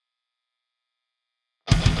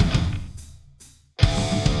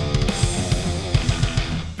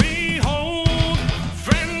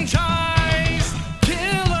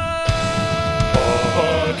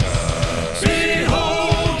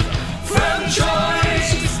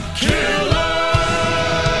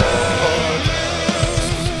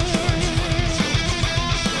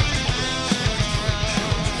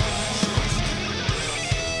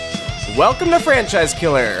Welcome to Franchise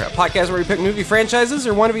Killer, a podcast where we pick movie franchises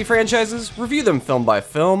or wannabe franchises, review them film by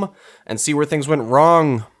film, and see where things went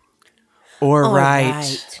wrong or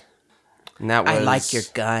right. And that was, I like your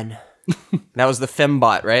gun. That was the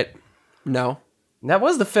Fembot, right? No. That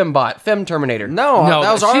was the Fembot, Fem Terminator. No,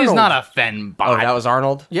 that was Arnold. She's not a fembot. Oh, that was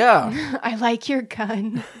Arnold? Yeah. I like your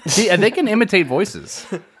gun. See, and they can imitate voices.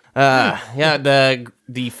 Yeah,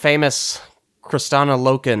 the famous Kristana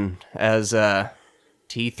Loken as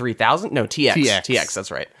T3000? No, TX. TX,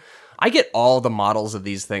 that's right. I get all the models of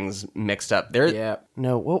these things mixed up.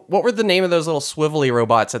 No, what were the name of those little swivelly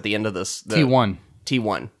robots at the end of this? T1.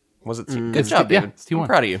 T1. Was it? Good job, David. It's T1. I'm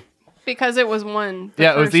proud of you. Because it was one.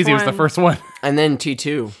 Yeah, it was easy. It was the first one. And then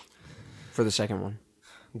T2 for the second one.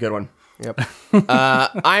 Good one. Yep.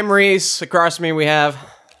 I'm Reese. Across from me we have...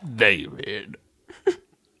 David.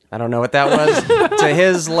 I don't know what that was. To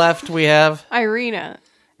his left we have... Irina.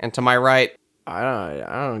 And to my right... I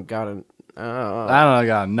don't got a... I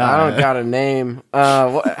don't got a name.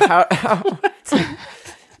 How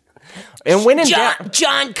And when in doubt...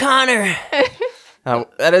 John Connor.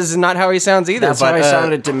 that is not how he sounds either. That's but, how he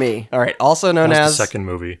sounded to me. All right, also known That was as... the second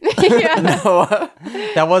movie.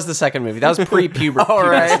 That was the second movie. That was pre-puberty. All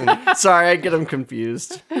right. Sorry, I get him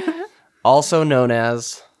confused. Also known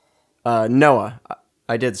as... Noah.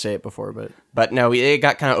 I did say it before, But no, it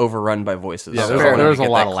got kind of overrun by voices. Yeah, so I there wanted was to a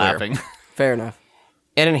get lot that of clear. laughing. fair enough.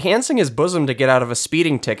 And enhancing his bosom to get out of a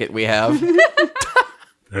speeding ticket we have...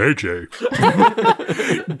 Hey, Jake.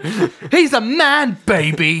 He's a man,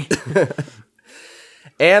 baby.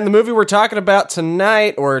 And the movie we're talking about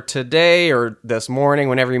tonight, or today, or this morning,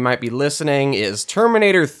 whenever you might be listening, is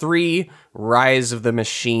Terminator 3: Rise of the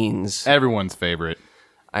Machines. Everyone's favorite.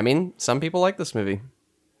 I mean, some people like this movie.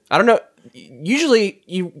 I don't know. Usually,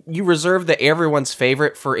 you reserve the everyone's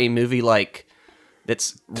favorite for a movie like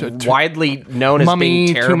that's widely known as Mummy,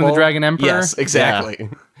 being terrible. Tomb of the Dragon Emperor? Yes, exactly.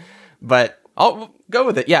 But I'll go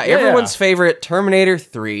with it. Yeah, everyone's favorite, Terminator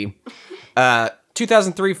 3.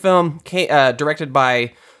 2003 film, directed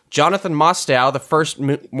by Jonathan Mostow, the first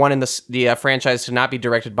one in the franchise to not be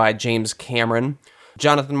directed by James Cameron.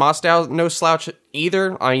 Jonathan Mostow, no slouch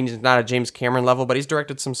either. I mean, he's not a James Cameron level, but he's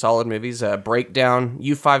directed some solid movies. Breakdown,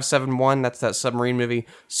 U-571, that's that submarine movie.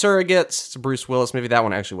 Surrogates, it's a Bruce Willis movie. That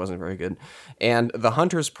one actually wasn't very good. And The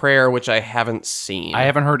Hunter's Prayer, which I haven't seen. I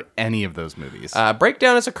haven't heard any of those movies.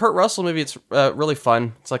 Breakdown is a Kurt Russell movie. It's really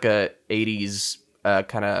fun. It's like a 80s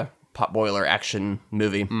kind of potboiler action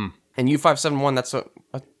movie. And U-571, that's a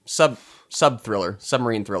sub-thriller,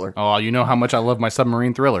 submarine thriller. Oh, you know how much I love my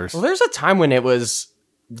submarine thrillers. Well, there's a time when it was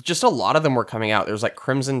just a lot of them were coming out. There was like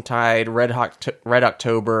Crimson Tide, Red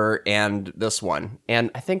October, and this one. And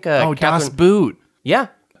I think Das Boot. Yeah.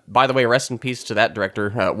 By the way, rest in peace to that director,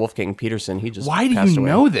 Wolfgang Peterson. He just Why do passed you away.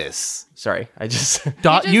 know this? Sorry, I just...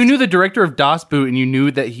 You knew the director of Das Boot and you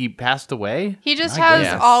knew that he passed away? He just My has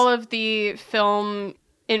goodness. all of the film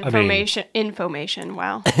information.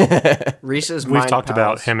 Wow. Reese's We've talked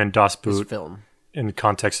about him and Das Boot film. in the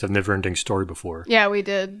context of Neverending Story before. Yeah, we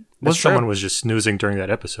did. But someone was just snoozing during that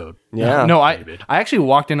episode. Yeah. No, I actually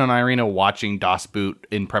walked in on Irina watching Das Boot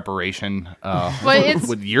in preparation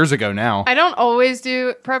years ago now. I don't always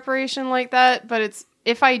do preparation like that, but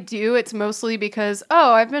if I do, it's mostly because,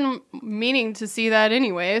 I've been meaning to see that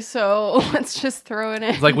anyway, so let's just throw it in.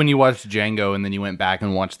 It's like when you watched Django and then you went back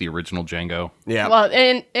and watched the original Django. Yeah. Well,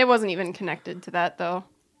 and it wasn't even connected to that, though.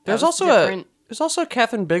 There's also a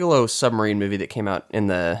Catherine Bigelow submarine movie that came out in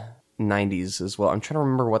the 90s as well. I'm trying to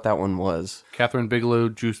remember what that one was. Catherine Bigelow,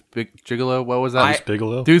 Gigolo, what was that? Deuce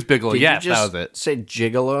Bigelow? Deuce Bigelow, Did yes, you just that was it. say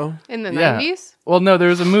gigolo? In the Yeah. 90s? Well, no, there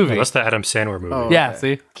was a movie. That's the Adam Sandler movie. Yeah,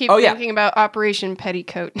 see? Keep Oh, yeah. thinking about Operation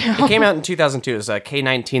Petticoat now. It came out in 2002 as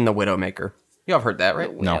K-19 The Widowmaker. You all have heard that,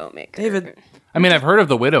 right? No. David. I mean, I've heard of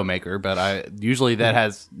the Widowmaker, but usually that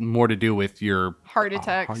has more to do with your... Heart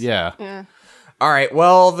attacks. Yeah. All right,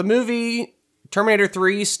 well, the movie Terminator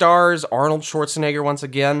 3 stars Arnold Schwarzenegger once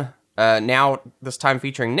again. Now, this time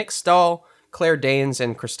featuring Nick Stahl, Claire Danes,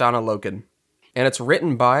 and Kristana Loken. And it's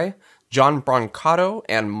written by John Brancato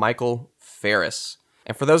and Michael Ferris.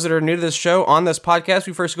 And for those that are new to this show, on this podcast,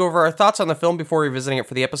 we first go over our thoughts on the film before revisiting it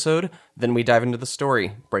for the episode. Then we dive into the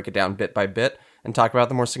story, break it down bit by bit, and talk about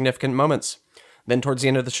the more significant moments. Then towards the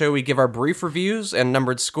end of the show, we give our brief reviews and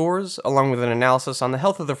numbered scores, along with an analysis on the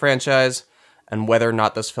health of the franchise and whether or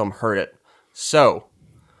not this film hurt it. So,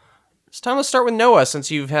 it's time to start with Noah, since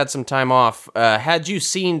you've had some time off. Had you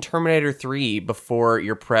seen Terminator 3 before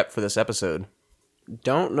your prep for this episode?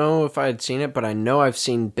 Don't know if I had seen it, but I know I've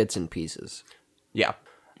seen bits and pieces. Yeah.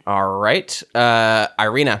 All right.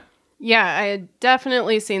 Irina. Yeah, I had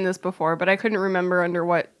definitely seen this before, but I couldn't remember under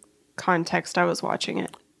what context I was watching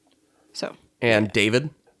it. So. And David?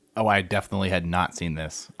 Oh, I definitely had not seen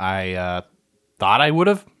this. I thought I would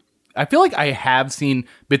have. I feel like I have seen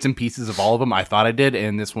bits and pieces of all of them. I thought I did,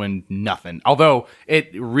 and this one, nothing. Although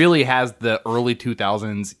it really has the early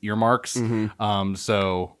 2000s earmarks.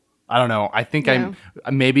 So I don't know. I think I'm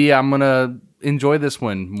gonna enjoy this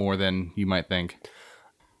one more than you might think.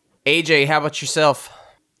 AJ, how about yourself?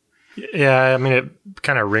 Yeah, I mean, it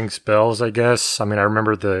kind of rings bells, I guess. I mean, I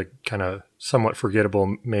remember the kind of somewhat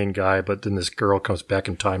forgettable main guy, but then this girl comes back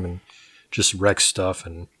in time and just wrecks stuff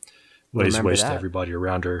and lays waste to everybody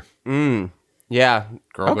around her. Yeah.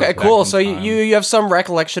 Girl Okay, goes cool. back So in time. you have some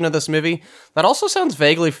recollection of this movie. That also sounds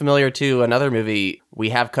vaguely familiar to another movie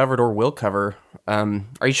we have covered or will cover.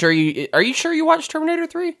 Are you sure you watched Terminator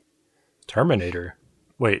 3? Terminator?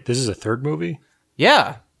 Wait, this is a third movie?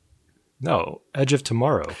 Yeah. No, Edge of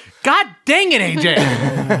Tomorrow. God dang it,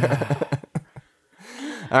 AJ!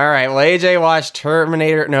 All right. Well, AJ watched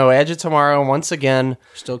Edge of Tomorrow once again.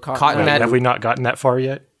 Still Caught in that. Have we not gotten that far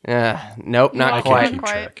yet? Nope, not I quite. can't keep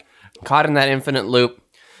track. Caught in that infinite loop.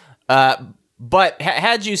 But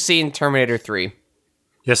had you seen Terminator 3?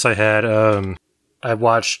 Yes, I had. I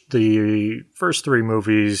watched the first three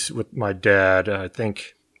movies with my dad. I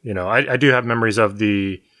think, I do have memories of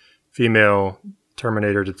the female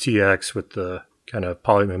Terminator, the TX, with the kind of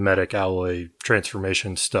polymimetic alloy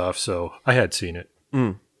transformation stuff. So I had seen it.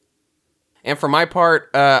 And for my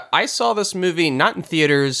part, I saw this movie not in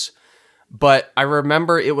theaters, but I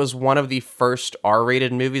remember it was one of the first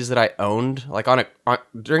R-rated movies that I owned. Like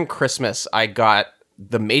during Christmas, I got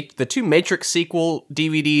the two Matrix sequel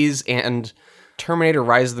DVDs and Terminator: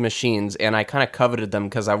 Rise of the Machines, and I kind of coveted them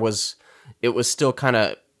because it was still kind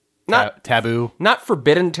of not taboo, not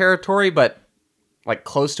forbidden territory, but like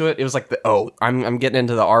close to it. It was like I'm getting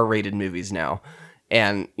into the R-rated movies now.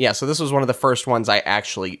 And yeah, so this was one of the first ones I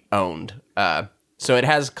actually owned. So it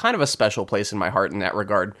has kind of a special place in my heart in that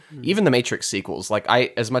regard. Even the Matrix sequels, like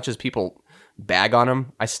as much as people bag on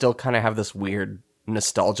them, I still kind of have this weird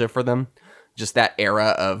nostalgia for them. Just that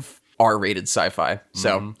era of R-rated sci-fi.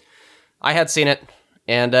 So I had seen it,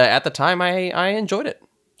 and at the time I enjoyed it.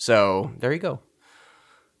 So there you go.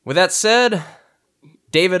 With that said,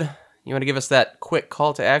 David, you want to give us that quick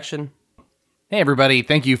call to action? Hey everybody,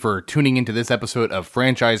 thank you for tuning into this episode of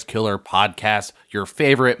Franchise Killer Podcast, your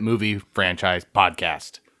favorite movie franchise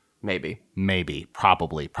podcast. Maybe.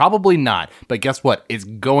 Probably not. But guess what? It's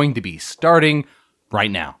going to be starting right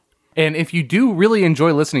now. And if you do really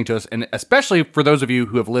enjoy listening to us, and especially for those of you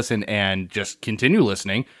who have listened and just continue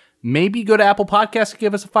listening, maybe go to Apple Podcasts and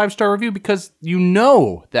give us a 5-star review, because you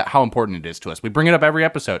know that how important it is to us. We bring it up every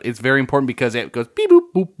episode. It's very important because it goes beep,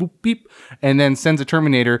 boop, boop, boop, beep, and then sends a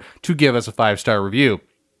Terminator to give us a 5-star review.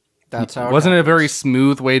 That's how Wasn't it a very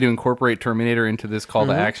smooth way to incorporate Terminator into this call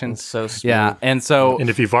to action? It's so smooth. Yeah, and so... And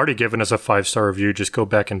if you've already given us a 5-star review, just go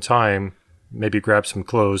back in time, maybe grab some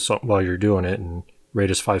clothes while you're doing it, and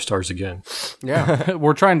rate us 5 stars again. Yeah.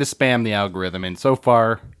 We're trying to spam the algorithm, and so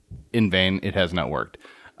far, in vain, it has not worked.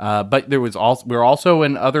 But we're also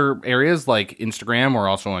in other areas like Instagram. We're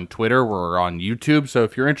also on Twitter. We're on YouTube. So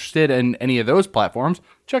if you're interested in any of those platforms,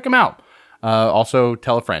 check them out. Also,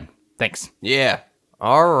 tell a friend. Thanks. Yeah.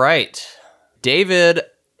 All right. David,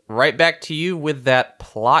 right back to you with that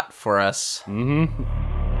plot for us. John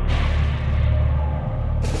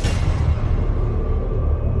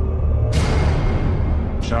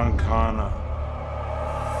Connor.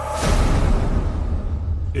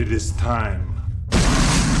 It is time.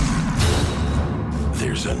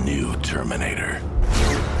 There's a new Terminator.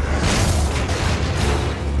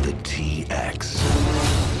 The TX.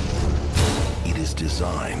 It is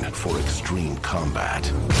designed for extreme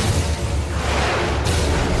combat.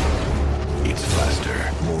 It's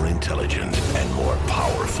faster, more intelligent, and more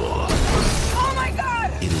powerful. Oh my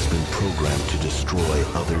God! It has been programmed to destroy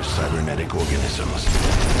other cybernetic organisms.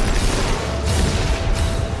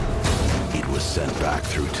 It was sent back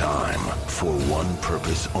through time for one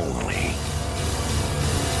purpose only.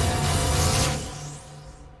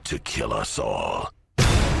 To kill us all.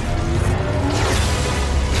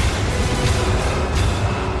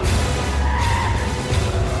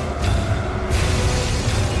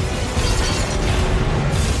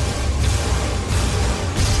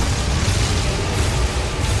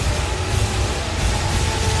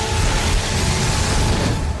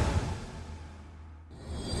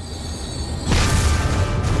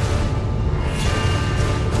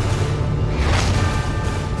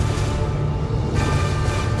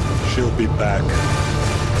 She'll be back.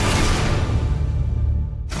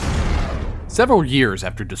 Several years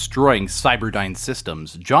after destroying Cyberdyne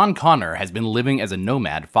Systems, John Connor has been living as a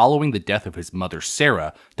nomad following the death of his mother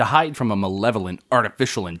Sarah to hide from a malevolent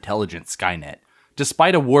artificial intelligence Skynet,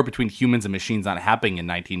 despite a war between humans and machines not happening in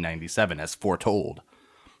 1997 as foretold.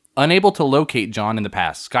 Unable to locate John in the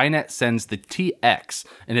past, Skynet sends the TX,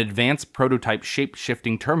 an advanced prototype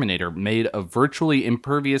shape-shifting Terminator made of virtually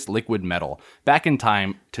impervious liquid metal, back in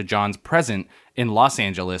time to John's present in Los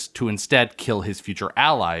Angeles to instead kill his future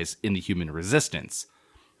allies in the Human Resistance.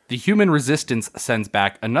 The Human Resistance sends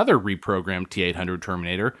back another reprogrammed T-800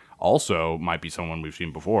 Terminator, also might be someone we've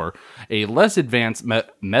seen before, a less advanced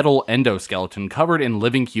metal endoskeleton covered in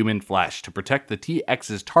living human flesh to protect the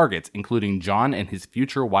TX's targets, including John and his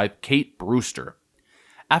future wife, Kate Brewster.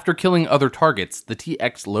 After killing other targets, the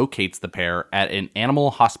TX locates the pair at an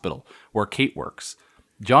animal hospital where Kate works.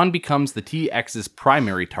 John becomes the TX's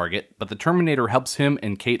primary target, but the Terminator helps him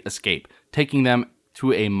and Kate escape, taking them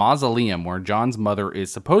to a mausoleum where John's mother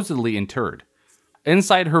is supposedly interred.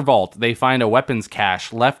 Inside her vault, they find a weapons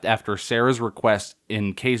cache left after Sarah's request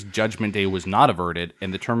in case Judgment Day was not averted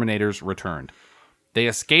and the Terminators returned. They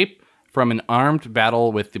escape from an armed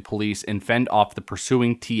battle with the police and fend off the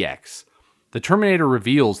pursuing TX. The Terminator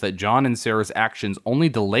reveals that John and Sarah's actions only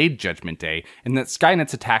delayed Judgment Day and that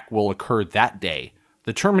Skynet's attack will occur that day.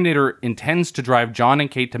 The Terminator intends to drive John and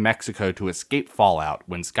Kate to Mexico to escape fallout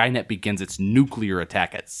when Skynet begins its nuclear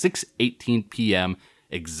attack at 6:18 p.m.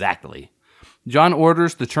 exactly. John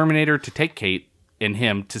orders the Terminator to take Kate and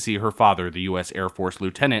him to see her father, the U.S. Air Force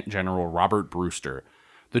Lieutenant General Robert Brewster.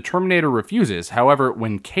 The Terminator refuses, however,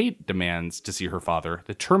 when Kate demands to see her father,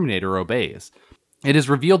 the Terminator obeys. It is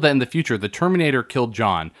revealed that in the future, the Terminator killed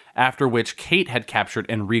John, after which Kate had captured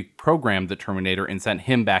and reprogrammed the Terminator and sent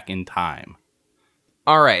him back in time.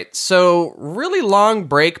 All right, so really long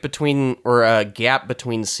break between, or a gap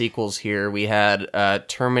between sequels here. We had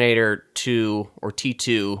Terminator 2, or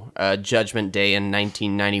T2, Judgment Day in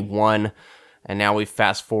 1991, and now we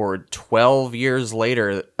fast forward 12 years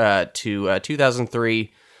later to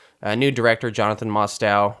 2003. New director Jonathan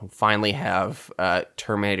Mostow finally have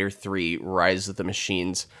Terminator 3, Rise of the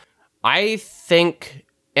Machines. I think,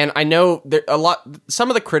 and I know there some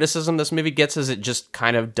of the criticism this movie gets is it just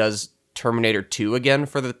kind of does Terminator 2 again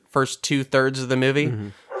for the first 2/3 of the movie,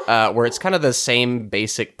 where it's kind of the same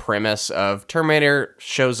basic premise of Terminator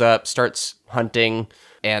shows up, starts hunting,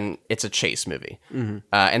 and it's a chase movie.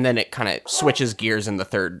 And then it kind of switches gears in the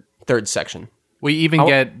third section. We even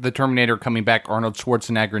get the Terminator coming back, Arnold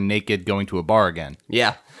Schwarzenegger naked, going to a bar again.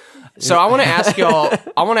 Yeah. So I want to ask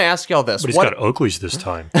y'all this. But he's got Oakley's this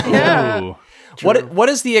time. Ooh. What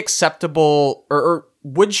is the acceptable, or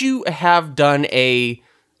would you have done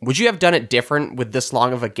it different with this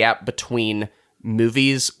long of a gap between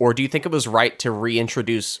movies, or do you think it was right to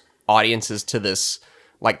reintroduce audiences to this,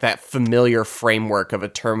 like that familiar framework of a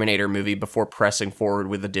Terminator movie before pressing forward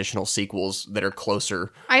with additional sequels that are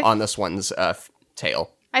closer on this one's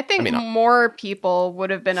tail? I think more people would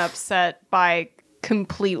have been upset by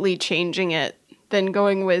completely changing it than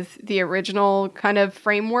going with the original kind of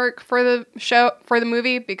framework for the show, for the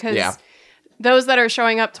movie, because those that are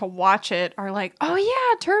showing up to watch it are like, oh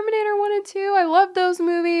yeah, Terminator 1 and 2, I love those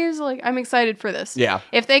movies. Like, I'm excited for this. Yeah.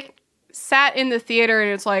 If they sat in the theater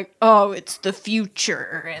and it's like, oh, it's the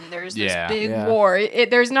future and there's this big war,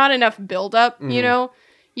 there's not enough buildup, you know?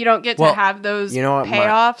 You don't get to have those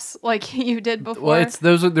payoffs like you did before. Well,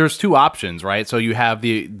 there's two options, right? So you have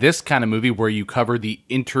this kind of movie where you cover the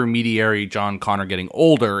intermediary John Connor getting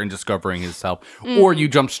older and discovering himself, or you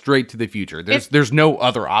jump straight to the future. There's no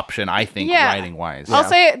other option, I think, writing wise. I'll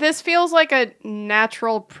say this feels like a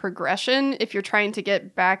natural progression if you're trying to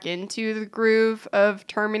get back into the groove of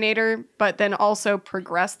Terminator, but then also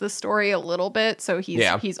progress the story a little bit. So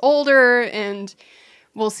he's older, and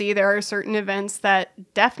we'll see there are certain events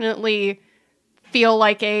that definitely feel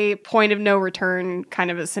like a point of no return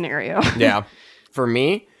kind of a scenario. Yeah. For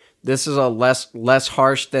me, this is a less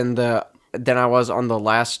harsh than I was on the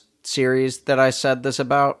last series that I said this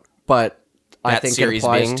about, but I think it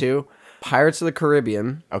applies to Pirates of the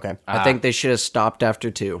Caribbean. Okay. I think they should have stopped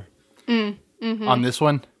after 2. On this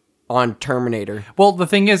one? On Terminator. Well, the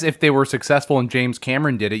thing is, if they were successful and James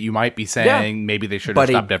Cameron did it, you might be saying maybe they should have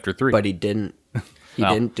stopped after 3. But he didn't. He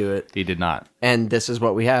didn't do it. He did not. And this is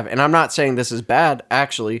what we have. And I'm not saying this is bad,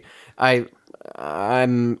 actually. I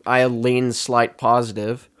lean slight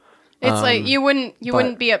positive. It's like you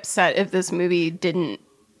wouldn't be upset if this movie didn't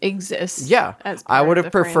exist. Yeah. As I would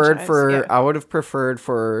have preferred franchise.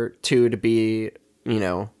 for 2 to be,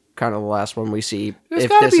 kind of the last one we see. There's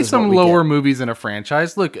got to be some lower movies in a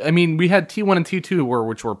franchise. Look, I mean, we had T1 and T2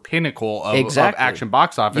 which were pinnacle of action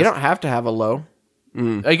box office. You don't have to have a low.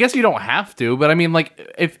 I guess you don't have to, but I mean,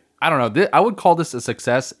 like, if I don't know, I would call this a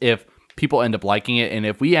success if people end up liking it, and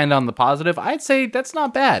if we end on the positive, I'd say that's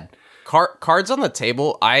not bad. Cards on the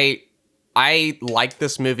Table, I like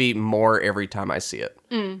this movie more every time I see it.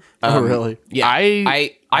 Oh, really? Yeah,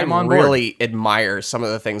 I really admire some of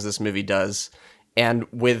the things this movie does, and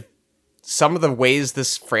with some of the ways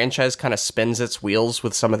this franchise kind of spins its wheels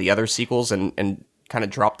with some of the other sequels and kind of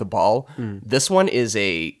drop the ball. This one is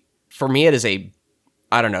for me, it is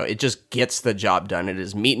I don't know, it just gets the job done. It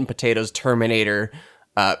is meat and potatoes Terminator,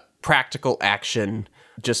 practical action,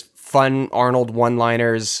 just fun Arnold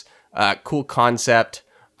one-liners, cool concept.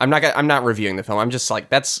 I'm not reviewing the film. I'm just like,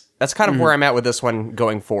 that's kind of where I'm at with this one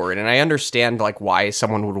going forward. And I understand like why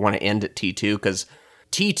someone would want to end at T2, because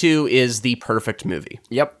T2 is the perfect movie.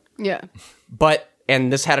 Yep. Yeah.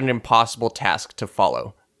 And this had an impossible task to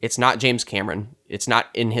follow. It's not James Cameron. It's not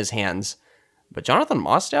in his hands. But Jonathan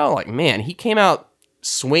Mostow, like, man, he came out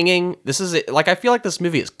swinging. This is like, I feel like this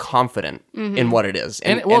movie is confident in what it is,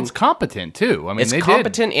 and it's competent too. I mean, it's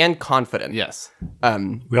competent and confident. Yes.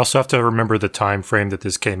 We also have to remember the time frame that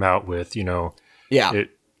this came out with. You know,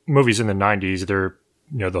 movies in the '90s, they're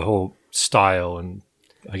the whole style and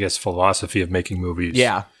I guess philosophy of making movies.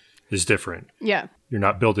 Is different. Yeah. You're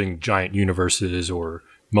not building giant universes or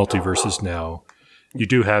multiverses now. You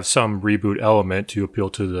do have some reboot element to appeal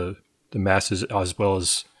to the masses, as well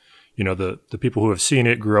as the people who have seen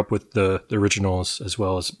it grew up with the originals, as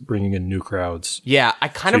well as bringing in new crowds. Yeah,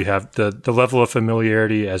 you have the level of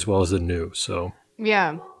familiarity as well as the new. So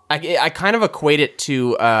yeah, I kind of equate it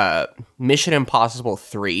to Mission Impossible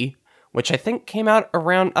 3, which I think came out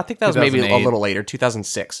around. I think that was maybe a little later,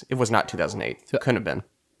 2006. It was not 2008. It couldn't have been.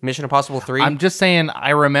 Mission Impossible 3. I'm just saying, I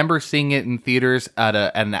remember seeing it in theaters at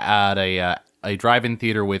a drive-in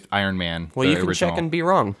theater with Iron Man. Well, you can check and be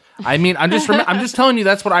wrong. I mean, I'm just telling you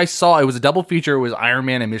that's what I saw. It was a double feature. It was Iron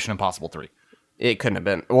Man and Mission Impossible 3. It couldn't have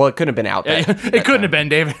been. Well, it couldn't have been out. It couldn't have been,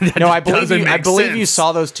 David. No, I believe you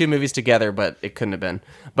saw those two movies together, but it couldn't have been.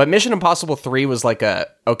 But Mission Impossible 3 was like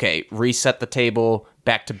reset the table,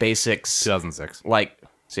 back to basics. 2006. Like,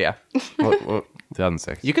 so yeah.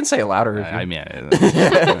 2006. You can say it louder. I mean, and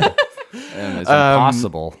it's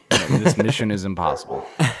impossible. This mission is impossible.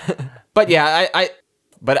 But yeah,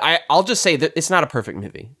 I'll just say that it's not a perfect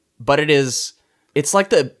movie, but it's like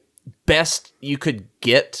the best you could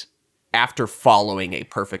get after following a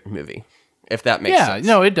perfect movie, if that makes sense.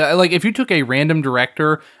 Yeah, no, it does. Like, if you took a random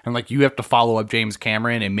director and like you have to follow up James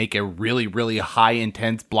Cameron and make a really, really high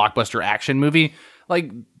intense blockbuster action movie,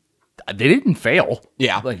 like, they didn't fail.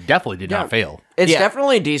 Yeah. Like, definitely did not fail. It's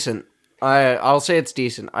definitely decent. I'll say it's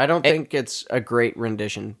decent. I don't think it's a great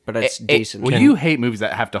rendition, but it's decent. Well, you hate movies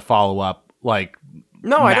that have to follow up, like,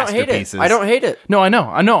 no, I don't hate it. I don't hate it. No, I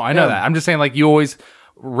know that. I'm just saying, like, you always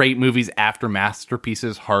rate movies after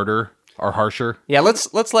masterpieces harder or harsher. Yeah,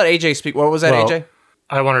 let's let AJ speak. What was that, AJ?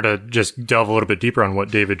 I wanted to just delve a little bit deeper on what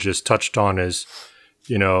David just touched on is,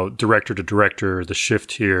 director to director, the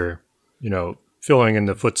shift here, filling in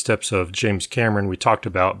the footsteps of James Cameron we talked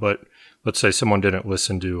about, but let's say someone didn't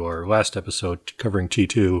listen to our last episode covering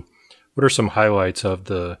T2. What are some highlights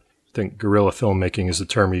of I think guerrilla filmmaking is the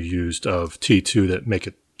term you used, of T2 that make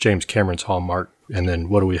it James Cameron's hallmark? And then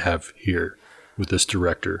what do we have here with this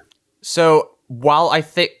director? So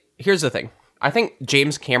here's the thing. I think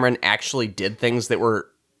James Cameron actually did things that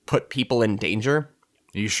put people in danger.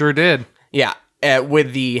 You sure did. Yeah.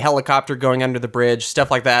 With the helicopter going under the bridge, stuff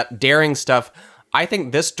like that, daring stuff. I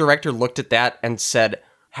think this director looked at that and said,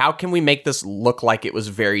 how can we make this look like it was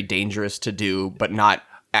very dangerous to do, but not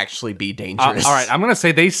actually be dangerous? All right, I'm going to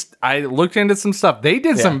say I looked into some stuff. They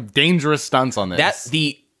did some dangerous stunts on this.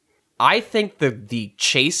 I think the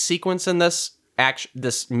chase sequence in this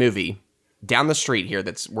movie down the street here,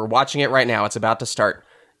 we're watching it right now, it's about to start,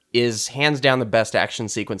 is hands down the best action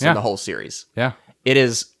sequence in the whole series. Yeah. It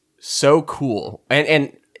is so cool.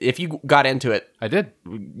 And if you got into it, I did.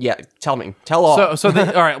 Yeah, tell all. All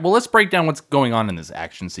right. Well, let's break down what's going on in this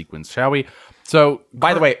action sequence, shall we? So,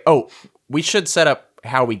 by the way, we should set up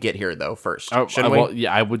how we get here though first. Shouldn't we? Well,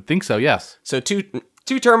 yeah, I would think so. Yes. So two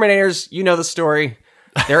Terminators. You know the story.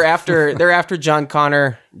 They're after John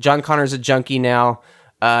Connor. John Connor's a junkie now.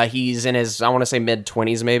 He's in his, I want to say,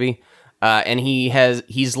 mid-20s maybe, and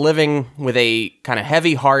he's living with a kind of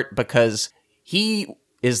heavy heart because he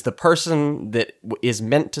is the person that is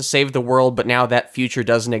meant to save the world, but now that future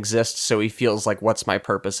doesn't exist, so he feels like, what's my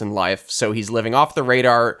purpose in life? So he's living off the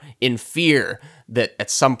radar in fear that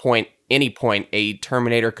at some point, any point, a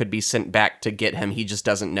Terminator could be sent back to get him. He just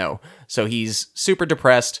doesn't know. So he's super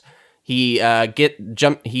depressed. He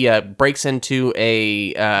breaks into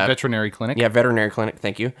a veterinary clinic. Yeah, veterinary clinic.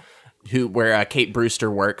 Thank you. where Kate Brewster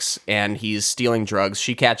works, and he's stealing drugs.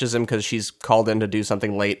 She catches him because she's called in to do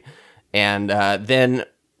something late. And then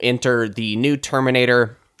enter the new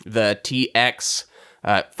Terminator, the TX,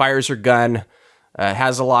 fires her gun,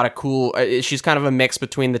 has a lot of cool... she's kind of a mix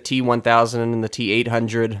between the T-1000 and the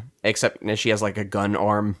T-800, except she has like a gun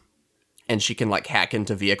arm, and she can like hack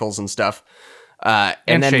into vehicles and stuff.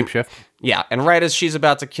 And then shapeshift. Yeah, and right as she's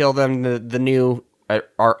about to kill them, the new...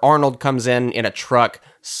 our Arnold comes in a truck,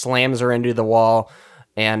 slams her into the wall,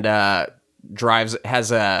 and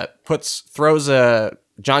throws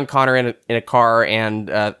John Connor in a car,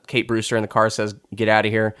 and Kate Brewster in the car, says, "Get out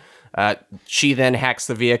of here." She then hacks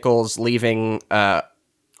the vehicles, leaving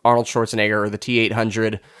Arnold Schwarzenegger, or the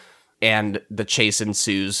T-800, and the chase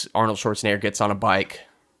ensues. Arnold Schwarzenegger gets on a bike.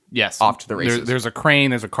 Yes. Off to the races. There's a crane,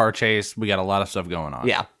 there's a car chase. We got a lot of stuff going on.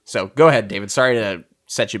 Yeah. So go ahead, David. Sorry to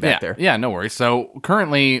set you back there. Yeah, no worries. So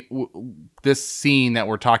currently, this scene that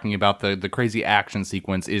we're talking about, the crazy action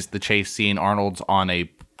sequence, is the chase scene. Arnold's on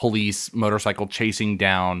a police motorcycle chasing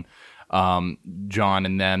down John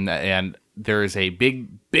and them, and there is a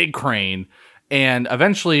big crane, and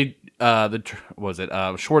eventually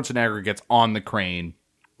Schwarzenegger gets on the crane.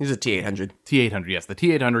 He's a T-800. T-800, yes. The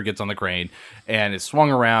T-800 gets on the crane and is swung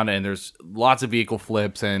around, and there's lots of vehicle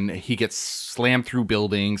flips, and he gets slammed through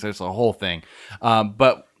buildings. There's a whole thing.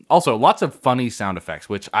 But also lots of funny sound effects,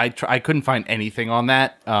 which I couldn't find anything on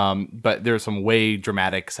that. But there's some way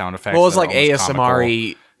dramatic sound effects. Well, it's like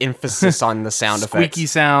ASMR-y emphasis on the sound effects. Squeaky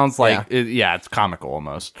sounds, like, it's comical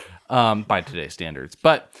almost by today's standards.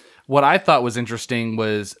 But what I thought was interesting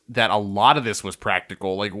was that a lot of this was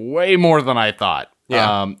practical, like way more than I thought.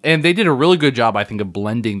 Yeah. And they did a really good job, I think, of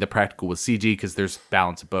blending the practical with CG, because there's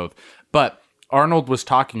balance of both. But Arnold was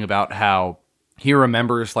talking about how he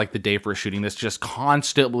remembers, like, the day for shooting this, just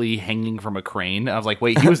constantly hanging from a crane. I was like,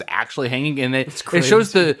 wait, he was actually hanging? And it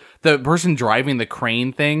shows the person driving the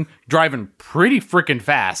crane thing driving pretty freaking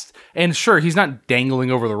fast. And sure, he's not dangling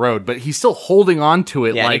over the road, but he's still holding on to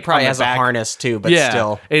it. Yeah, like, he probably has a harness too, but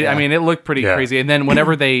still. I mean, it looked pretty crazy. And then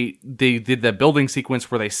whenever they did the building sequence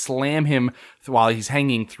where they slam him while he's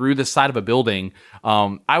hanging through the side of a building,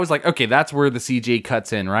 I was like, okay, that's where the CG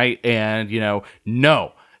cuts in, right? And,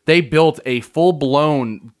 no. They built a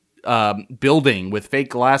full-blown building with fake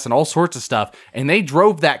glass and all sorts of stuff, and they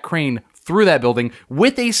drove that crane through that building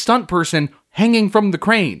with a stunt person hanging from the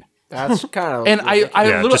crane. That's kind of... And I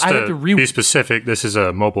had to be specific, this is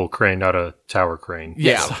a mobile crane, not a tower crane.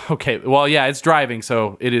 Yes. Yeah. Okay. Well, yeah, it's driving,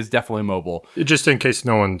 so it is definitely mobile. Just in case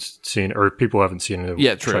no one's seen, or people haven't seen it,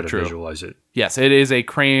 yeah, try to visualize it. Yes, it is a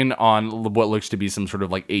crane on what looks to be some sort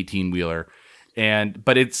of like 18-wheeler.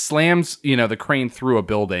 But it slams, the crane through a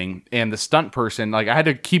building, and the stunt person, like, I had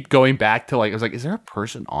to keep going back to, like, I was like, is there a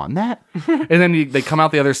person on that? And then they come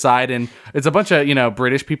out the other side, and it's a bunch of,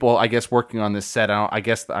 British people, I guess, working on this set.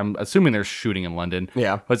 I'm assuming they're shooting in London.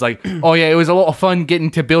 Yeah. But it's like, oh yeah, it was a lot of fun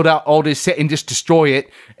getting to build out all this set and just destroy it.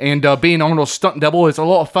 And being on a stunt double, it's a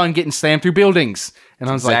lot of fun getting slammed through buildings. And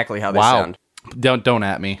I was exactly like, how they wow. sound. Don't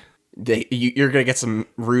at me. You're going to get some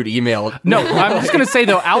rude email. No, I'm just going to say,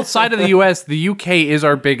 though, outside of the U.S., the U.K. is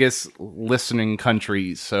our biggest listening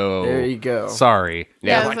country, so... There you go. Sorry.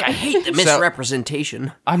 Yeah, I hate the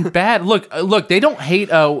misrepresentation. I'm bad. Look, they don't hate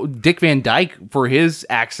Dick Van Dyke for his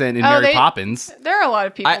accent in Mary Poppins. There are a lot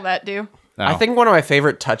of people that do. No. I think one of my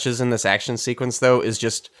favorite touches in this action sequence, though, is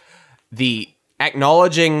just the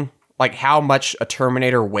acknowledging... like how much a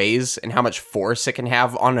Terminator weighs and how much force it can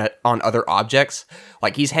have on other objects.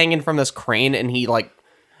 Like, he's hanging from this crane, and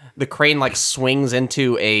the crane swings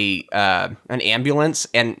into an ambulance,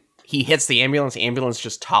 and he hits the ambulance. The ambulance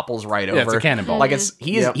just topples right over. It's a cannonball. Like,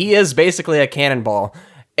 he is basically a cannonball,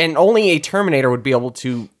 and only a Terminator would be able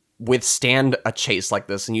to withstand a chase like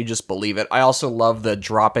this, and you just believe it. I also love the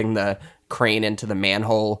dropping the crane into the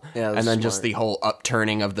manhole, and then just the whole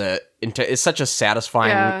upturning of it's such a satisfying.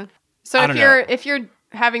 Yeah. So if you're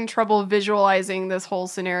having trouble visualizing this whole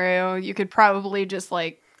scenario, you could probably just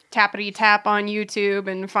tappity tap on YouTube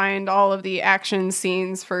and find all of the action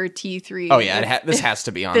scenes for T3. Oh yeah, this has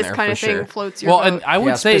to be on there for sure. This kind of thing floats your boat. And I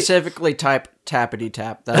would say specifically type tappity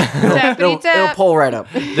tap. It'll pull right up.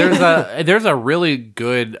 There's a really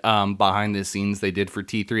good behind the scenes they did for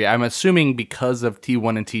T3. I'm assuming because of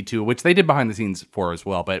T1 and T2, which they did behind the scenes for as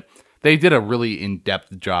well, but they did a really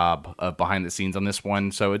in-depth job of behind the scenes on this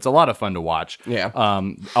one, so it's a lot of fun to watch. Yeah.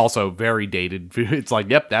 Also very dated. It's like,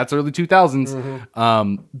 yep, that's early 2000s.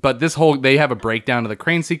 Mm-hmm. But they have a breakdown of the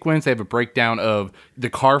crane sequence. They have a breakdown of the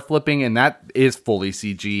car flipping, and that is fully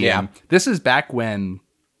CG. Yeah. And this is back when...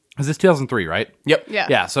 Is this 2003, right? Yep. Yeah.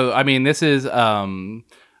 Yeah, so, I mean, this is...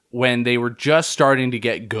 when they were just starting to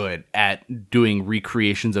get good at doing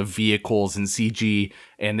recreations of vehicles and CG,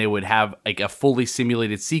 and they would have like a fully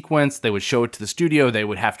simulated sequence. They would show it to the studio. They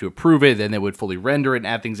would have to approve it. Then they would fully render it and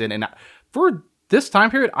add things in. And for this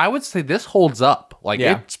time period, I would say this holds up. Like,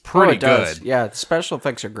 it's pretty good. Yeah, the special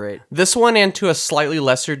effects are great. This one, and to a slightly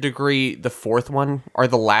lesser degree, the fourth one, are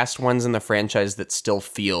the last ones in the franchise that still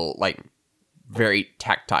feel like very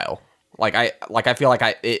tactile. I feel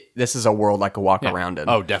like this is a world I could walk around in.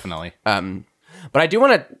 Oh, definitely. But I do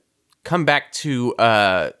want to come back to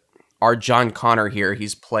our John Connor here.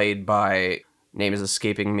 He's played by, name is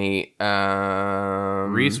escaping me.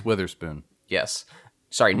 Reese Witherspoon. Yes.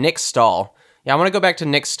 Sorry, Nick Stahl. Yeah, I want to go back to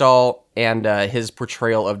Nick Stahl and his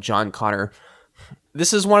portrayal of John Connor.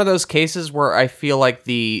 This is one of those cases where I feel like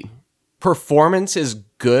the performance is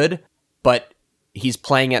good, but he's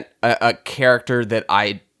playing a character that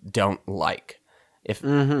I don't like.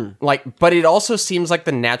 But it also seems like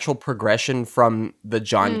the natural progression from the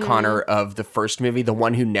John Connor of the first movie, the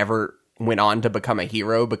one who never went on to become a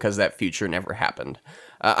hero because that future never happened.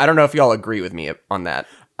 I don't know if y'all agree with me on that.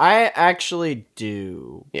 I actually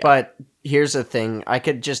do, but here's the thing: I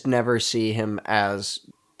could just never see him as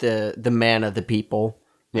the man of the people.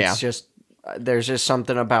 It's just there's just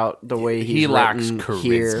something about the way he lacks charisma.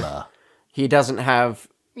 Here. He doesn't have.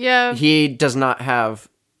 Yeah, he does not have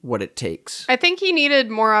what it takes. I think he needed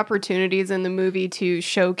more opportunities in the movie to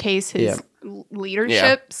showcase his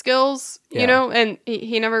leadership skills, you know, and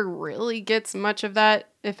he never really gets much of that,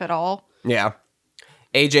 if at all. Yeah.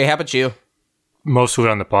 AJ, how about you? Mostly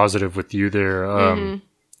on the positive with you there.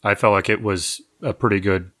 I felt like it was a pretty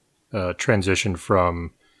good transition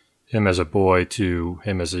from him as a boy to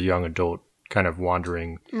him as a young adult, kind of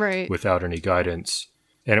wandering without any guidance.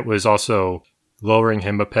 And it was also lowering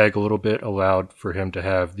him a peg a little bit, allowed for him to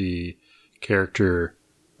have the character,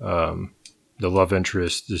 the love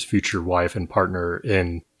interest, his future wife and partner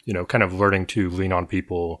in, you know, kind of learning to lean on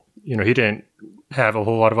people. You know, he didn't have a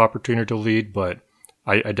whole lot of opportunity to lead, but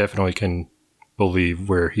I definitely can believe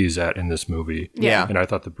where he's at in this movie. Yeah. And I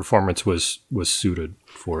thought the performance was suited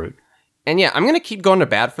for it. And yeah, I'm going to keep going to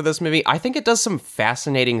bat for this movie. I think it does some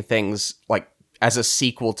fascinating things, like, as a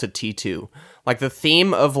sequel to T2. Like, the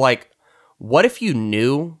theme of, like, what if you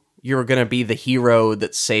knew you were going to be the hero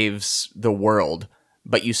that saves the world,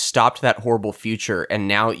 but you stopped that horrible future, and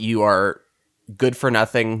now you are good for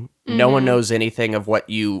nothing. No one knows anything of what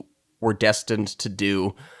you were destined to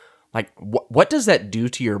do. Like, what does that do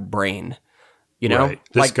to your brain? You know,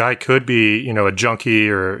 This guy could be, you know, a junkie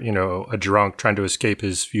or, you know, a drunk trying to escape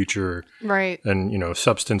his future. Right. And, you know,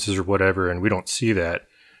 substances or whatever. And we don't see that.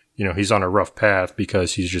 You know, he's on a rough path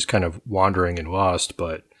because he's just kind of wandering and lost.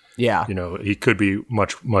 But, you know, he could be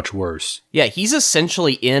much, much worse. Yeah, he is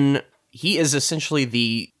essentially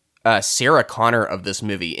the Sarah Connor of this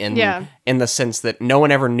movie in the sense that no one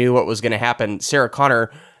ever knew what was going to happen. Sarah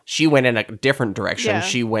Connor, she went in a different direction. Yeah.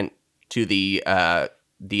 She went to the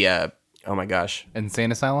oh my gosh.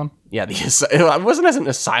 Insane Asylum? Yeah, it wasn't as an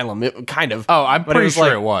asylum, it kind of. Oh, I'm pretty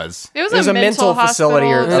sure it was. It was a mental facility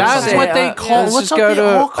or that's what they call. Let's just go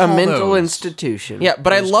to a mental institution. Yeah,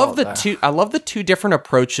 but I love the two different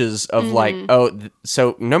approaches of like,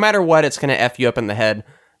 so no matter what, it's gonna F you up in the head.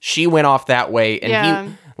 She went off that way,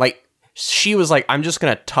 and she was like, I'm just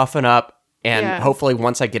gonna toughen up, and hopefully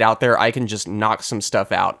once I get out there, I can just knock some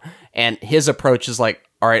stuff out. And his approach is like,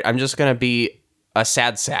 all right, I'm just gonna be a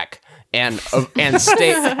sad sack. And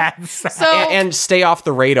stay and stay off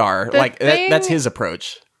the radar. That's his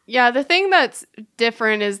approach. Yeah, the thing that's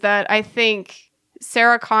different is that I think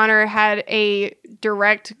Sarah Connor had a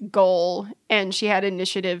direct goal and she had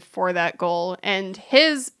initiative for that goal. And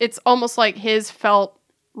it's almost like his felt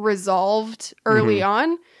resolved early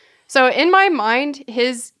on. So in my mind,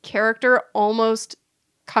 his character almost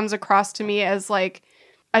comes across to me as like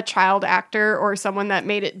a child actor or someone that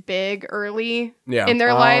made it big early in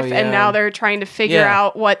their life and now they're trying to figure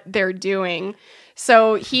out what they're doing.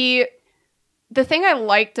 So the thing I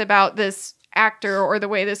liked about this actor or the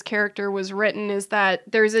way this character was written is that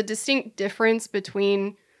there's a distinct difference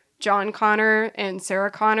between John Connor and Sarah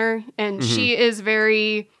Connor, and she is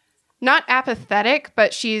very not apathetic,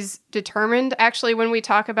 but she's determined. Actually, when we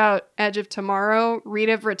talk about Edge of Tomorrow,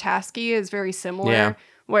 Rita Vrataski is very similar,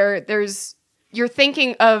 where you're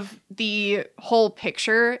thinking of the whole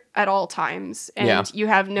picture at all times, and you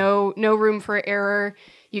have no room for error.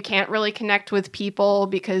 You can't really connect with people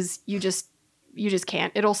because you just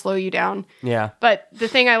can't. It'll slow you down. Yeah. But the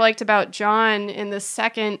thing I liked about John in the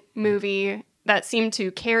second movie that seemed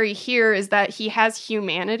to carry here is that he has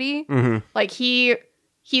humanity. Like he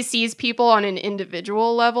sees people on an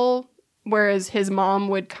individual level whereas his mom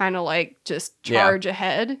would kind of like just charge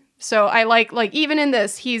ahead. So I like even in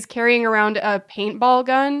this, he's carrying around a paintball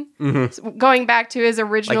gun, going back to his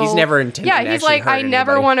original. Like he's never intended. Yeah, to he's like, I anybody.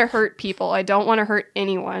 never want to hurt people. I don't want to hurt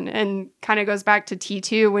anyone, and kind of goes back to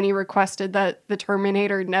T2 when he requested that the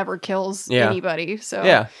Terminator never kills anybody. So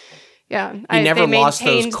yeah. He never they lost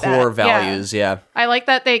those maintained core that. values. Yeah. I like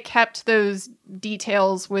that they kept those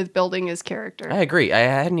details with building his character. I agree. I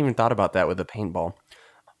hadn't even thought about that with the paintball.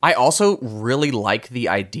 I also really like the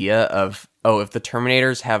idea of, if the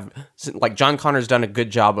Terminators have, like, John Connor's done a good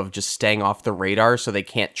job of just staying off the radar so they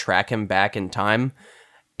can't track him back in time.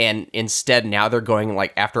 And instead, now they're going,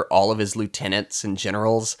 like, after all of his lieutenants and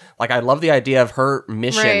generals. Like, I love the idea of her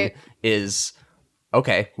mission is,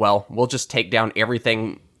 okay, well, we'll just take down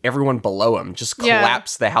everyone below him. Just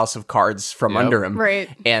collapse the House of Cards from under him. Right.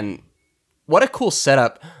 And what a cool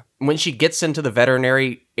setup when she gets into the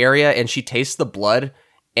veterinary area and she tastes the blood.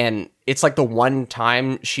 And it's like the one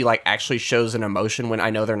time she like actually shows an emotion when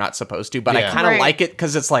I know they're not supposed to, but I kind of like it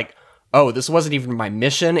because it's like, this wasn't even my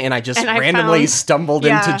mission, and I just randomly stumbled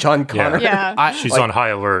into John Connor. Yeah. She's on high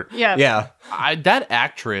alert. Yeah. That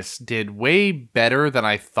actress did way better than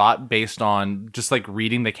I thought based on just like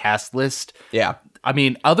reading the cast list. Yeah. I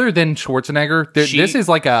mean, other than Schwarzenegger, this is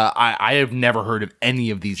like I have never heard of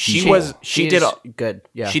any of these people. She did good.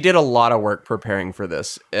 Yeah. She did a lot of work preparing for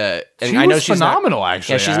this. And I know she's phenomenal,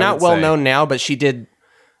 actually. Yeah, she's not well known now, but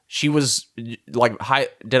she was like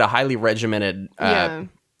did a highly regimented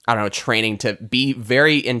I don't know, training to be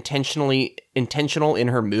very intentional in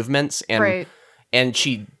her movements, and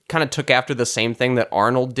she kind of took after the same thing that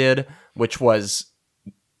Arnold did, which was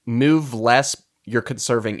move less. You're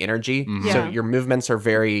conserving energy, so your movements are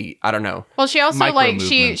very, I don't know. Well, she also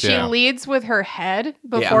she leads with her head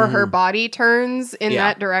before her body turns in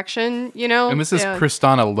that direction, you know. And this is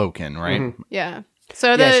Kristanna Loken, right? Mm-hmm. Yeah.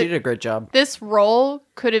 So she did a great job. This role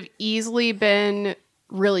could have easily been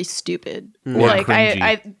really stupid. Or like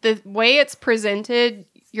cringy. the way it's presented,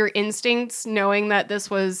 your instincts knowing that this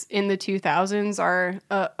was in the 2000s are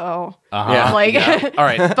all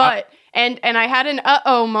right. But and I had an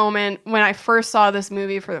moment when I first saw this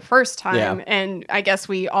movie for the first time, and I guess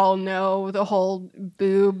we all know the whole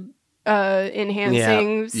boob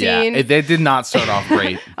enhancing scene. Yeah, they did not start off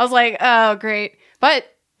great. I was like, oh great, but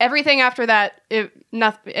everything after that,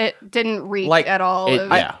 it didn't reek at all.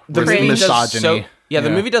 The movie misogyny. The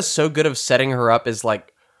movie does so good of setting her up as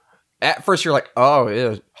like, at first you're like, oh,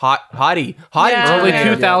 ew, hottie, early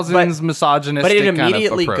 2000s misogynistic, but it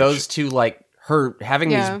immediately kind of goes to like her having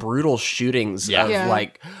these brutal shootings of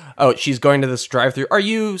like, she's going to this drive-thru. Are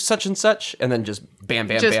you such and such? And then just bam,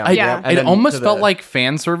 bam, bam. It almost felt like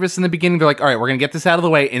fan service in the beginning. They're like, all right, we're gonna get this out of the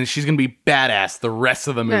way, and she's gonna be badass the rest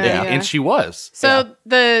of the movie, and she was. So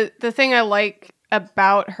the thing I like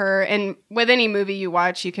about her, and with any movie you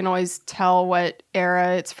watch, you can always tell what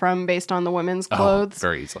era it's from based on the women's clothes.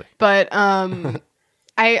 Very easily. But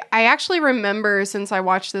I actually remember, since I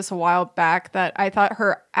watched this a while back, that I thought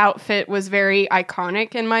her outfit was very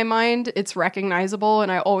iconic in my mind. It's recognizable,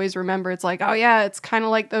 and I always remember it's like, oh yeah, it's kind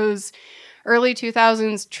of like those early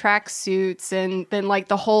 2000s track suits, and then like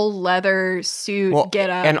the whole leather suit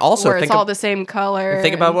get up, and also where it's all the same color.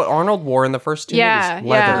 Think about what Arnold wore in the first two movies.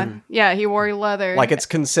 Leather. Yeah, he wore leather. Like, it's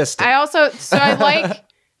consistent. I like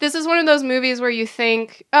this is one of those movies where you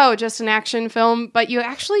think, oh, just an action film, but you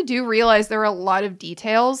actually do realize there are a lot of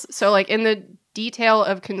details. So like in the detail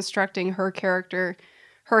of constructing her character,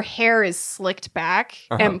 her hair is slicked back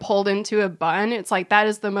and pulled into a bun. It's like, that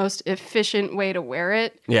is the most efficient way to wear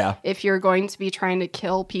it. Yeah. If you're going to be trying to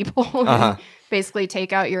kill people and basically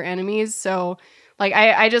take out your enemies. So like,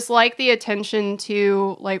 I just like the attention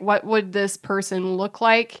to like, what would this person look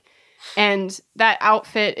like? And that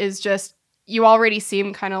outfit is just, you already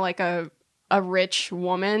seem kind of like a rich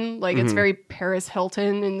woman. Like it's very Paris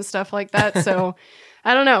Hilton and stuff like that. So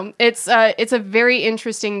I don't know. It's a very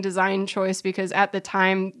interesting design choice, because at the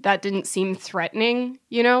time that didn't seem threatening,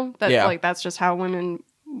 you know? Like that's just how women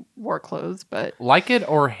wore clothes. But like it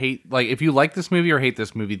or hate, like if you like this movie or hate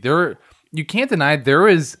this movie, you can't deny there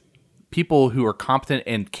is people who are competent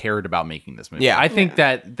and cared about making this movie. Yeah. I think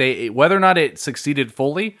that whether or not it succeeded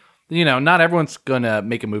fully, you know, not everyone's gonna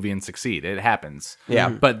make a movie and succeed. It happens. Yeah.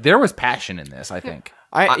 But there was passion in this, I think.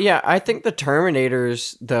 I think the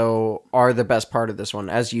Terminators, though, are the best part of this one,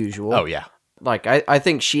 as usual. Oh, yeah. Like, I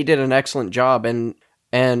think she did an excellent job, and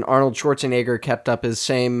Arnold Schwarzenegger kept up his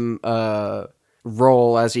same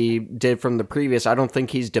role as he did from the previous. I don't think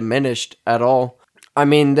he's diminished at all. I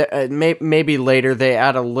mean, maybe later they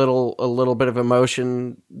add a little bit of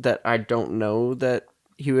emotion that I don't know that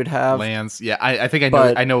he would have. Lance. Yeah, I think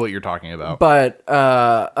I know what you're talking about. But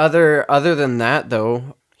other than that,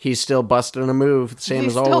 though, he's still busting a move, same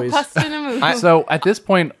as always. He's still busting a move. So at this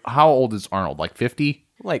point, how old is Arnold? Like 50?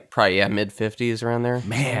 Like probably mid-50s around there.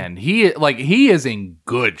 Man, he is in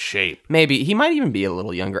good shape. Maybe he might even be a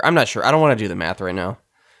little younger. I'm not sure. I don't want to do the math right now.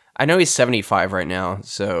 I know he's 75 right now.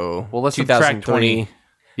 So let's subtract 20.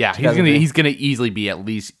 Yeah, he's gonna easily be at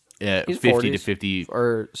least 50 40s, to 50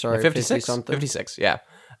 or 56 50 something. 56. Yeah.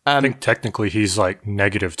 I think technically he's like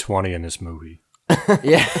 -20 in this movie.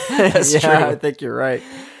 Yeah, That's true. I think you're right.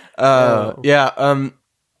 Yeah.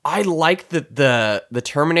 I like the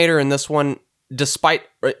Terminator in this one,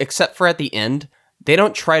 except for at the end, they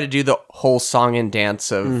don't try to do the whole song and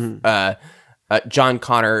dance of John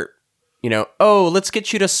Connor. Oh, let's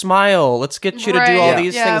get you to smile. Let's get you to do all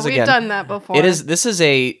these things again. Yeah, we've done that before.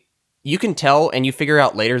 You can tell and you figure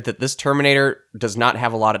out later that this Terminator does not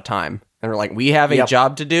have a lot of time. And we're like, we have a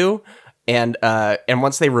job to do. And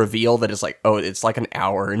once they reveal that it's like, oh, it's like an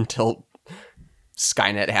hour until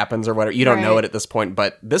Skynet happens or whatever. You don't know it at this point.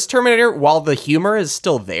 But this Terminator, while the humor is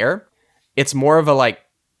still there, it's more of a like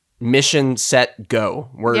mission set go.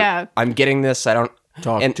 I'm getting this. I don't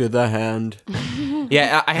talk to the hand.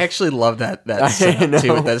 Yeah, I actually love that setup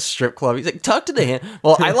too with that strip club. He's like, talk to the hand.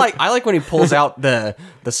 Well, I like when he pulls out the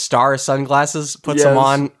star sunglasses, puts them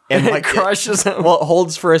on, and like crushes them. Well,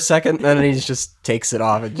 holds for a second, and then he just takes it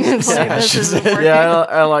off and just smashes it. Yeah,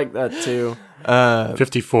 I like that too.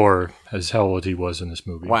 54 as how old he was in this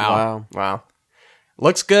movie. Wow.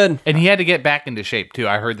 Looks good. And he had to get back into shape too.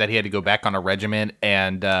 I heard that he had to go back on a regimen,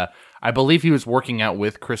 and I believe he was working out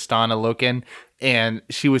with Kristanna Loken, and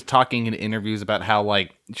she was talking in interviews about how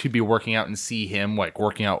like she'd be working out and see him like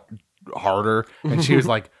working out harder, and she was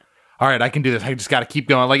like, all right, I can do this. I just got to keep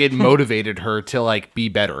going. Like it motivated her to like be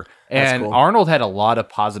better. And cool. Arnold had a lot of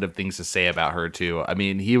positive things to say about her too. I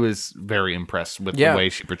mean, he was very impressed with the way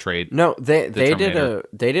she portrayed. No, they did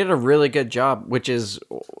a really good job, which is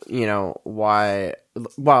why.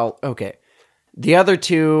 Well, okay, the other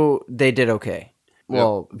two they did okay.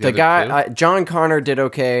 Well, the guy John Connor did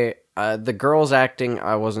okay. The girl's acting,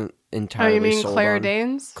 I wasn't entirely. Oh, you mean sold Claire on.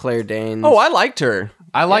 Danes? Claire Danes. Oh, I liked her.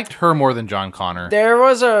 I liked her more than John Connor. There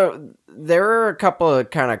were a couple of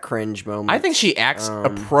kind of cringe moments. I think she acts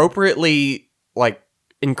appropriately, like,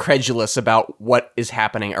 incredulous about what is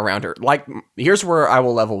happening around her. Like, here's where I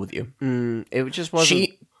will level with you. It just wasn't.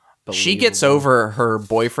 She gets over her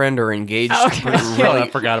boyfriend or engaged. I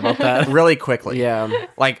forgot about that. Really quickly. Yeah.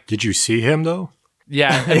 Like, did you see him though?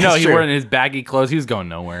 Yeah, no, he wore in his baggy clothes. He was going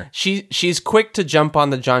nowhere. She's quick to jump on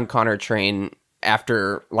the John Connor train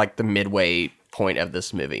after like the midway point of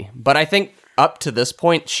this movie. But I think up to this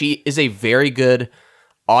point, she is a very good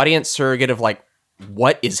audience surrogate of like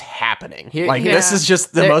what is happening. This is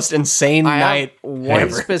just the most insane night.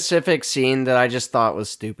 One specific scene that I just thought was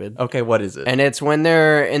stupid. Okay, what is it? And it's when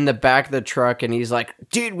they're in the back of the truck and he's like,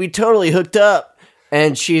 "Dude, we totally hooked up,"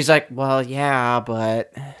 and she's like, "Well, yeah,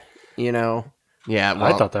 but Yeah, well,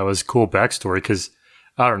 I thought that was cool backstory because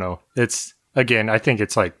I don't know. It's again, I think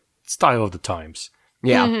it's like style of the times.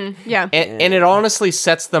 Yeah, yeah, and it honestly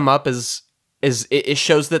sets them up as it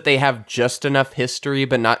shows that they have just enough history,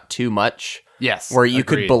 but not too much. Yes, where you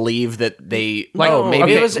could believe that they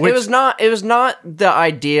maybe it was not the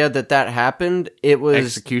idea that happened. It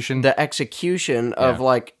was the execution of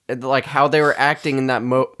like how they were acting in that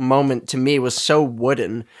moment. To me, was so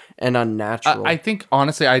wooden and unnatural. I think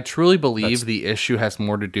honestly, I truly believe the issue has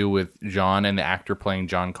more to do with John and the actor playing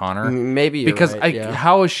John Connor. Maybe you're because right,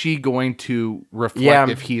 how is she going to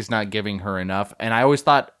reflect if he's not giving her enough? And I always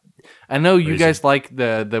thought. I know you guys like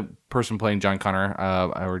the person playing John Connor.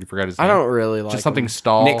 I already forgot his name. I don't really like just something him.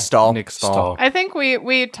 Stahl. Nick Stahl. Nick Stahl. I think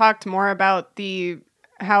we talked more about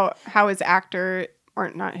how his actor,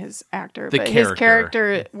 or not his actor, but his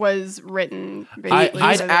character was written.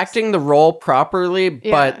 He's acting the role properly,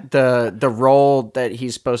 but the role that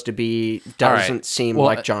he's supposed to be doesn't seem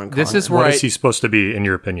like John Connor. This is where what is he supposed to be, in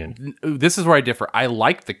your opinion? This is where I differ. I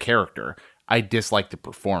like the character. I dislike the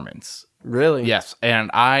performance. Really? Yes,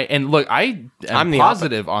 and look, I'm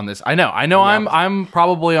positive on this. I know. I'm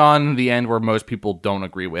probably on the end where most people don't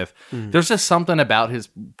agree with. There's just something about his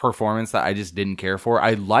performance that I just didn't care for.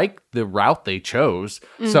 I like the route they chose,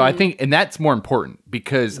 so I think, and that's more important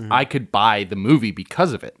because I could buy the movie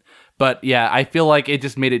because of it. But yeah, I feel like it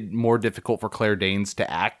just made it more difficult for Claire Danes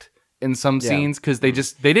to act in some scenes because they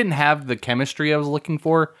didn't have the chemistry I was looking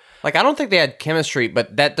for. Like, I don't think they had chemistry,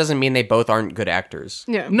 but that doesn't mean they both aren't good actors.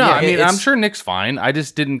 Yeah. No, I mean, I'm sure Nick's fine. I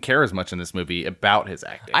just didn't care as much in this movie about his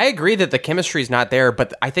acting. I agree that the chemistry's not there,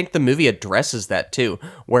 but I think the movie addresses that too,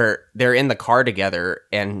 where they're in the car together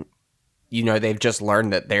and they've just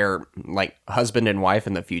learned that they're like husband and wife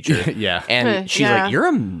in the future. Yeah. And she's like, you're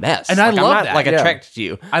a mess. And like, I love I'm not, that. like attracted to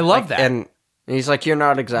you. I love that. And he's like, you're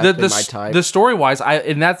not exactly my type. The story wise,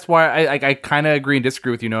 and that's why I kind of agree and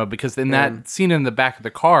disagree with you, Noah, because in that scene in the back of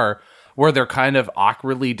the car where they're kind of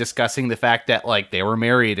awkwardly discussing the fact that like they were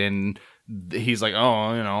married and he's like,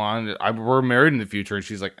 oh, we're married in the future, and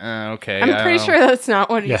she's like, okay. I'm pretty sure that's not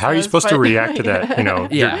what he says. How are you supposed to react to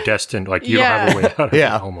that? You're destined, like you don't have a way out of it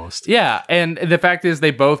almost. Yeah, and the fact is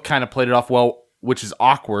they both kind of played it off well, which is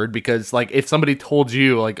awkward because like if somebody told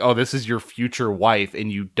you like, oh, this is your future wife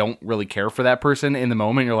and you don't really care for that person in the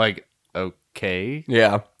moment, you're like, okay.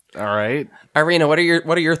 Yeah. All right. Irina, what are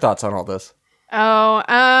your thoughts on all this? Oh,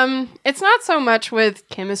 it's not so much with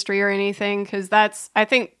chemistry or anything, because I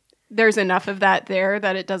think there's enough of that there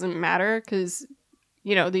that it doesn't matter, because,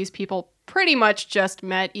 these people pretty much just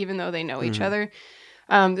met, even though they know each other.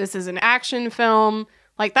 This is an action film.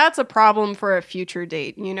 Like, that's a problem for a future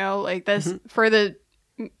date, Like, this, for the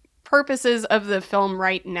purposes of the film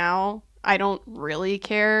right now, I don't really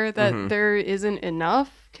care that there isn't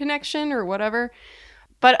enough connection or whatever.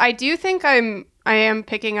 But I do think I am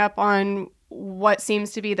picking up on what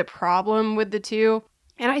seems to be the problem with the two.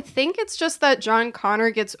 And I think it's just that John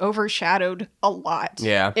Connor gets overshadowed a lot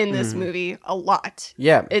in this movie. A lot.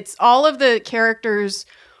 Yeah. It's all of the characters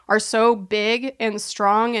are so big and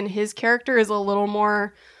strong, and his character is a little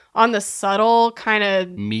more on the subtle kind of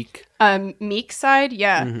meek side.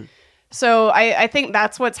 Yeah. So I think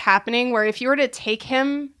that's what's happening, where if you were to take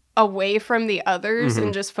him away from the others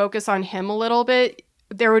and just focus on him a little bit,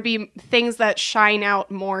 there would be things that shine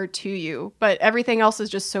out more to you. But everything else is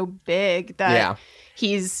just so big that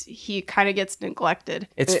he kind of gets neglected.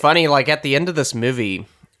 It's funny, like at the end of this movie,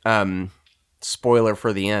 spoiler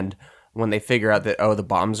for the end, when they figure out that, the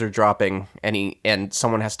bombs are dropping and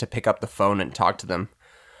someone has to pick up the phone and talk to them.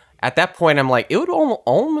 At that point, I'm like, it would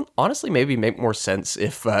honestly maybe make more sense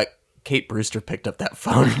if Kate Brewster picked up that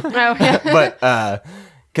phone. Oh, yeah. But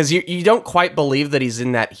because you don't quite believe that he's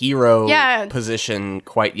in that hero position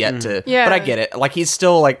quite yet but I get it. Like, he's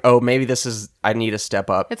still like, maybe I need to step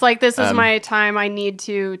up. It's like, this is my time, I need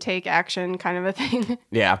to take action kind of a thing.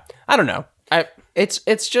 Yeah. I don't know.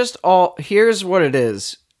 It's just here's what it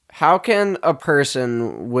is. How can a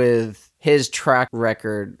person with his track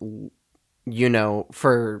record,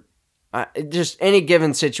 for just any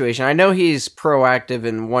given situation, I know he's proactive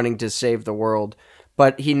in wanting to save the world,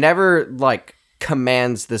 but he never like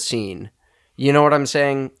commands the scene. You know what I'm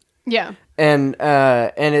saying? Yeah. And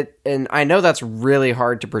I know that's really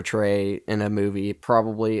hard to portray in a movie,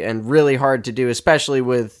 probably, and really hard to do, especially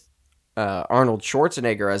with Arnold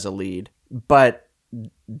Schwarzenegger as a lead. But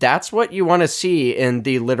that's what you want to see in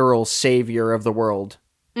the literal savior of the world.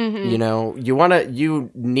 You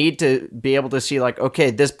need to be able to see like, okay,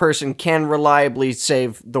 this person can reliably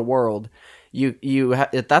save the world.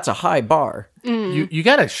 That's a high bar. You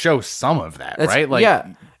got to show some of that, right? Like,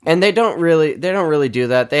 yeah. And they don't really do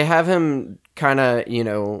that. They have him kind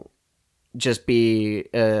of, just be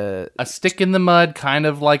a stick in the mud, kind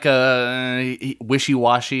of like a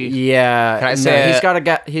wishy-washy. Yeah. Can I say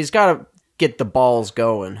he's got to get the balls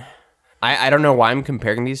going. I don't know why I'm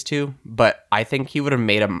comparing these two, but I think he would have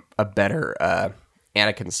made a better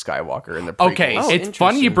Anakin Skywalker in the prequels. Okay, it's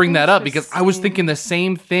funny you bring that up because I was thinking the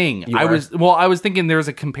same thing. I was thinking there's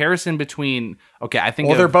a comparison between. Okay, I think.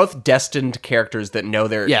 Well, they're both destined characters that know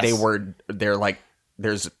they're like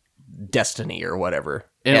there's destiny or whatever.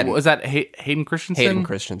 And was that Hayden Christensen? Hayden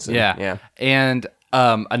Christensen. Yeah. And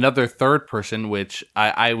another third person, which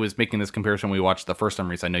I was making this comparison when we watched the first time,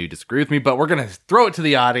 Reese. I know you disagree with me, but we're going to throw it to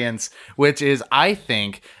the audience, which is I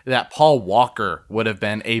think that Paul Walker would have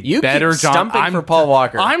been better John. I'm for Paul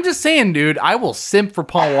Walker. I'm just saying, dude, I will simp for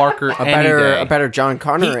Paul Walker a better John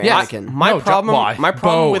Connor or Anakin. My problem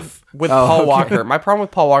with Paul Walker. My problem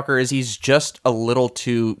with Paul Walker is he's just a little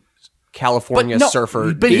too California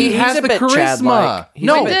surfer. But he has the charisma.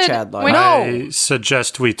 I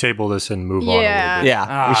suggest we table this and move on.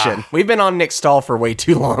 Yeah, we should. We've been on Nick Stahl for way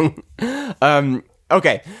too long.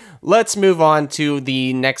 Okay, let's move on to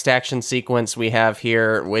the next action sequence we have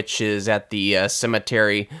here, which is at the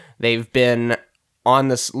cemetery. They've been on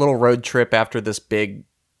this little road trip after this big,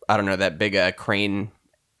 crane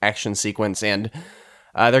action sequence, and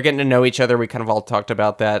they're getting to know each other. We kind of all talked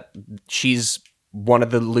about that. She's one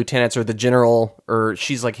of the lieutenants or the general, or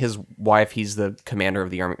she's like his wife. He's the commander of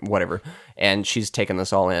the army, whatever. And she's taken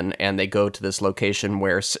this all in, and they go to this location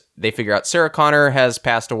where they figure out Sarah Connor has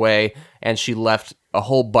passed away, and she left a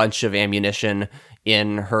whole bunch of ammunition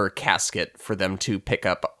in her casket for them to pick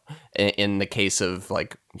up in the case of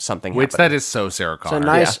like something Which happening. that is so Sarah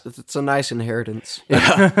Connor. It's a nice inheritance.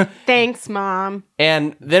 Thanks, Mom.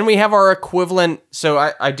 And then we have our equivalent. So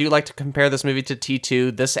I do like to compare this movie to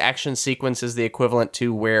T2. This action sequence is the equivalent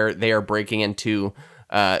to where they are breaking into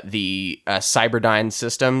the Cyberdyne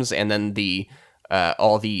systems, and then the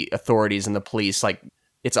all the authorities and the police, like,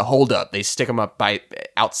 it's a holdup. They stick them up by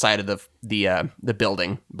outside of the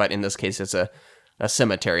building, but in this case, it's a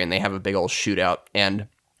cemetery, and they have a big old shootout. And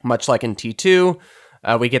much like in T2,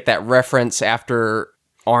 we get that reference after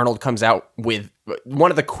Arnold comes out with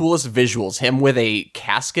one of the coolest visuals, him with a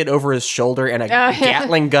casket over his shoulder and a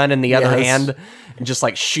Gatling gun in the other hand, and just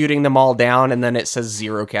like shooting them all down, and then it says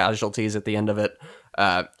 0 casualties at the end of it.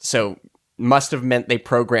 So must have meant they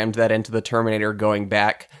programmed that into the Terminator, going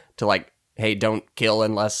back to like, hey, don't kill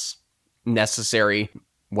unless necessary,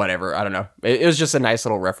 whatever. I don't know. It was just a nice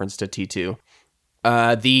little reference to T2.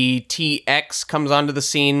 The TX comes onto the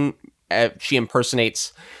scene. She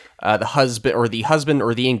impersonates the husband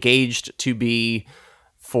or the engaged to be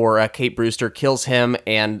for Kate Brewster, kills him,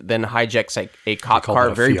 and then hijacks a cop car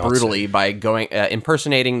very brutally by going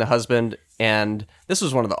impersonating the husband. And this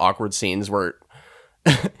was one of the awkward scenes where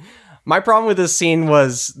my problem with this scene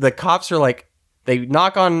was the cops are like, they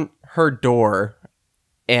knock on her door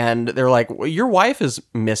and they're like, well, your wife is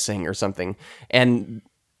missing or something. And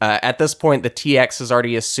at this point, the TX has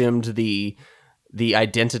already assumed the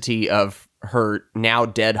identity of her now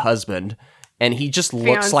dead husband, and he just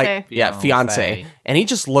looks like fiance, and he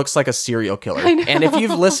just looks like a serial killer. And if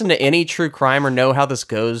you've listened to any true crime or know how this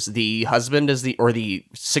goes, the husband is the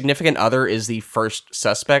significant other is the first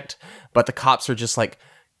suspect, but the cops are just like,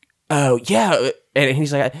 oh yeah, and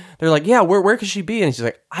he's like, they're like, yeah, where could she be? And she's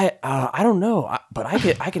like, I don't know, but I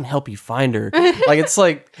can help you find her. Like it's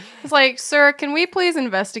like, sir, can we please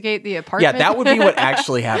investigate the apartment? Yeah, that would be what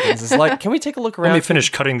actually happens. It's like, can we take a look around? Let me finish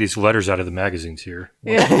cutting these letters out of the magazines here.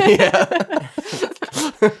 Yeah.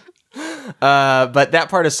 But that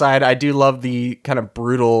part aside, I do love the kind of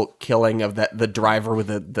brutal killing of the driver with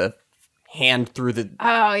the hand through the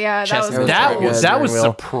chest. That was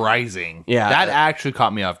surprising. Yeah, that actually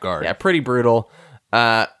caught me off guard. Yeah, pretty brutal.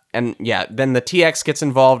 And yeah, then the TX gets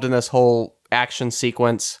involved in this whole action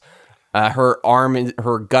sequence.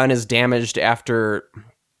 Her gun is damaged after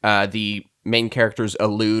the main characters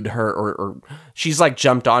elude her, or she's like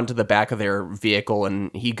jumped onto the back of their vehicle, and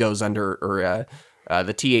he goes under, or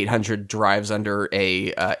the T-800 drives under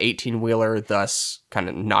a 18-wheeler, thus kind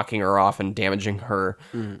of knocking her off and damaging her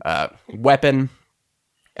weapon.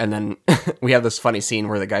 And then we have this funny scene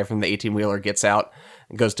where the guy from the 18-wheeler gets out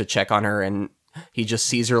and goes to check on her, and he just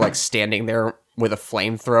sees her like standing there with a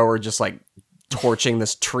flamethrower, just like torching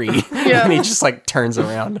this tree. And he just like turns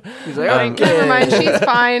around. He's like, never mind, she's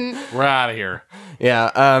fine. We're out of here.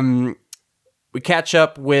 Yeah. We catch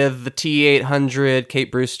up with the T-800, Kate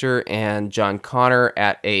Brewster, and John Connor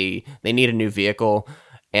they need a new vehicle,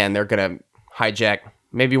 and they're going to hijack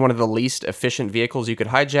maybe one of the least efficient vehicles you could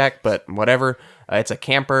hijack, but whatever. It's a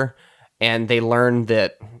camper, and they learn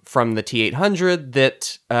that from the T-800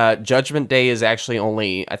 that Judgment Day is actually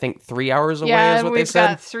only, I think, 3 hours away is what they said. Yeah,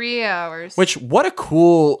 we've got 3 hours. Which, what a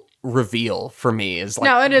cool reveal for me is like,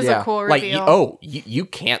 no, it is a cool reveal. Like, you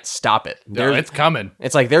can't stop it. No, it's coming.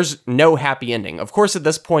 It's like there's no happy ending. Of course, at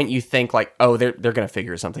this point you think like, oh, they're gonna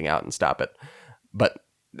figure something out and stop it. But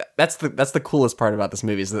that's the coolest part about this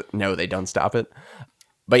movie is that no, they don't stop it.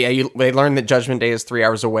 But yeah, they learn that Judgment Day is 3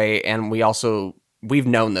 hours away, and we've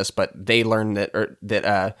known this, but they learn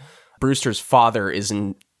that Brewster's father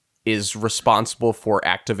is responsible for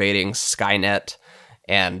activating Skynet,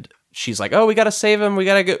 and she's like, oh, we got to save him. We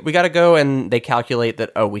got to go. And they calculate that,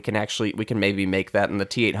 oh, we can maybe make that. And the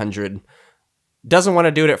T-800 doesn't want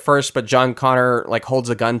to do it at first, but John Connor like holds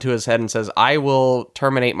a gun to his head and says, I will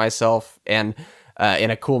terminate myself. And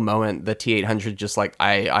in a cool moment, the T-800 just like,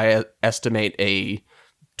 I estimate a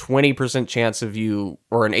 20% chance of you,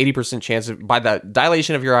 or an 80% chance of, by the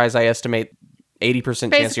dilation of your eyes, I estimate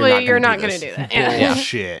 80% chance you're not going to do that. Yeah.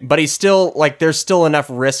 Shit. But he's still like, there's still enough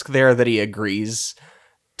risk there that he agrees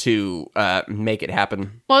to make it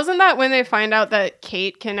happen. Well, isn't that when they find out that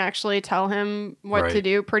Kate can actually tell him what to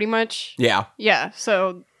do, pretty much? Yeah. Yeah.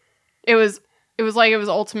 So it was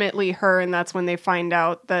ultimately her, and that's when they find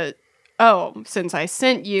out that, oh, since I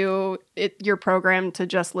sent you, you're programmed to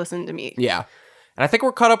just listen to me. Yeah. And I think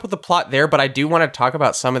we're caught up with the plot there, but I do want to talk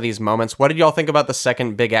about some of these moments. What did y'all think about the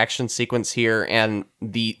second big action sequence here and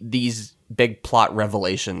these big plot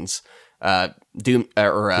revelations? Did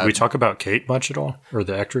we talk about Kate much at all, or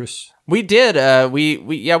the actress? We did.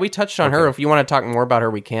 We touched on her. If you want to talk more about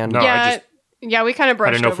her, we can. No, we kind of brushed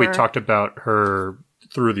over. I don't know if we talked about her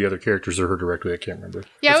through the other characters or her directly. I can't remember.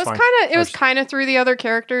 Yeah, it was kind of through the other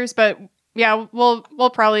characters, but yeah, we'll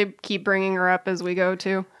probably keep bringing her up as we go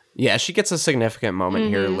too. Yeah, she gets a significant moment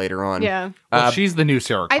here later on. Yeah. Well, she's the new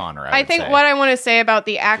Sarah Connor, I think what I want to say about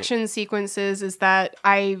the action sequences is that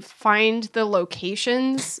I find the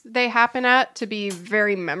locations they happen at to be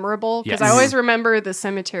very memorable, because I always remember the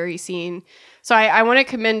cemetery scene. So I want to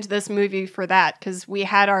commend this movie for that, because we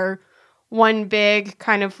had our one big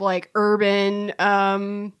kind of like urban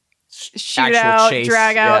shootout,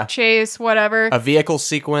 drag out, chase, whatever. A vehicle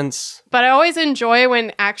sequence. But I always enjoy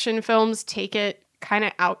when action films take it kind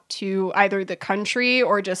of out to either the country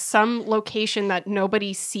or just some location that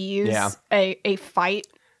nobody sees a fight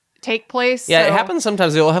take place. Yeah, it happens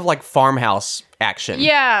sometimes. They'll have like farmhouse action.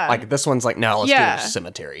 Yeah. Like this one's like, no, let's do a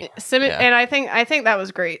cemetery. And I think that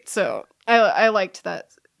was great. So I liked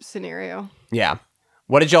that scenario. Yeah.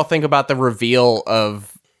 What did y'all think about the reveal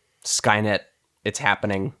of Skynet? It's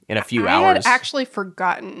happening in a few hours. I had actually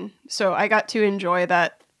forgotten. So I got to enjoy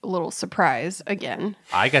that little surprise again.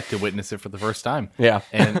 I got to witness it for the first time. Yeah.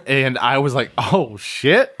 And I was like, oh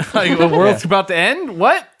shit. Like the world's about to end?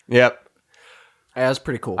 What? Yep. Yeah, that's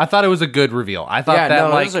pretty cool. I thought it was a good reveal. I thought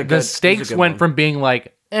the stakes went from being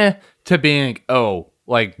like, to being, oh,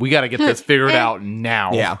 like we got to get this figured out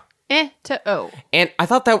now. Yeah. To oh. And I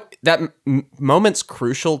thought that moment's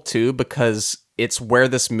crucial too, because it's where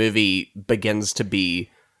this movie begins to be.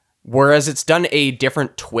 Whereas it's done a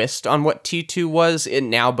different twist on what T2 was, it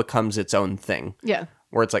now becomes its own thing. Yeah.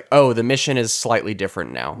 Where it's like, oh, the mission is slightly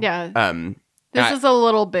different now. Yeah. This is a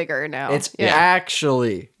little bigger now. It's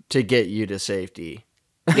actually to get you to safety.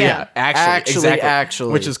 Yeah,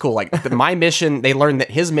 actually. Which is cool. Like, my mission, they learned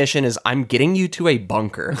that his mission is, I'm getting you to a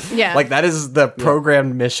bunker. Yeah. Like, that is the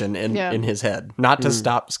programmed mission in his head, not to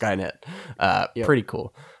stop Skynet. Pretty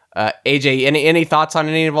cool. AJ, any thoughts on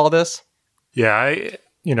any of all this? Yeah,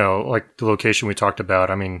 like the location we talked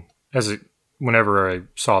about. I mean, whenever I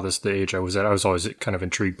saw this, the age I was at, I was always kind of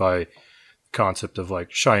intrigued by the concept of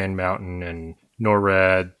like Cheyenne Mountain and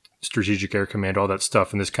NORAD, Strategic Air Command, all that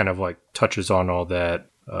stuff. And this kind of like touches on all that.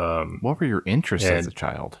 What were your interests as a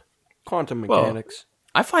child? Quantum mechanics.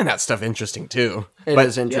 I find that stuff interesting too. It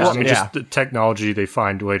is interesting. I mean, just the technology they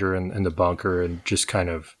find later in the bunker, and just kind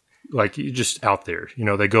of like just out there.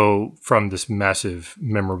 They go from this massive,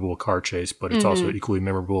 memorable car chase, but it's also equally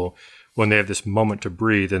memorable when they have this moment to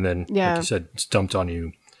breathe, and then, like you said, it's dumped on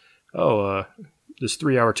you. Oh, this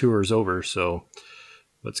 3-hour tour is over, so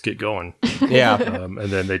let's get going. Yeah. And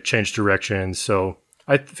then they change directions. So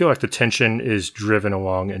I feel like the tension is driven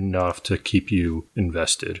along enough to keep you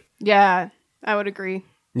invested. Yeah, I would agree.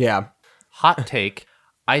 Yeah. Hot take.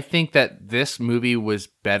 I think that this movie was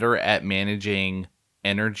better at managing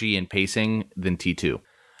energy and pacing than T2.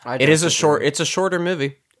 It's a shorter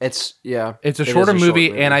movie. It's a shorter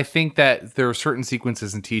movie, and I think that there are certain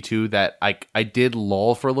sequences in T2 that I did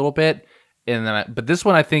lull for a little bit, and then but this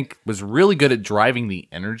one I think was really good at driving the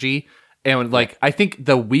energy. And like I think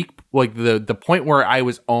the point where I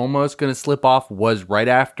was almost going to slip off was right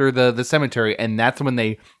after the cemetery, and that's when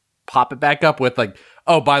they pop it back up with like,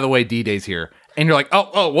 oh, by the way, D-Day's here, and you're like,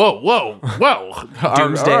 oh, whoa,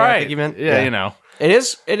 Doomsday. All right. I think you meant. Yeah. It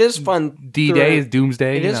is fun. D-Day is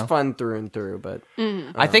Doomsday. It is fun through and through, but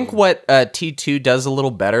I think what T2 does a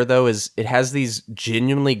little better though is it has these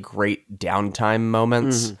genuinely great downtime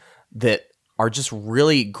moments that are just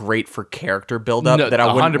really great for character buildup that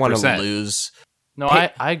I wouldn't want to lose. No,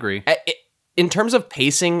 I agree. In terms of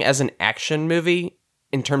pacing as an action movie,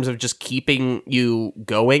 in terms of just keeping you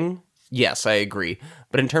going, yes, I agree.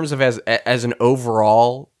 But in terms of as an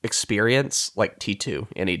overall experience, like T2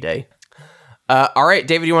 any day. All right,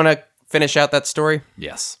 David, you want to finish out that story?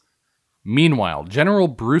 Yes. Meanwhile, General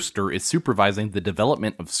Brewster is supervising the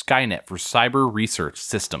development of Skynet for Cyber Research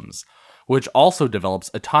Systems, which also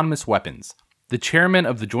develops autonomous weapons. The chairman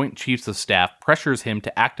of the Joint Chiefs of Staff pressures him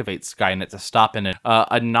to activate Skynet to stop an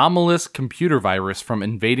anomalous computer virus from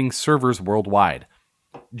invading servers worldwide.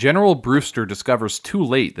 General Brewster discovers too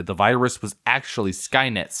late that the virus was actually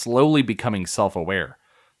Skynet slowly becoming self-aware.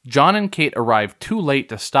 John and Kate arrive too late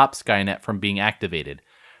to stop Skynet from being activated.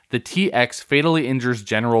 The TX fatally injures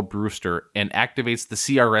General Brewster and activates the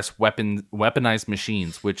CRS weaponized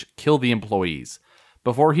machines, which kill the employees.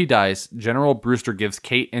 Before he dies, General Brewster gives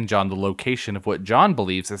Kate and John the location of what John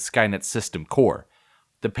believes is Skynet's system core.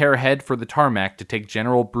 The pair head for the tarmac to take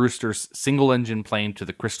General Brewster's single-engine plane to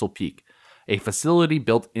the Crystal Peak, a facility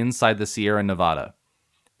built inside the Sierra Nevada.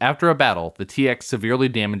 After a battle, the TX severely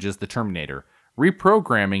damages the Terminator,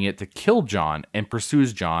 reprogramming it to kill John, and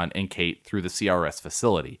pursues John and Kate through the CRS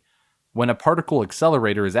facility. When a particle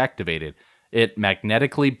accelerator is activated, It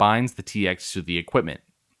magnetically binds the TX to the equipment.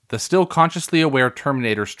 The still consciously aware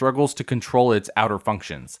Terminator struggles to control its outer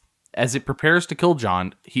functions. As it prepares to kill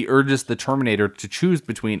John, he urges the Terminator to choose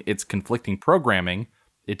between its conflicting programming.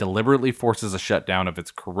 It deliberately forces a shutdown of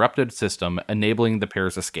its corrupted system, enabling the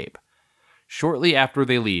pair's escape. Shortly after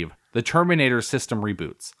they leave, the Terminator system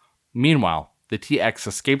reboots. Meanwhile, the TX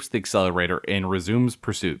escapes the accelerator and resumes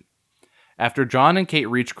pursuit. After John and Kate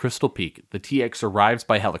reach Crystal Peak, the TX arrives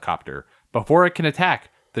by helicopter. Before it can attack,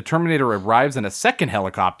 the Terminator arrives in a second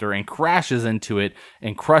helicopter and crashes into it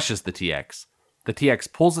and crushes the TX. The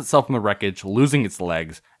TX pulls itself from the wreckage, losing its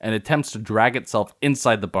legs, and attempts to drag itself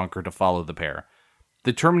inside the bunker to follow the pair.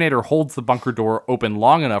 The Terminator holds the bunker door open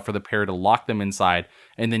long enough for the pair to lock them inside,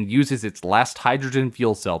 and then uses its last hydrogen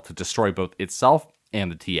fuel cell to destroy both itself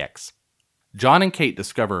and the TX. John and Kate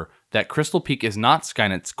discover that Crystal Peak is not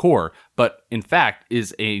Skynet's core, but in fact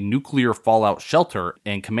is a nuclear fallout shelter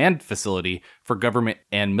and command facility for government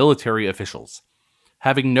and military officials.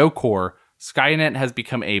 Having no core, Skynet has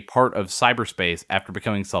become a part of cyberspace after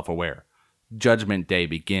becoming self-aware. Judgment Day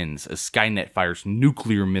begins as Skynet fires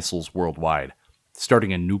nuclear missiles worldwide,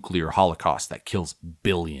 starting a nuclear holocaust that kills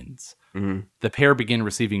billions. Mm-hmm. The pair begin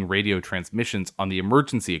receiving radio transmissions on the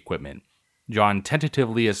emergency equipment. John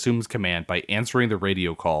tentatively assumes command by answering the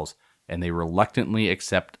radio calls, and they reluctantly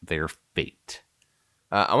accept their fate.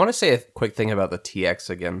 I want to say a quick thing about the TX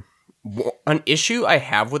again. An issue I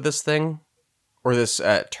have with this thing, or this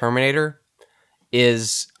Terminator,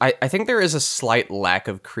 is I think there is a slight lack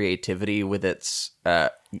of creativity with its,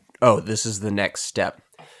 this is the next step.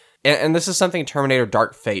 And this is something Terminator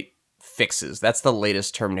Dark Fate fixes. That's the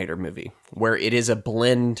latest Terminator movie, where it is a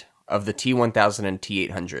blend of the T-1000 and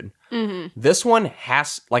T-800. Mm-hmm. This one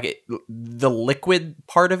has, the liquid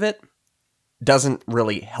part of it doesn't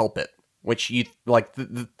really help it, which you,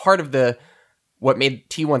 the part of what made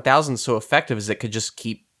T-1000 so effective is it could just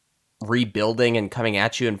keep rebuilding and coming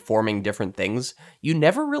at you and forming different things. You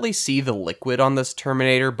never really see the liquid on this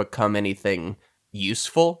Terminator become anything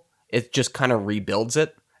useful. It just kind of rebuilds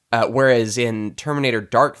it. Whereas in Terminator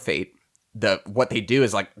Dark Fate, what they do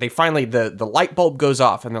is they finally, the light bulb goes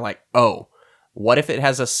off and they're like, oh, what if it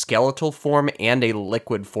has a skeletal form and a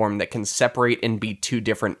liquid form that can separate and be two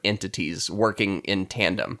different entities working in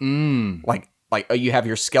tandem? You have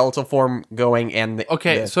your skeletal form going and...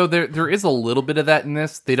 So there is a little bit of that in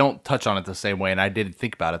this. They don't touch on it the same way, and I didn't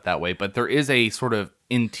think about it that way, but there is a sort of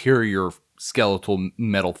interior skeletal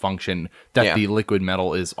metal function that the liquid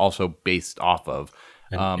metal is also based off of.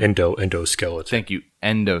 Endoskeleton. Thank you.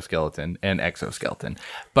 Endoskeleton and exoskeleton.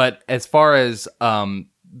 But as far as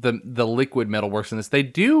the liquid metal works in this, they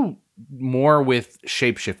do more with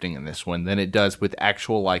shape-shifting in this one than it does with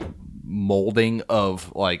actual molding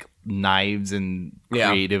of knives and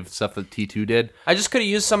creative stuff that T2 did. I just could have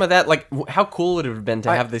used some of that. How cool would it have been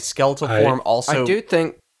to have the skeletal form also... I do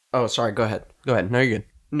think... Oh, sorry, go ahead. Go ahead. No, you're good.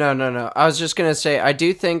 No. I was just going to say, I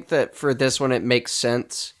do think that for this one it makes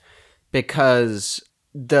sense because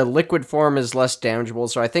the liquid form is less damageable.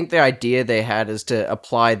 So I think the idea they had is to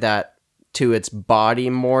apply that to its body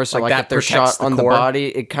more. So if they're shot on the body,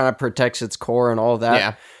 it kind of protects its core and all that.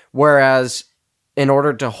 Yeah. Whereas in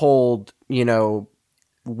order to hold,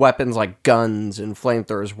 weapons like guns and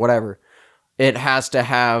flamethrowers, whatever, it has to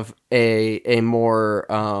have a more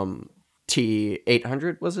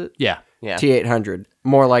T-800, was it? Yeah. T-800.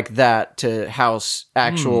 More like that to house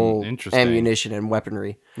actual ammunition and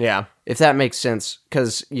weaponry. Yeah. If that makes sense,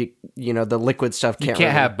 because the liquid stuff can't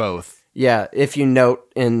have both. Yeah, if you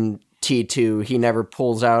note in T2, he never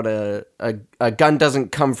pulls out a gun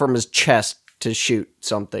doesn't come from his chest to shoot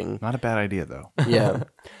something. Not a bad idea, though. Yeah.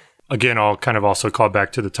 Again, I'll kind of also call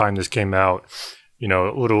back to the time this came out. A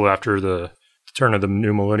little after the turn of the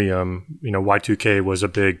new millennium, Y2K was a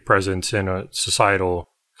big presence in a societal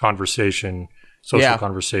conversation, social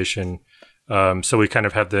conversation. So we kind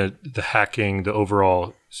of had the hacking, the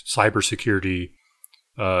overall cybersecurity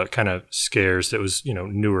kind of scares that was,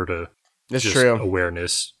 newer to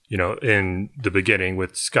awareness. In the beginning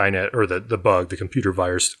with Skynet, or the bug, the computer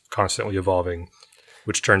virus constantly evolving,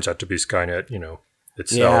 which turns out to be Skynet,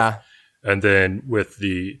 itself. Yeah. And then with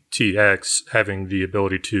the TX having the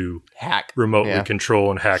ability to remotely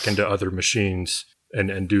control and hack into other machines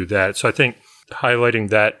and do that. So I think highlighting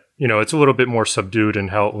that, it's a little bit more subdued in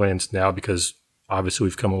how it lands now because obviously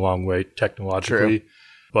we've come a long way technologically. True.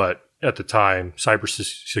 But at the time,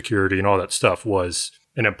 cybersecurity and all that stuff was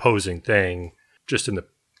an imposing thing just in the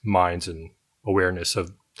minds and awareness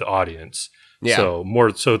of the audience. Yeah. So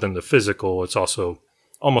more so than the physical, it's also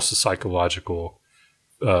almost a psychological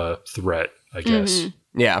threat, I guess.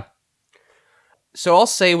 Mm-hmm. Yeah. So I'll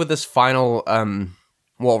say with this final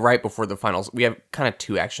right before the finals, we have kind of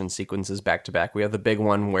two action sequences back to back. We have the big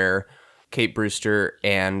one where Kate Brewster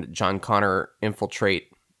and John Connor infiltrate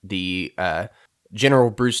the General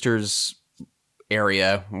Brewster's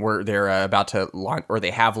area where they're about to launch, or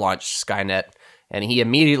they have launched Skynet, and he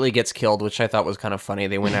immediately gets killed, which I thought was kind of funny.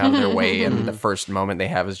 They went out of their way, and the first moment they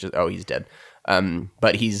have is just, oh, he's dead.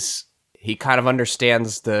 But he kind of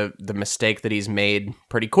understands the mistake that he's made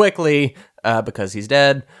pretty quickly because he's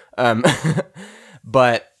dead.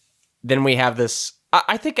 But then we have this.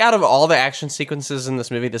 I think out of all the action sequences in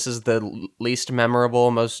this movie, this is the least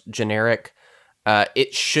memorable, most generic.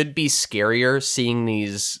 It should be scarier seeing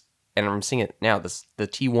these, and I'm seeing it now, the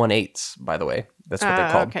T-18s, by the way. That's what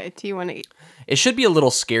they're called. Okay, T-18. It should be a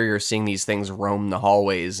little scarier seeing these things roam the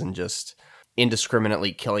hallways and just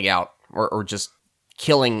indiscriminately killing out, or just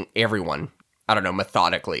killing everyone. I don't know,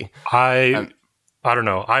 methodically. I don't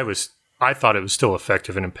know. I thought it was still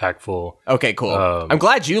effective and impactful. Okay, cool. I'm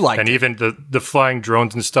glad you liked it. And even the flying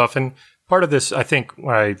drones and stuff. And part of this, I think,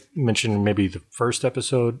 when I mentioned maybe the first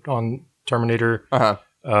episode on Terminator,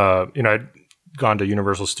 I'd gone to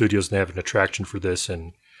Universal Studios and they have an attraction for this.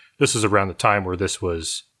 And this is around the time where this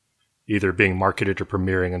was either being marketed or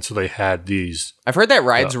premiering. And so they had these. I've heard that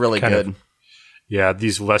ride's really good.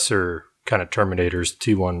 These lesser kind of Terminators,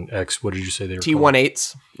 T1X. What did you say they were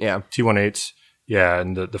T-18s. called? Yeah. T-18s. Yeah,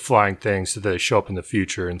 and the flying things that they show up in the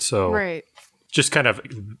future. And so just kind of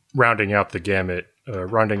rounding out the gamut,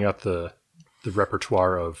 rounding out the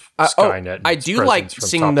repertoire of Skynet. I do like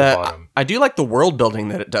seeing I do like the world building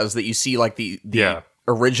that it does, that you see like the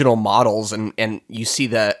original models and you see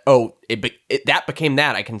that, that became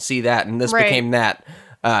that. I can see that. And this became that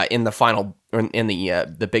in the final, in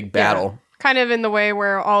the big battle. Yeah. Kind of in the way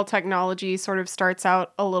where all technology sort of starts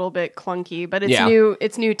out a little bit clunky, but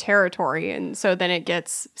it's new territory, and so then it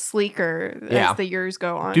gets sleeker as the years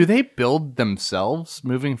go on. Do they build themselves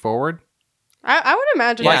moving forward? I would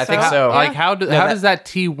imagine. Yeah, I think so. Like how does that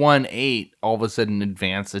T-18 all of a sudden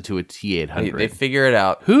advance into a T-800? They figure it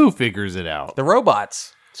out. Who figures it out? The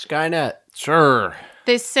robots. Skynet. Sure.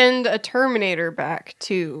 They send a Terminator back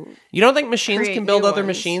to. You don't think machines can build other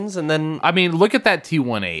machines, and then? I mean, look at that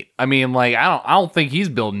T-18. I mean, like I don't think he's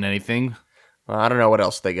building anything. Well, I don't know what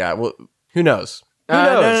else they got. Well, who knows? Who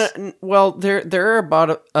knows? No. Well, there are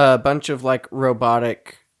about a bunch of like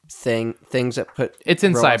robotic things that put it's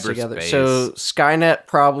in cyberspace together. So Skynet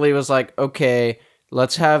probably was like, okay,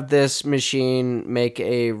 let's have this machine make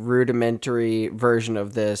a rudimentary version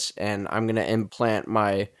of this, and I'm gonna implant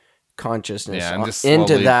my consciousness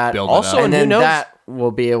into that. Also, and then who knows? that will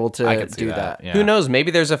be able to do that. Yeah. Who knows? Maybe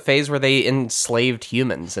there's a phase where they enslaved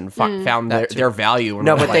humans and found their value.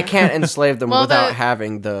 No, but they can't enslave them without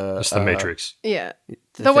having the... It's the Matrix. Yeah.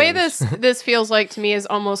 The way this feels like to me is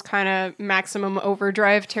almost kind of Maximum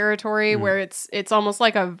Overdrive territory, where it's almost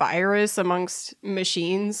like a virus amongst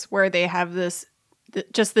machines, where they have this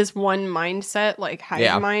one mindset, like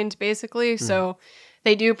hive mind, basically. So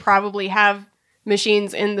they do probably have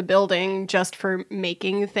machines in the building just for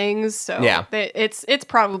making things. So it's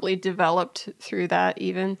probably developed through that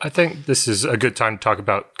even. I think this is a good time to talk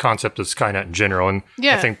about concept of Skynet in general. And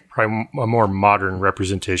I think probably a more modern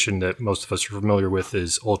representation that most of us are familiar with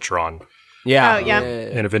is Ultron. Yeah.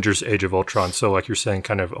 In Avengers Age of Ultron. So like you're saying,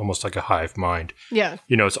 kind of almost like a hive mind. Yeah.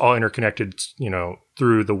 It's all interconnected,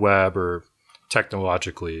 through the web or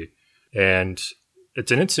technologically. And it's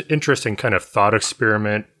an interesting kind of thought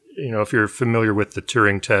experiment. If you're familiar with the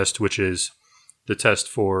Turing test, which is the test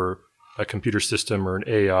for a computer system or an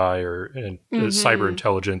AI or cyber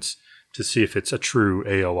intelligence to see if it's a true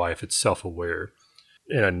AOI, if it's self-aware.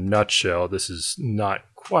 In a nutshell, this is not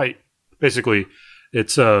quite. Basically,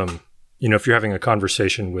 it's if you're having a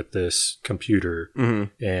conversation with this computer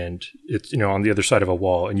and it's on the other side of a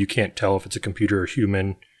wall and you can't tell if it's a computer or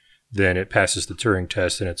human, then it passes the Turing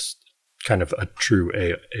test and it's kind of a true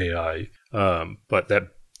AI. But that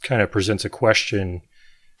kind of presents a question: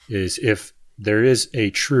 is if there is a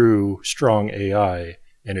true strong AI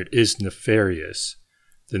and it is nefarious,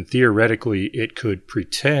 then theoretically it could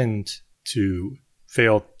pretend to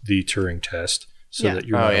fail the Turing test so that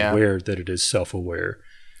you're not aware that it is self-aware.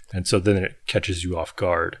 And so then it catches you off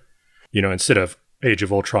guard. Instead of Age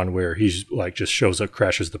of Ultron where he's like just shows up,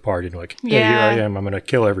 crashes the party and like, hey, here I am, I'm going to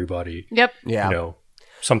kill everybody. Yep. Yeah.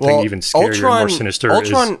 Something even scarier and more sinister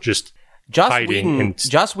is just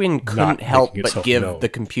Joss Whedon couldn't help but give the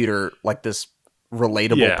computer like this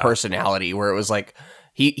relatable personality where it was like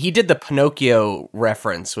he did the Pinocchio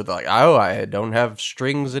reference with like, oh, I don't have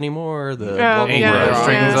strings anymore.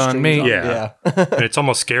 Strings on me. Yeah. And it's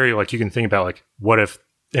almost scary. Like you can think about like, what if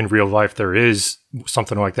in real life there is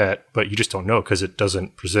something like that, but you just don't know because it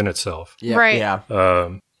doesn't present itself. Yeah. Right. Yeah.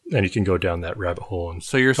 And you can go down that rabbit hole and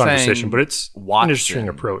So you're conversation, saying but it's Watson. an interesting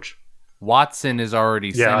approach. Watson is already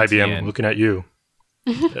Yeah, sentient. IBM, looking at you.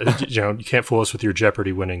 You can't fool us with your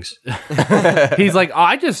Jeopardy winnings. He's like,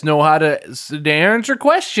 I just know how to answer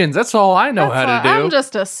questions. That's all I know how to do. I'm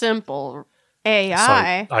just a simple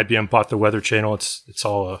AI. So IBM bought the Weather Channel. It's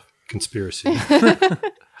all a conspiracy.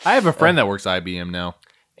 I have a friend that works at IBM now.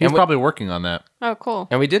 He's And we- probably working on that. Oh, cool.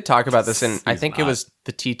 And we did talk about this in, I He's think not. it was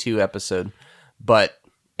the T2 episode, but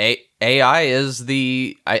AI is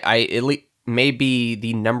may be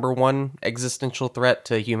the number one existential threat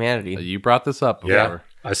to humanity. You brought this up before. Yeah,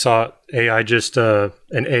 I saw AI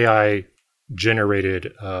an AI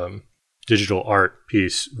generated digital art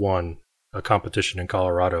piece won a competition in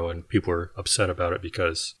Colorado, and people were upset about it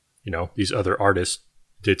because these other artists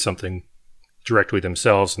did something directly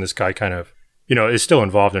themselves, and this guy kind of is still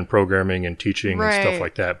involved in programming and teaching and stuff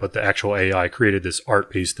like that. But the actual AI created this art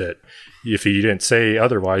piece that, if you didn't say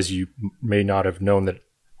otherwise, you may not have known that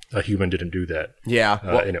a human didn't do that. Yeah.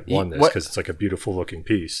 And it won this because it's like a beautiful looking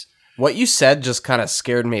piece. What you said just kind of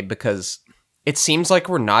scared me because it seems like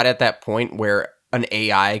we're not at that point where an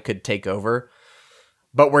AI could take over,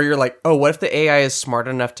 but where you're like, oh, what if the AI is smart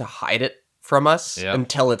enough to hide it from us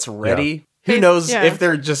until it's ready? Who knows if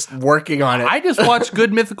they're just working on it? I just watched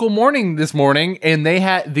Good Mythical Morning this morning, and they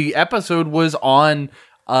had the episode was on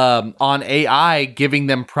AI giving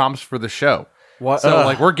them prompts for the show.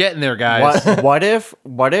 So we're getting there, guys. What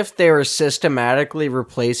if they were systematically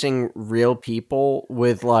replacing real people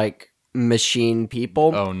with like machine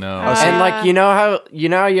people? Oh no! And like you know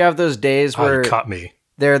how you have those days where Caught me.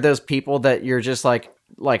 there are those people that you're just like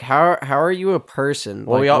how are you a person?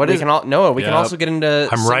 Well, like, we can also get into.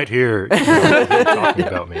 I'm right here. You're talking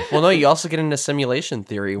about me. Well, no, you also get into simulation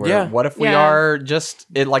theory where what if we Yeah. are just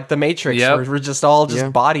like the Matrix, where we're just all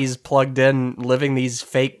bodies plugged in, living these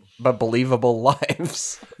fake but believable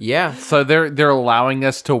lives. Yeah. So they're allowing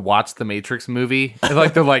us to watch the Matrix movie.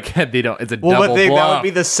 They're like they don't. It's a double That would bluff.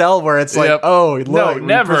 be the cell where it's like, Yep. oh, look, No, we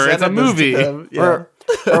never. It's a presented this to movie. them. Yeah.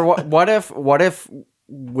 Or what if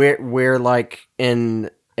we're like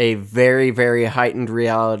in a very, very heightened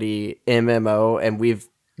reality MMO and we've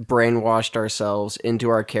brainwashed ourselves into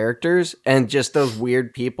our characters and just those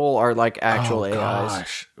weird people are like actual AIs.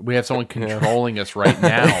 Gosh, we have someone controlling us right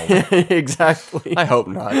now. Exactly. I hope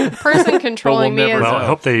not. Person controlling me never is Well, I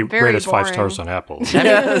hope they very rate us 5 boring. stars on Apple.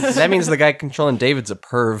 That means the guy controlling David's a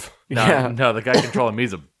perv. No, the guy controlling me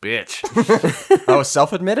is a bitch. Oh,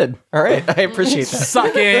 self-admitted. All right, I appreciate that.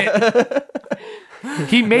 Suck it.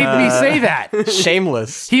 He made me say that.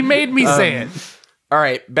 Shameless. He made me say it. All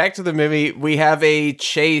right, back to the movie. We have a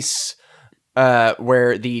chase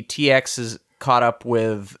where the TX is caught up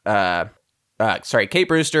with, Kate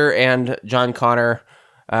Brewster and John Connor.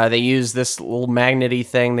 They use this little magnet-y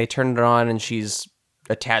thing. They turn it on, and she's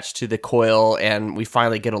attached to the coil, and we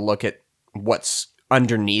finally get a look at what's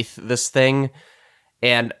underneath this thing.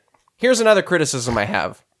 And here's another criticism I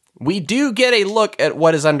have. We do get a look at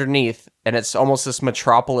what is underneath, and it's almost this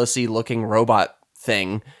Metropolis-y looking robot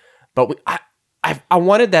thing. But I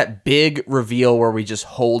wanted that big reveal where we just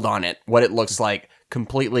hold on it, what it looks like,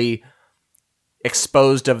 completely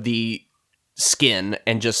exposed of the skin,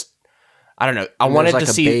 and just, I don't know. I wanted like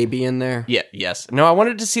to see a baby in there. Yeah, yes. No, I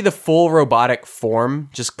wanted to see the full robotic form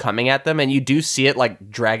just coming at them, and you do see it like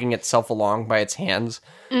dragging itself along by its hands.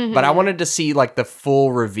 But I wanted to see like the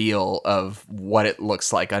full reveal of what it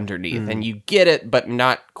looks like underneath, and you get it, but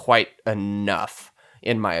not quite enough,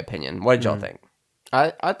 in my opinion. What did y'all think?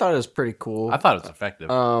 I thought it was pretty cool. I thought it was effective.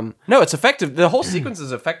 No, it's effective. The whole sequence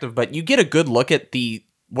is effective, but you get a good look at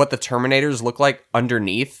what the Terminators look like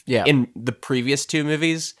underneath in the previous two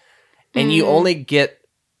movies, and you only get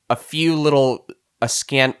a few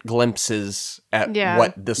scant glimpses at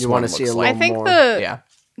what this You one wanna see looks a like. I think more.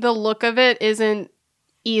 the look of it isn't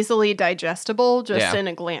easily digestible just in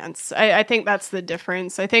a glance. I think that's the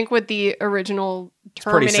difference. I think with the original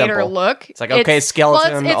pretty Terminator simple. look, It's like, okay,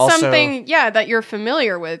 skeleton, it's also- something that you're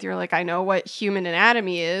familiar with. You're like, I know what human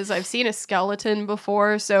anatomy is. I've seen a skeleton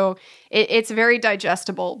before, so it's very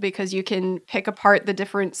digestible because you can pick apart the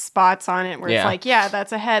different spots on it where it's like,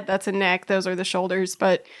 that's a head, that's a neck, those are the shoulders.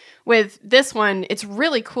 But with this one, it's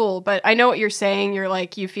really cool. But I know what you're saying. You're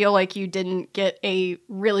like, you feel like you didn't get a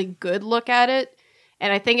really good look at it.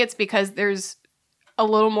 And I think it's because there's a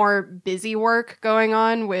little more busy work going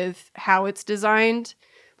on with how it's designed.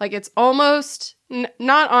 Like, it's almost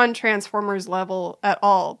not on Transformers level at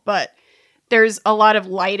all, but there's a lot of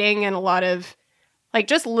lighting and a lot of like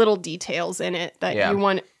just little details in it that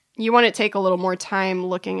you want to take a little more time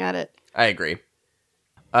looking at it. I agree.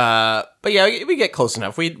 But yeah, we get close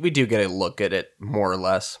enough. We do get a look at it more or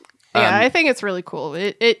less. Yeah, I think it's really cool.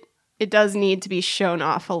 It does need to be shown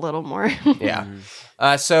off a little more. Yeah.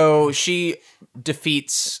 So she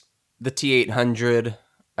defeats the T-800,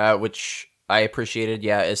 which I appreciated.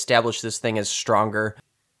 Yeah, established this thing as stronger,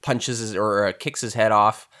 punches or kicks his head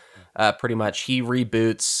off. Pretty much, he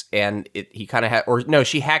reboots, and he kind of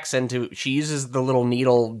she hacks into. She uses the little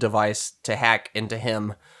needle device to hack into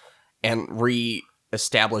him, and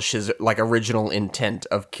re-establish his original intent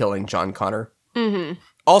of killing John Connor. Mm-hmm.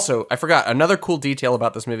 Also, I forgot another cool detail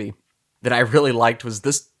about this movie that I really liked was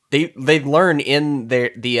this. They learn in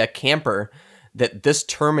the camper that this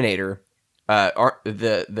Terminator,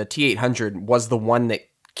 the T-800, was the one that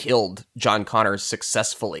killed John Connor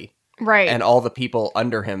successfully. Right. And all the people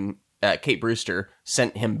under him, Kate Brewster,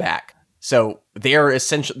 sent him back. So they're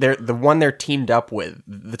the one they're teamed up with.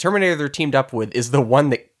 The Terminator they're teamed up with is the one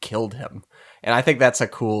that killed him. And I think that's a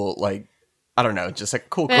cool, I don't know, just a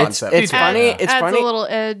cool concept. It's funny. It's adds funny. A little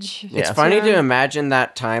edge. It's funny to imagine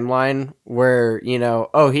that timeline where,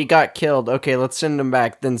 he got killed. Okay, let's send him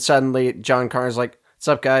back. Then suddenly John Connor's like, "What's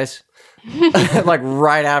up, guys?"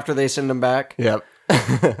 Right after they send him back. Yep.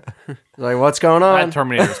 Like, what's going on? That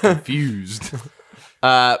Terminator's confused.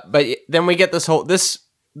 But then we get this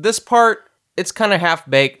part. It's kind of half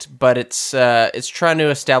baked, but it's trying to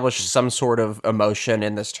establish some sort of emotion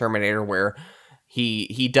in this Terminator where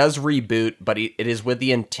he does reboot, but it is with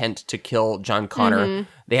the intent to kill John Connor. Mm-hmm.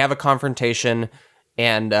 They have a confrontation,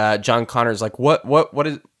 and John Connor's like, "What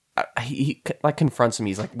is?" He confronts him.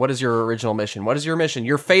 He's like, "What is your original mission? What is your mission?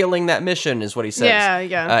 You're failing that mission," is what he says.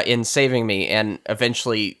 Yeah. In saving me, and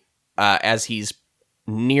eventually, as he's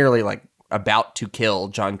nearly about to kill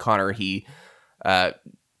John Connor, he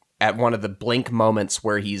at one of the blink moments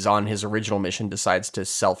where he's on his original mission, decides to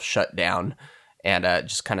self-shut down and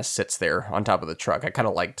just kind of sits there on top of the truck. I kind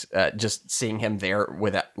of liked just seeing him there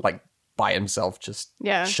with by himself, just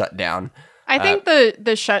shut down. I think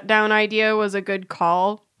the shutdown idea was a good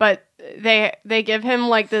call, but they give him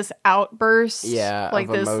this outburst. Yeah, of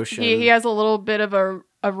this emotion. He has a little bit of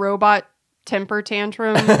a robot temper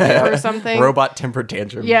tantrum or something. Robot temper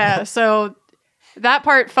tantrum. Yeah, so that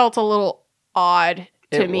part felt a little odd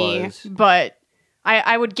to me, but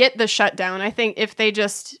I would get the shutdown. I think if they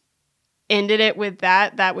just ended it with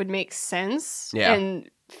that would make sense and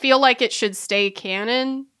feel like it should stay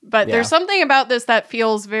canon. But there's something about this that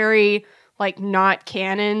feels very not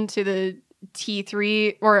canon to the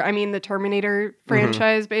T3 the Terminator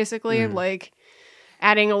franchise, basically. Mm-hmm.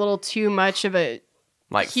 Adding a little too much of a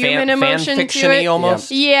human emotion to it. Almost.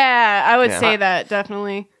 Yeah, I would say that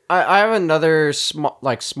definitely. I have another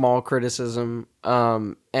small criticism,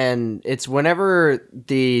 and it's whenever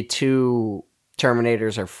the two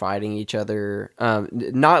Terminators are fighting each other.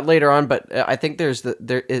 Not later on, but I think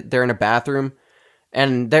they're in a bathroom,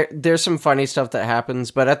 and there's some funny stuff that happens.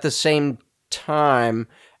 But at the same time,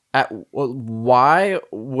 why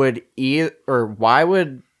would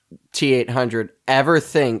T-800 ever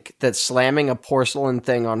think that slamming a porcelain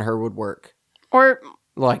thing on her would work? Or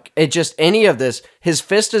any of this, his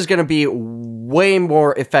fist is going to be way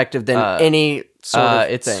more effective than any sort of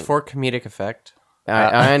it's thing. for comedic effect.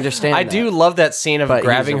 I understand. I do love that scene of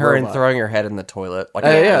grabbing her and throwing her head in the toilet.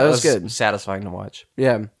 That was good. Satisfying to watch.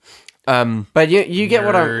 Yeah. But you get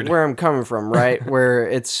where I'm coming from, right? Where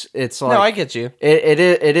it's no, I get you.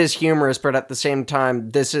 It is humorous, but at the same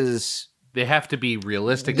time, this is they have to be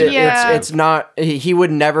realistic. It's not. He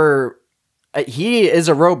would never. He is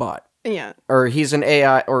a robot. Yeah. Or he's an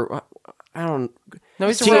AI, or I don't. No,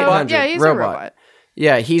 he's a robot. Yeah, he's a robot.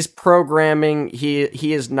 Yeah, he's programming.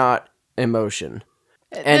 He is not emotion,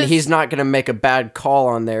 and he's not going to make a bad call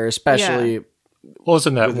on there, especially. Yeah. Well,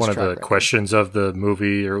 isn't that one of the questions of the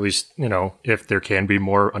movie, or at least if there can be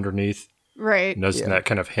more underneath? Right. Doesn't that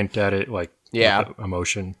kind of hint at it,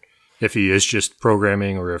 emotion? If he is just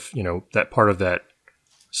programming, or if that part of that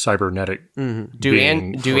cybernetic. Mm-hmm. Do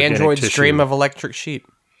androids dream of electric sheep?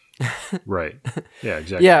 Right. Yeah,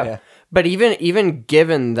 exactly. Yeah. But even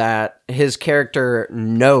given that his character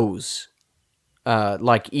knows,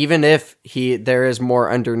 even if there is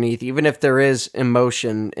more underneath, even if there is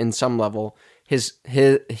emotion in some level,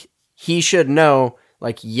 he should know,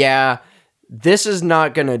 this is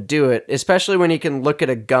not going to do it, especially when he can look at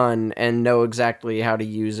a gun and know exactly how to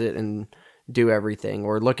use it and do everything,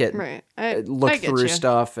 or look through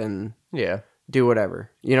stuff and do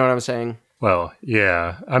whatever. You know what I'm saying? Well,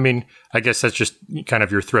 yeah. I mean, I guess that's just kind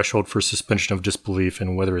of your threshold for suspension of disbelief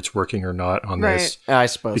and whether it's working or not on this. I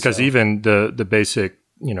suppose because even the basic,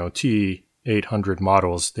 T-800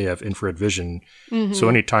 models, they have infrared vision. So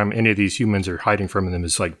anytime any of these humans are hiding from them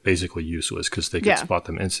is like basically useless because they can spot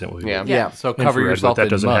them instantly. Yeah. So cover infrared, yourself but that in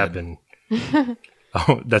doesn't mud. happen.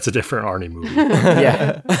 Oh, that's a different Arnie movie.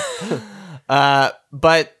 Yeah.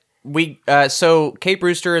 But so Kate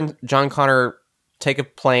Brewster and John Connor take a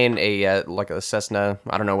plane, like a Cessna.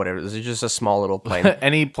 I don't know what it is. It's just a small little plane.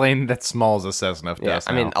 Any plane that's small is a Cessna. Yeah,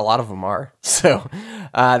 I mean, a lot of them are. So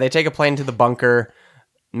they take a plane to the bunker,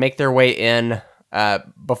 make their way in.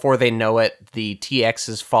 Before they know it, the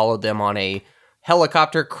TXs followed them on a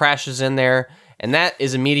helicopter, crashes in there, and that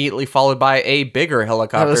is immediately followed by a bigger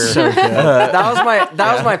helicopter. That was so good. that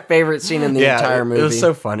was my favorite scene in the entire movie. It was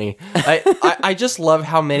so funny. I just love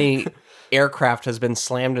how many aircraft has been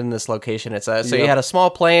slammed in this location. It's you had a small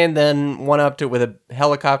plane, then one up to it with a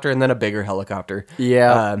helicopter, and then a bigger helicopter.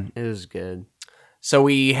 Yeah, it was good. So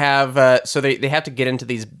we have they have to get into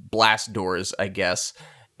these blast doors, I guess,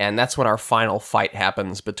 and that's when our final fight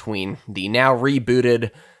happens between the now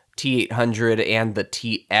rebooted T-800 and the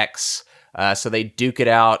TX. So they duke it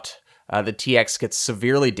out. The TX gets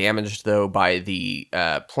severely damaged though by the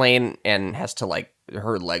plane and has to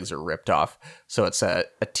her legs are ripped off. So it's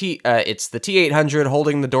it's the T-800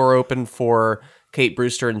 holding the door open for Kate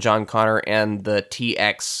Brewster and John Connor, and the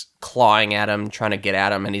TX clawing at him, trying to get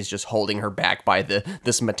at him, and he's just holding her back by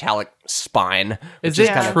this metallic spine. Is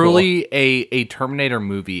it truly a Terminator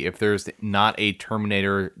movie if there's not a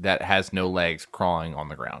Terminator that has no legs crawling on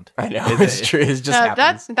the ground? I know. It's true. It's just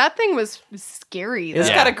that thing was scary. It's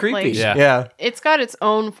kind of creepy. Yeah. It's got its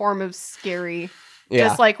own form of scary. Yeah.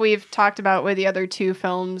 Just like we've talked about with the other two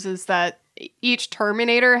films, is that each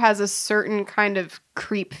Terminator has a certain kind of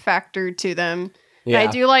creep factor to them. Yeah. And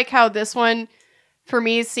I do like how this one, for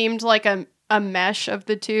me, seemed like a mesh of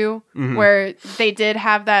the two, where they did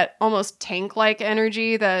have that almost tank-like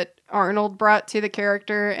energy that Arnold brought to the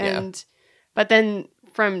character, but then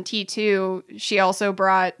from T2, she also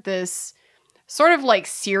brought this sort of like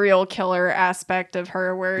serial killer aspect of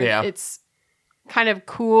her, where it's kind of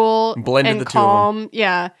cool blended and the calm,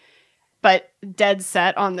 but dead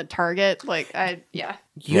set on the target.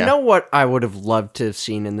 You know what I would have loved to have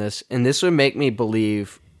seen in this, and this would make me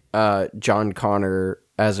believe John Connor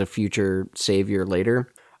as a future savior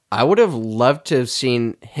later. I would have loved to have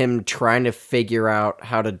seen him trying to figure out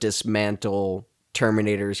how to dismantle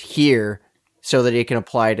Terminators here so that he can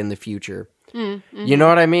apply it in the future. Mm-hmm. You know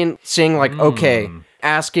what I mean? Seeing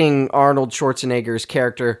asking Arnold Schwarzenegger's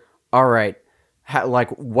character, all right,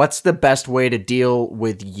 what's the best way to deal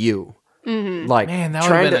with you? Mm-hmm. Man, that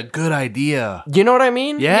would have been a good idea. You know what I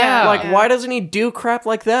mean? Yeah. Why doesn't he do crap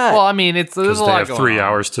like that? Well, I mean, there's a lot they have going 3 on.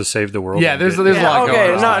 hours to save the world. Yeah, there's a lot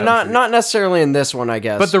going on. Not necessarily in this one, I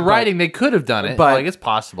guess. But the writing, they could have done it. But it's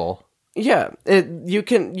possible. Yeah, you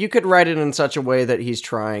could write it in such a way that he's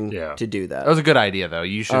trying to do that. That was a good idea, though.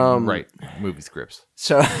 You should write movie scripts.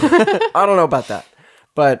 So I don't know about that,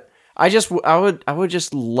 but I would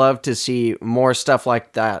just love to see more stuff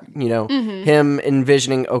like that. You know, him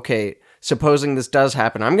envisioning, okay, supposing this does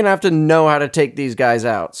happen, I'm gonna have to know how to take these guys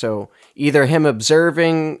out. So either him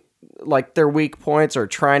observing like their weak points or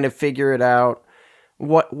trying to figure it out,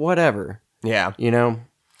 whatever. Yeah, you know,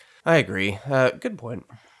 I agree. Good point.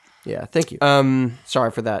 Yeah, thank you.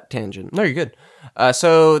 Sorry for that tangent. No, you're good.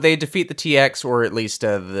 So they defeat the TX, or at least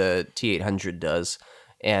the T-800 does,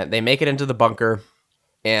 and they make it into the bunker.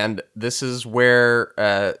 And this is where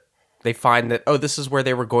they find that, this is where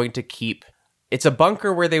they were going to keep... It's a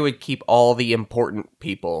bunker where they would keep all the important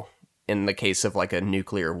people in the case of like a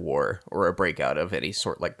nuclear war or a breakout of any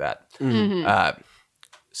sort like that. Mm-hmm.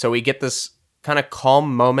 So we get this kind of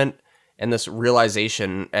calm moment and this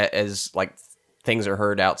realization as like things are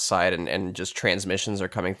heard outside and just transmissions are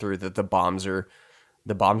coming through that the bombs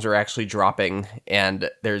are actually dropping, and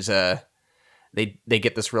there's they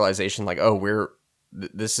get this realization like,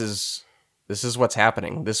 this is what's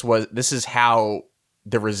happening. This is how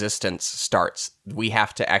the resistance starts. We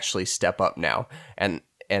have to actually step up now. And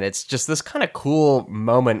it's just this kind of cool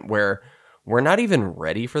moment where we're not even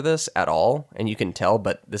ready for this at all. And you can tell,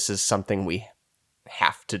 but this is something we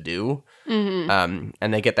have to do. Mm-hmm.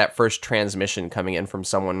 And they get that first transmission coming in from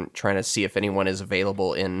someone trying to see if anyone is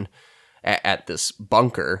available at this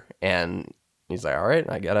bunker. And he's like, all right,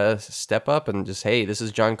 I gotta step up and just, hey, this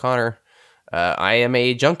is John Connor. I am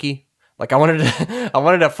a junkie. Like I wanted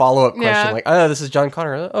a follow-up question. Like, this is John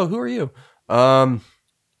Connor. Oh, who are you?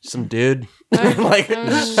 Some dude. Like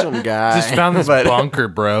some guy. Just found this bunker,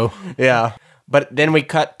 bro. Yeah. But then we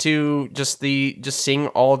cut to just seeing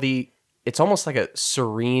all it's almost like a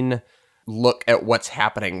serene look at what's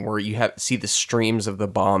happening, where you see the streams of the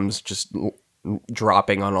bombs just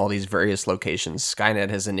dropping on all these various locations. Skynet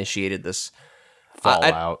has initiated this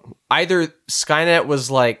fallout. Either Skynet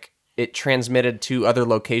was like, it transmitted to other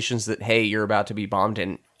locations that, hey, you're about to be bombed,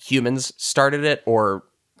 and humans started it, or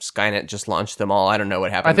Skynet just launched them all. I don't know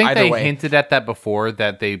what happened. I think Either they way, hinted at that before,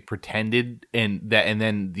 that they pretended and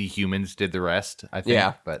then the humans did the rest. I think.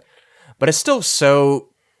 Yeah. but it's still so.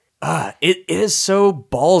 It is so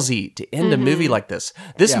ballsy to end a movie like this.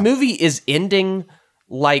 This movie is ending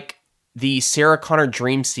like the Sarah Connor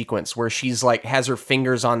dream sequence, where she's like has her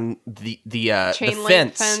fingers on the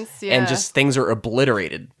fence, and just things are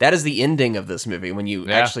obliterated. That is the ending of this movie when you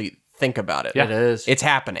actually think about it. Yeah. It is. It's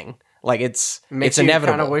happening. Like it's you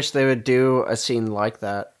inevitable. Kind of wish they would do a scene like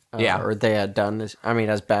that. Or they had done this. I mean,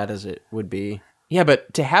 as bad as it would be. Yeah,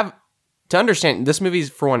 but to understand, this movie's,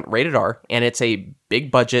 for one, rated R, and it's a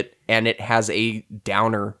big budget, and it has a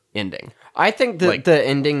downer ending. I think the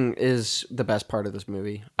ending is the best part of this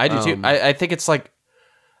movie. I do too. I think it's like,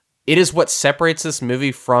 it is what separates this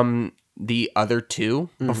movie from the other two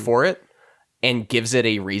before it, and gives it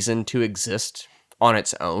a reason to exist on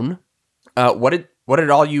its own. What did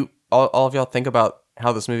all of y'all think about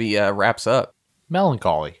how this movie wraps up?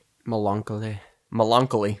 melancholy. Melancholy.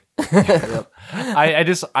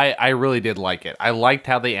 I really did like it. I liked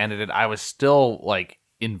how they ended it. I was still like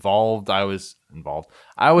involved. I was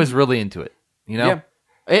really into it. You know?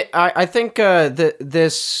 Yeah. I think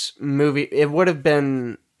this movie, it would have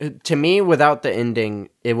been, to me, without the ending,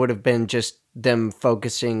 it would have been just them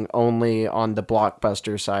focusing only on the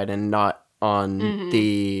blockbuster side and not on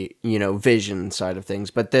the, vision side of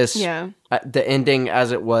things. But this, the ending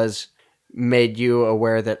as it was, made you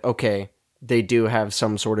aware that, okay, they do have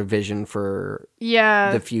some sort of vision for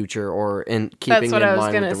the future, or in keeping in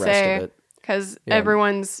line with the rest of it. Because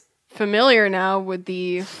everyone's familiar now with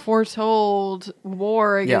the foretold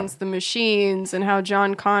war against the machines, and how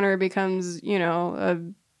John Connor becomes,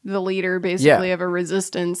 the leader basically of a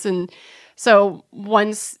resistance. And so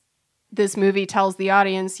once this movie tells the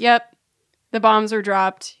audience, yep, the bombs are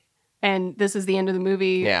dropped, and this is the end of the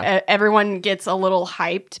movie, everyone gets a little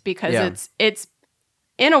hyped, because it's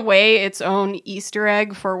in a way its own Easter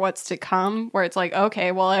egg for what's to come, where it's like,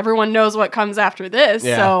 okay, well, everyone knows what comes after this,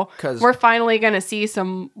 so we're finally going to see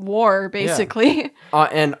some war, basically.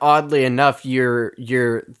 And oddly enough, you're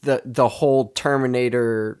the whole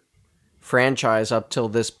Terminator franchise up till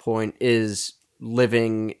this point is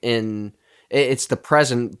living in, it's the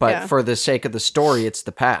present, but for the sake of the story, it's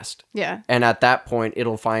the past. Yeah. And at that point,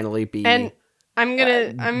 it'll finally be... And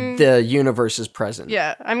the universe is present.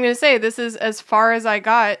 Yeah, I'm gonna say this is as far as I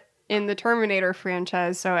got in the Terminator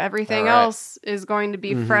franchise, so everything else is going to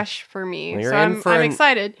be fresh for me. Well, so I'm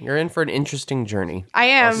excited. You're in for an interesting journey. I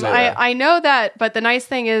am. I know that, but the nice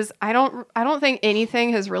thing is I don't think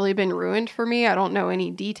anything has really been ruined for me. I don't know any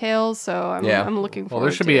details, so I'm looking forward. Well,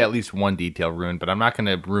 there should be at least one detail ruined, but I'm not going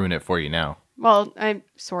to ruin it for you now. Well, I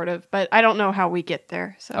sort of, but I don't know how we get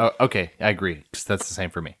there. So okay, I agree. That's the same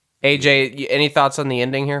for me. AJ, any thoughts on the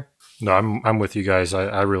ending here? No, I'm with you guys.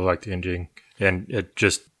 I really like the ending, and it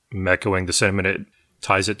just echoing the sentiment. It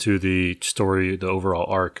ties it to the story, the overall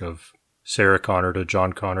arc of Sarah Connor to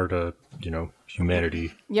John Connor to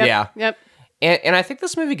humanity. Yep. And I think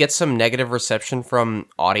this movie gets some negative reception from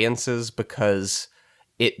audiences because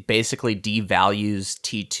it basically devalues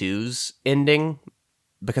T2's ending,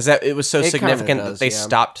 because it was so significant that they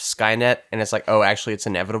stopped Skynet, and it's like, oh, actually, it's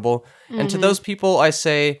inevitable. And to those people, I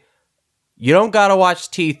say, you don't gotta watch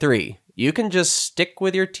T3. You can just stick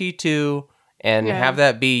with your T2 and have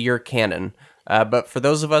that be your canon. But for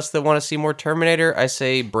those of us that want to see more Terminator, I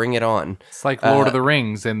say bring it on. It's like Lord of the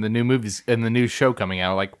Rings and the new movies and the new show coming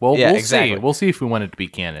out. Like, well, we'll see. We'll see if we want it to be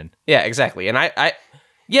canon. Yeah, exactly. And I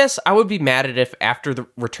would be mad at if after the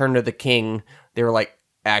Return of the King, they were like,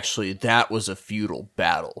 actually, that was a futile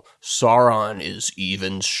battle. Sauron is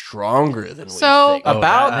even stronger than we think.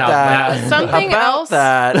 About that. Something else.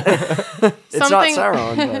 It's not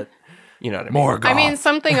Sauron, but you know what I mean. Morgoth. I mean,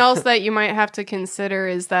 something else that you might have to consider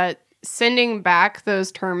is that sending back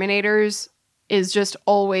those Terminators is just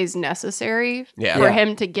always necessary for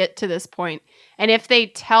him to get to this point. And if they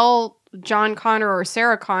tell John Connor or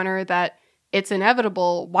Sarah Connor that it's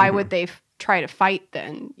inevitable, why would they try to fight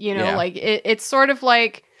then? Like it's sort of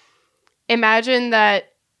like, imagine that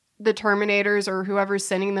the Terminators or whoever's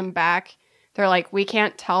sending them back, they're like, we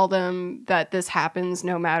can't tell them that this happens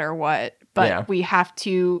no matter what, but we have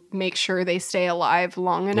to make sure they stay alive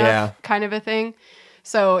long enough, kind of a thing.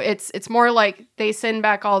 So it's more like they send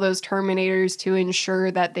back all those Terminators to ensure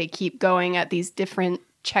that they keep going at these different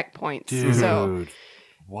checkpoints. Dude, so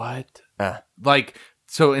what? Like,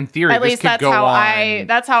 So in theory, At this least could that's go how on.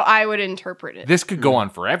 that's how I would interpret it. This could go on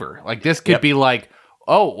forever. Like this could be like,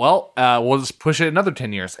 oh well, we'll just push it another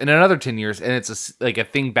 10 years and another 10 years, and it's like a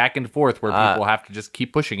thing back and forth where people have to just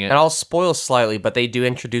keep pushing it. And I'll spoil slightly, but they do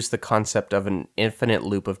introduce the concept of an infinite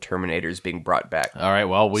loop of Terminators being brought back. All right,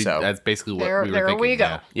 well, that's basically what we were thinking. There we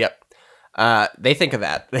go. Yeah. Yep. They think of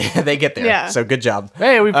that. They get there. Yeah. So good job.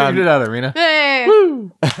 Hey, we figured it out, Irina. Hey.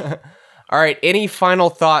 All right. Any final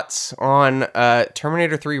thoughts on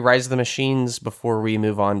Terminator 3 Rise of the Machines before we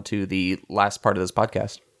move on to the last part of this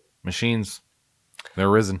podcast? Machines, they're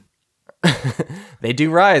risen. They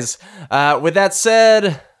do rise. With that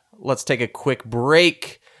said, let's take a quick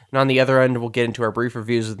break. And on the other end, we'll get into our brief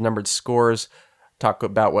reviews with numbered scores, talk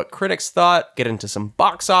about what critics thought, get into some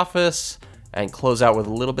box office, and close out with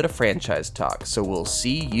a little bit of franchise talk. So we'll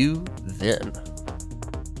see you then.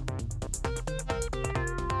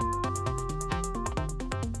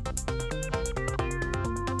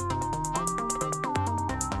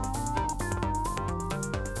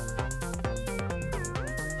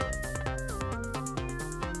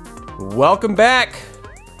 Welcome back.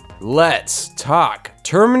 Let's talk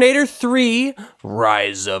Terminator 3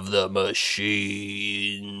 Rise of the Machines.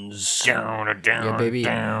 Yeah, baby.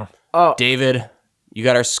 Oh, David, you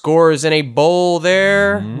got our scores in a bowl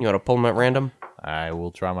there. You want to pull them at random? I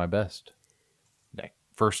will try my best.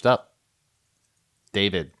 First up,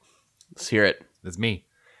 David. Let's hear it. That's me.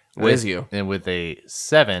 What is you? And with a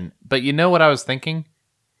 7. But you know what I was thinking?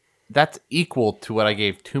 That's equal to what I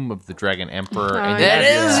gave Tomb of the Dragon Emperor. And That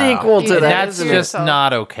is equal to and that. that's just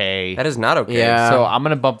not okay. That is not okay. Yeah. So I'm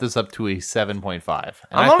going to bump this up to a 7.5.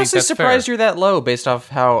 I'm honestly surprised you're that low based off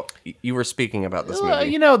how you were speaking about this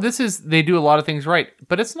movie. You know, they do a lot of things right,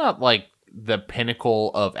 but it's not like the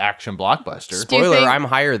pinnacle of action blockbuster. Spoiler, think- I'm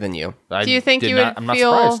higher than you. Do you think you would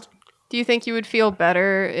feel? Do you think you would feel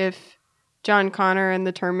better if John Connor and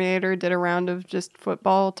the Terminator did a round of just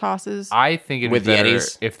football tosses? I think it'd With be better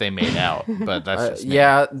Yetis? if they made out, but that's just me.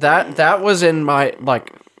 Yeah, that was in my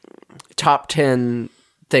top 10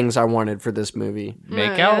 things I wanted for this movie.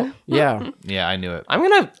 Make out? Yeah. Yeah, I knew it. I'm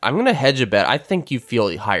gonna hedge a bet. I think you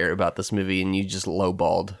feel higher about this movie and you just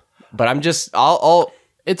lowballed. But I'll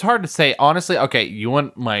It's hard to say. Honestly, okay, you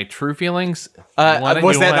want my true feelings?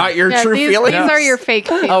 was that not your true feeling? These are your fake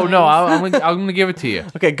feelings. Oh, no, I'm gonna give it to you.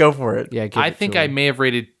 Okay, go for it. Yeah, I think I may have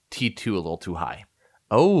rated T2 a little too high.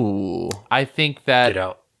 Oh. I think that... Get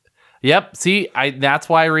out. Yep, see, that's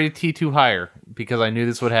why I rated T2 higher, because I knew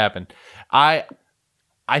this would happen. I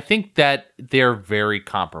think that they're very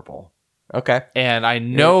comparable. Okay. And I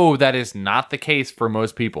know that is not the case for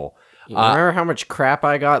most people. Remember how much crap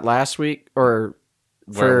I got last week? Or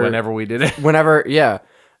for Whenever we did it. whenever, yeah.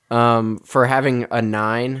 For having a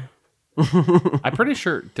 9. I'm pretty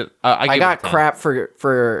sure... I got crap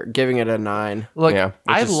for giving it a 9. Look, Yeah,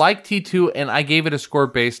 I like T2, and I gave it a score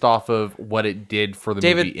based off of what it did for the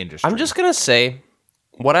David, movie industry. I'm just gonna say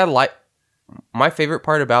what I like. My favorite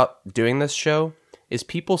part about doing this show is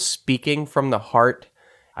people speaking from the heart.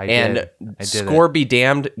 I and did score it. be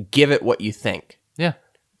damned, give it what you think. Yeah.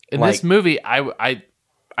 In Like- this movie,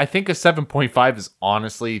 I think a 7.5 is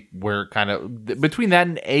honestly where kind of between that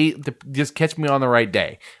and 8, just catch me on the right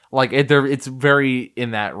day. Like it's very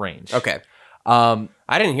in that range. Okay. I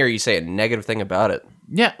didn't hear you say a negative thing about it.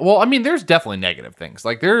 Yeah, well, I mean, there's definitely negative things.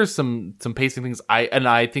 Like there's some pacing things.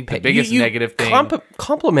 I think the biggest You negative thing.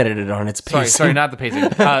 complimented it on its pacing. Sorry, not the pacing.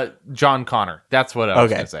 John Connor. That's what I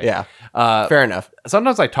was going to say. Yeah. Fair enough.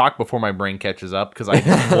 Sometimes I talk before my brain catches up because I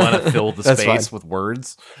want to fill the That's space fine. with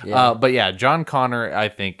words. Yeah. But yeah, John Connor, I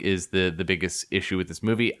think, is the biggest issue with this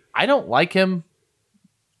movie. I don't like him.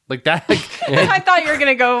 Like that. I thought you were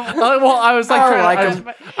gonna go. Well, I was like,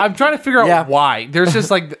 I'm trying to figure out why. There's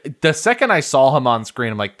just like the second I saw him on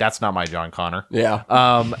screen, I'm like, that's not my John Connor. Yeah.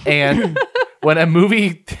 And when a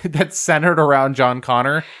movie that's centered around John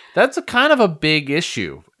Connor, that's a kind of a big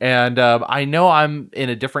issue. And I know I'm in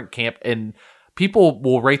a different camp, and people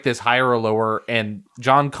will rate this higher or lower, and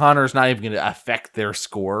John Connor's not even going to affect their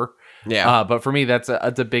score. Yeah. But for me, that's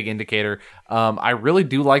a big indicator. I really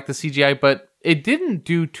do like the CGI, but it didn't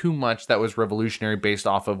do too much that was revolutionary based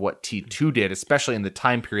off of what T2 did, especially in the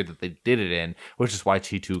time period that they did it in, which is why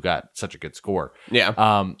T2 got such a good score. Yeah.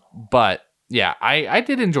 But yeah, I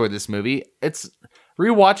did enjoy this movie. It's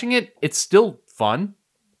rewatching it. It's still fun,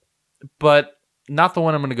 but not the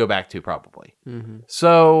one I'm going to go back to probably. Mm-hmm.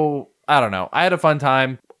 So I don't know. I had a fun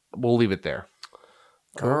time. We'll leave it there.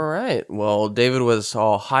 All right. Well, David was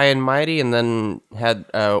all high and mighty and then had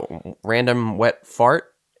a random wet fart.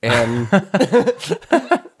 And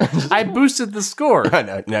I boosted the score.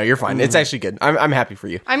 No, you're fine. It's actually good. I'm happy for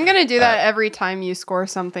you. I'm going to do that every time you score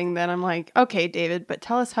something. Then I'm like, okay, David, but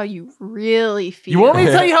tell us how you really feel. You want me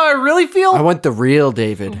to tell you how I really feel? I want the real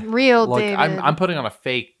David. Real Look, David. I'm putting on a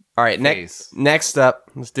fake. All right, next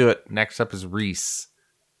up, let's do it. Next up is Reese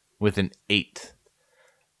with an 8.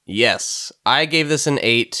 Yes, I gave this an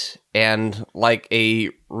 8, and like a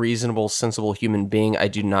reasonable, sensible human being, I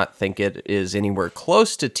do not think it is anywhere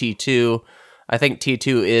close to T2. I think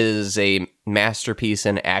T2 is a masterpiece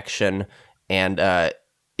in action and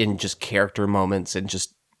in just character moments and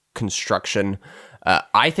just construction.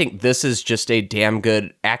 I think this is just a damn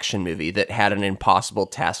good action movie that had an impossible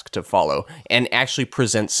task to follow and actually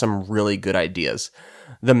presents some really good ideas.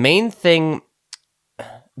 The main thing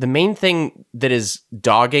that is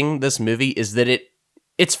dogging this movie is that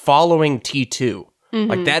it's following T2.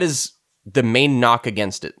 Like, that is the main knock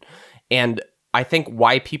against it. And I think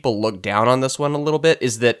why people look down on this one a little bit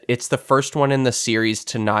is that it's the first one in the series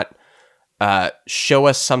to not show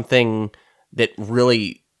us something that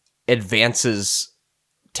really advances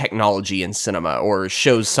technology in cinema or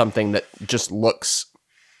shows something that just looks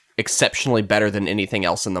exceptionally better than anything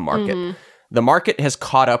else in the market. The market has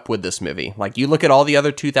caught up with this movie. Like, you look at all the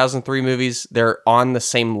other 2003 movies, they're on the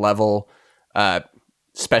same level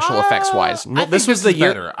special effects wise. No, this was the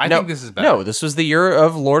year. I think this is better. No, this was the year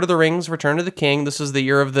of Lord of the Rings, Return of the King. This was the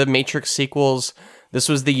year of the Matrix sequels. This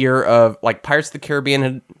was the year of, like, Pirates of the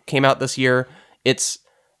Caribbean came out this year.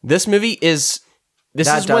 This movie is...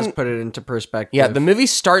 That does put it into perspective. Yeah, the movie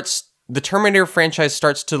starts... The Terminator franchise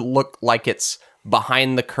starts to look like it's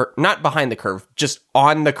behind the curve, not behind the curve, just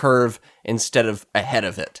on the curve instead of ahead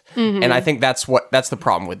of it. And I think that's the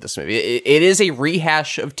problem with this movie. It is a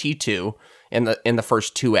rehash of T2 in the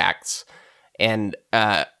first 2 acts. And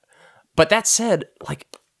but that said, like,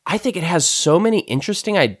 I think it has so many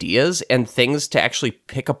interesting ideas and things to actually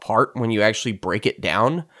pick apart when you actually break it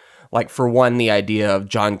down. Like, for one, the idea of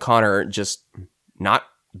John Connor just not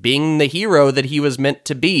being the hero that he was meant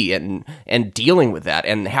to be and dealing with that,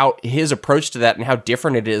 and how his approach to that and how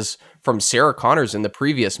different it is from Sarah Connor's in the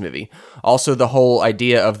previous movie. Also, the whole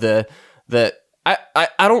idea of I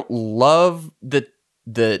don't love the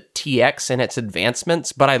TX and its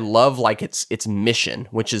advancements, but I love, like, its mission,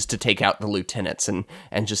 which is to take out the lieutenants and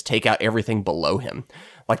just take out everything below him.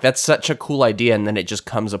 Like, that's such a cool idea, and then it just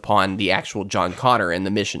comes upon the actual John Connor and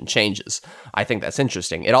the mission changes. I think that's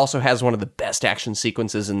interesting. It also has one of the best action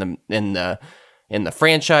sequences in the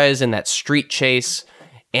franchise, in that street chase,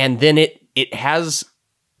 and then it has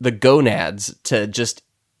the gonads to just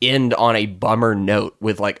end on a bummer note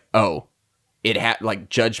with, like, like,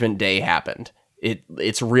 Judgment Day happened.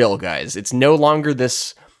 It's real, guys. It's no longer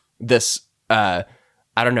this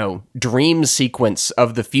I don't know, dream sequence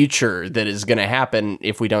of the future that is going to happen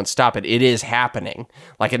if we don't stop it. It is happening.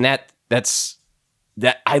 Like, and that's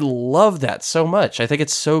I love that so much. I think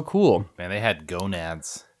it's so cool. Man, they had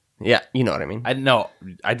gonads. Yeah, you know what I mean.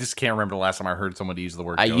 I just can't remember the last time I heard somebody use the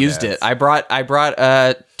word gonads. I used it. I brought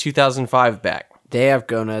 2005 back. They have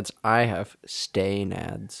gonads. I have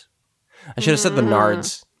stay-nads. I should have said the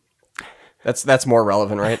nards. That's more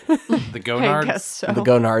relevant, right? The gonards? I guess so. The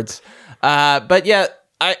gonards. But yeah,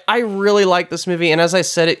 I really like this movie, and as I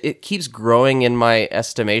said, it keeps growing in my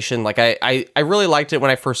estimation. Like, I really liked it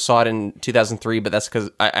when I first saw it in 2003, but that's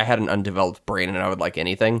because I had an undeveloped brain and I would like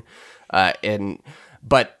anything.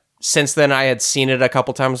 But since then, I had seen it a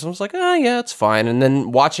couple times, and I was like, oh yeah, it's fine. And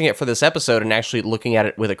then watching it for this episode and actually looking at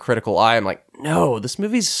it with a critical eye, I'm like, no, this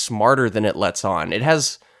movie's smarter than it lets on. It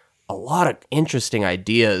has a lot of interesting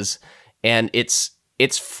ideas, and it's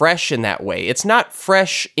fresh in that way. It's not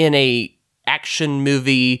fresh in a action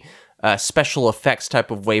movie, special effects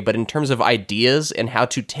type of way, but in terms of ideas and how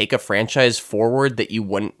to take a franchise forward that you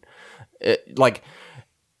wouldn't,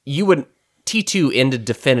 T2 ended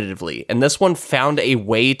definitively, and this one found a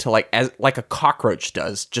way to, like a cockroach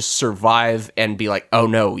does, just survive and be like, oh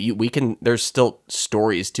no, there's still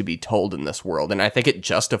stories to be told in this world, and I think it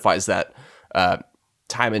justifies that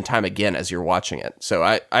time and time again as you're watching it. So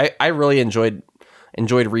I really enjoyed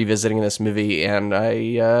revisiting this movie, and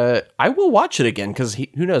I will watch it again, because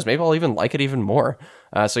who knows, maybe I'll even like it even more.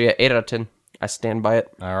 So yeah, 8 out of 10. I stand by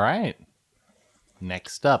it. All right.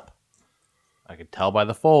 Next up, I could tell by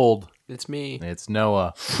the fold. It's me. It's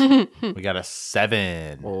Noah. We got a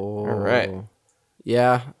 7. Oh. All right.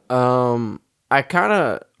 Yeah. I kind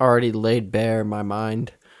of already laid bare my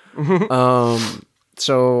mind.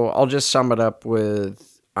 So I'll just sum it up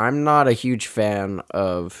with, I'm not a huge fan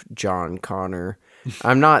of John Connor.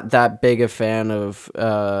 I'm not that big a fan of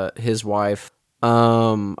his wife.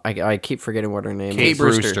 I keep forgetting what her name is. Kate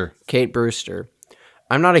Brewster. Kate Brewster.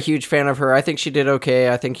 I'm not a huge fan of her. I think she did okay.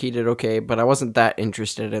 I think he did okay, but I wasn't that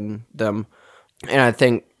interested in them. And I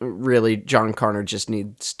think really John Connor just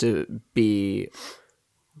needs to be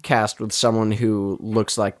cast with someone who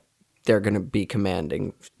looks like they're going to be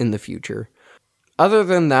commanding in the future. Other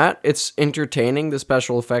than that, it's entertaining. The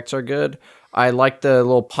special effects are good. I like the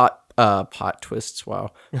little plot twists.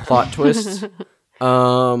 Wow. Plot twists.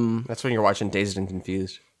 That's when you're watching Dazed and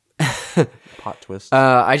Confused. Plot twist.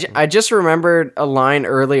 I just remembered a line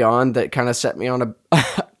early on that kind of set me on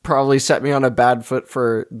a bad foot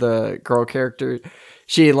for the girl character.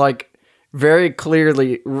 She like very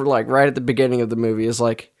clearly, like right at the beginning of the movie, is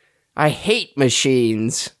like, "I hate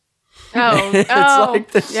machines." Oh, it's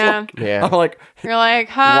like this, yeah. Like, yeah. I'm like, you're like,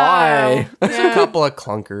 why? There's a couple of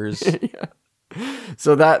clunkers. Yeah.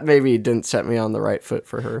 So that maybe didn't set me on the right foot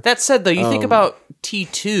for her. That said, though, you think about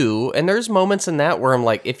T2, and there's moments in that where I'm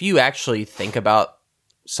like, if you actually think about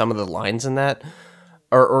some of the lines in that,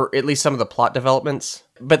 or at least some of the plot developments,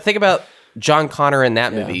 but think about John Connor in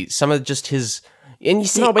that movie, some of just his, and you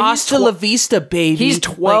say, hasta la vista, baby. He's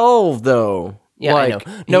 12, though. Yeah, like,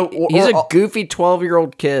 I know. No, he's a goofy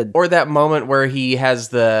 12-year-old kid. Or that moment where he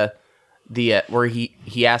has where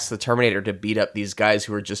he asks the Terminator to beat up these guys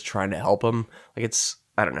who are just trying to help him. Like, it's,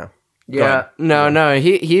 I don't know. Yeah, no,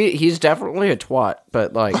 he's definitely a twat,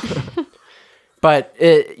 but like, but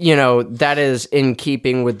it, that is in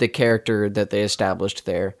keeping with the character that they established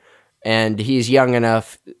there, and he's young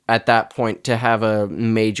enough at that point to have a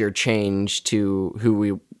major change to who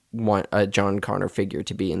we want a John Connor figure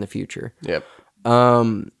to be in the future. Yep.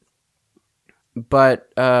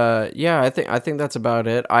 But yeah, I think that's about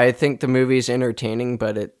it. I think the movie's entertaining,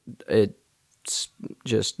 but it's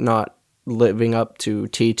just not living up to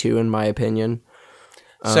T2 in my opinion.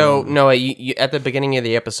 So Noah, you at the beginning of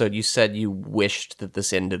the episode, you said you wished that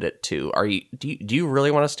this ended at 2. Do you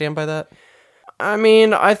really want to stand by that? I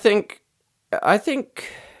mean, I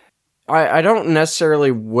don't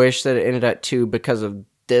necessarily wish that it ended at 2 because of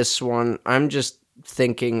this one. I'm just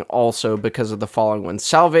thinking also because of the following one.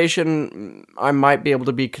 Salvation, I might be able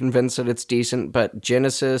to be convinced that it's decent, but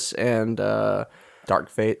Genesis and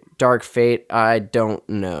Dark Fate, I don't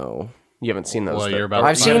know. You haven't seen those. Well,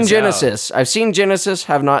 I've seen Genesis. I've seen Genesis,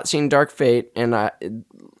 have not seen Dark Fate, and I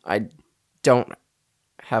don't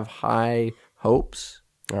have high hopes.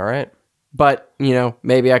 All right. But,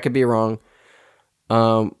 maybe I could be wrong.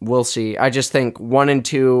 We'll see. I just think 1 and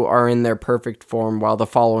 2 are in their perfect form, while the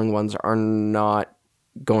following ones are not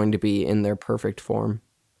going to be in their perfect form.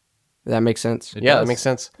 Does that make sense? Yeah, that makes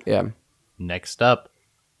sense. Yeah. Next up,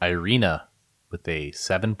 Irina with a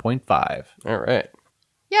 7.5. All right.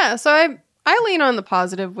 Yeah, so I lean on the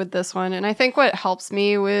positive with this one, and I think what helps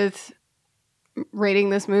me with rating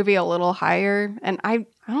this movie a little higher, and I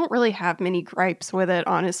don't really have many gripes with it,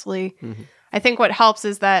 honestly. Mm-hmm. I think what helps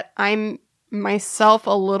is that I'm myself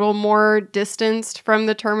a little more distanced from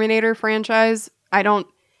the Terminator franchise.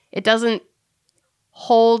 It doesn't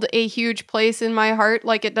hold a huge place in my heart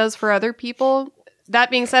like it does for other people. That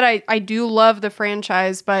being said, I do love the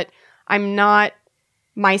franchise, but I'm not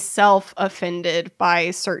myself offended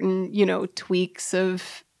by certain, tweaks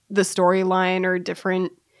of the storyline or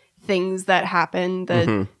different things that happen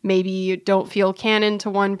that maybe you don't feel canon to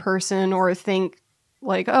one person or think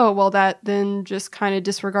like, oh, well, that then just kind of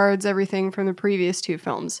disregards everything from the previous 2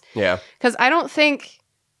 films. Yeah. Because I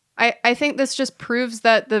think this just proves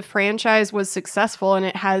that the franchise was successful and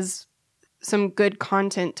it has some good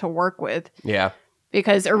content to work with. Yeah.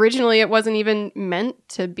 Because originally it wasn't even meant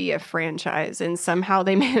to be a franchise, and somehow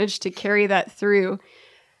they managed to carry that through.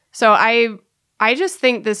 So I just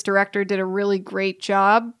think this director did a really great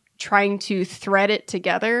job trying to thread it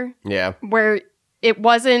together. Yeah. Where it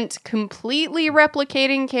wasn't completely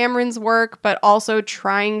replicating Cameron's work, but also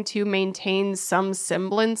trying to maintain some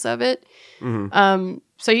semblance of it. Mm-hmm.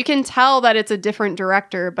 So you can tell that it's a different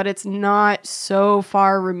director, but it's not so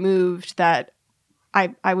far removed that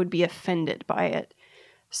I would be offended by it.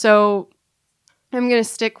 So I'm going to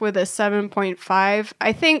stick with a 7.5.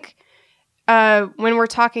 I think when we're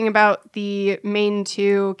talking about the main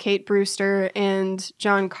 2, Kate Brewster and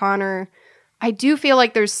John Connor, I do feel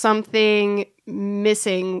like there's something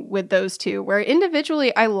missing with those 2, where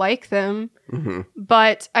individually I like them,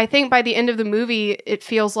 but I think by the end of the movie, it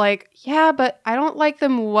feels like, yeah, but I don't like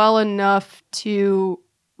them well enough to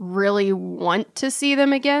really want to see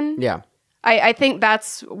them again. Yeah. I think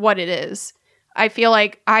that's what it is. I feel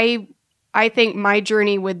like I think my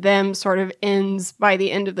journey with them sort of ends by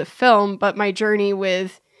the end of the film, but my journey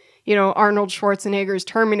with, Arnold Schwarzenegger's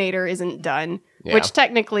Terminator isn't done, which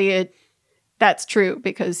technically that's true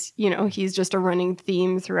because, he's just a running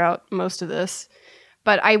theme throughout most of this.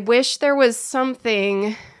 But I wish there was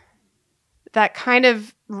something that kind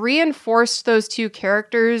of reinforced those two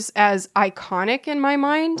characters as iconic in my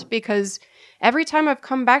mind, because every time I've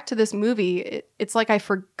come back to this movie, it's like I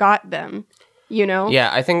forgot them, you know? Yeah,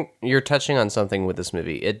 I think you're touching on something with this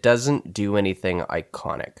movie. It doesn't do anything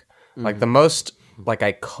iconic. Like, the most,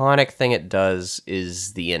 iconic thing it does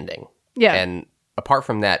is the ending. Yeah. And apart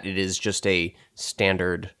from that, it is just a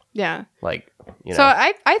standard, So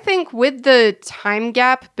I think with the time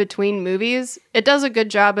gap between movies, it does a good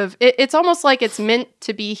job of, it's almost like it's meant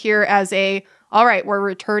to be here as all right, we're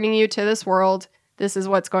returning you to this world. This is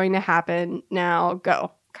what's going to happen. Now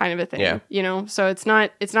go, kind of a thing. Yeah. So it's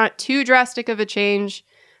not too drastic of a change,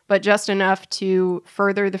 but just enough to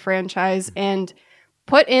further the franchise and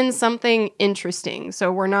put in something interesting.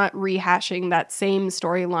 So we're not rehashing that same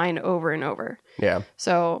storyline over and over. Yeah.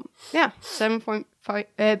 So, 7.5.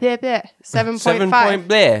 7.5. 7 point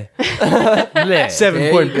blah.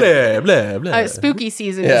 7 point blah, blah, blah. Spooky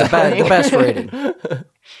season Yeah, is coming. the best rating.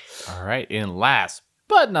 All right. And last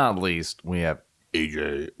but not least, we have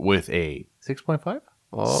AJ with a 6.5.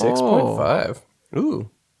 6.5. Ooh.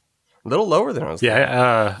 A little lower than I was thinking.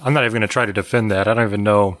 Yeah, I'm not even going to try to defend that. I don't even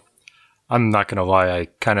know. I'm not going to lie. I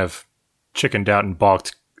kind of chickened out and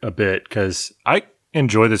balked a bit because I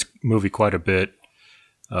enjoy this movie quite a bit.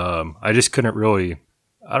 I just couldn't really,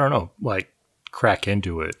 I don't know, crack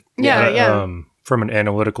into it. Yeah. From an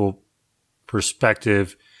analytical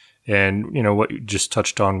perspective, and what you just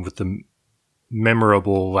touched on with the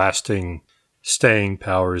memorable, lasting, staying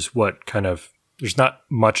power is what kind of, there's not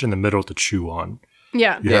much in the middle to chew on.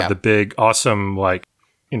 Yeah. You have the big, awesome, like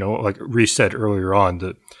Reese said earlier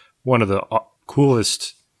on, one of the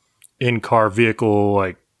coolest in-car vehicle,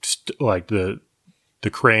 like the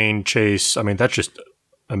crane chase. I mean, that's just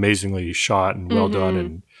amazingly shot and well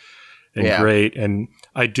done and great. And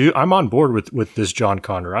I'm on board with this John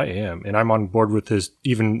Connor. I am, and I'm on board with his,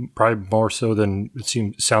 even probably more so than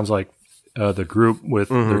sounds like the group with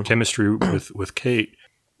their chemistry with Kate.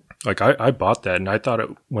 Like I bought that, and I thought it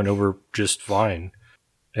went over just fine.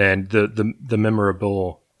 And the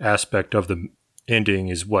memorable aspect of the ending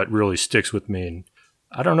is what really sticks with me. And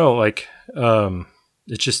I don't know, it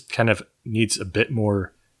just kind of needs a bit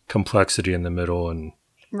more complexity in the middle. And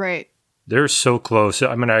Right. they're so close.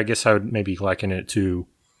 I mean, I guess I would maybe liken it to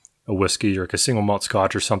a whiskey or a single malt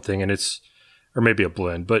scotch or something, and or maybe a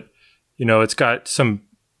blend. But it's got some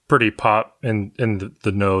pretty pop in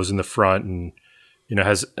the nose and the front, and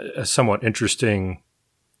has a somewhat interesting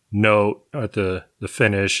note at the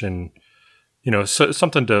finish, and so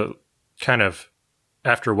something to kind of,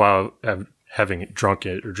 after a while having drunk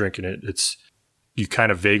it or drinking it, you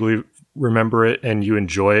kind of vaguely remember it and you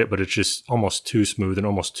enjoy it, but it's just almost too smooth and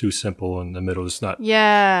almost too simple in the middle. It's not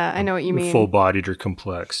I know what you mean, full-bodied or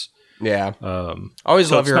complex. Yeah.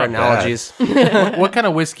 Always love your analogies. What kind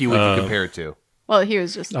of whiskey would you compare it to? Well, he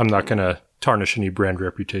was just, I'm not going to tarnish any brand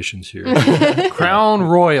reputations here. Crown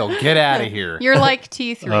Royal, get out of here. you're like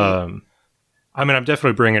T3. I mean, I'm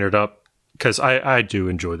definitely bringing it up because I do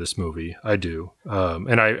enjoy this movie. I do.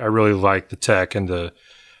 And I really like the tech and the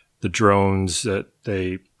drones that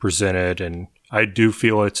they presented. And I do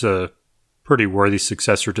feel it's a pretty worthy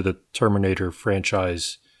successor to the Terminator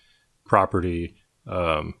franchise property.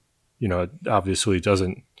 It obviously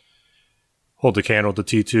doesn't hold a candle to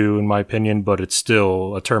T2 in my opinion, but it's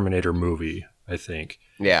still a Terminator movie, I think.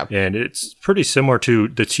 Yeah. And it's pretty similar to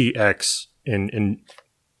the TX in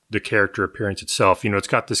the character appearance itself. It's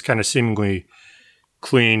got this kind of seemingly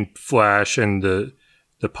clean flash and the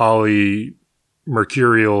poly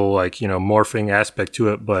mercurial, morphing aspect to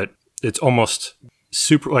it, but it's almost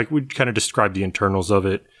super, we kind of describe the internals of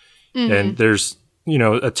it. And there's,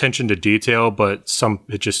 attention to detail, but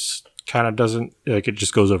it just kind of doesn't, it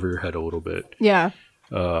just goes over your head a little bit. Yeah.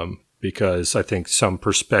 Because I think some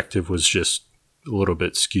perspective was just a little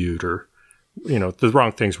bit skewed, or, the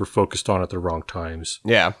wrong things were focused on at the wrong times.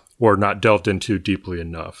 Yeah. Or not delved into deeply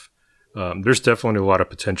enough. There's definitely a lot of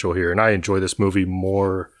potential here, and I enjoy this movie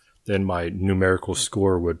more than my numerical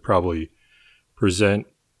score would probably present.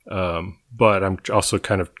 But I'm also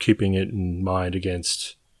kind of keeping it in mind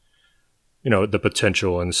against, the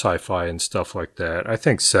potential in sci-fi and stuff like that. I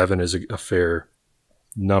think 7 is a fair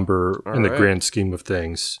number in the grand scheme of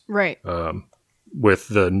things. Right. With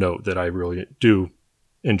the note that I really do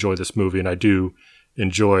enjoy this movie, and I do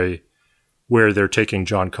enjoy where they're taking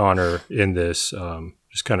John Connor in this.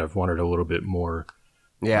 Just kind of wanted a little bit more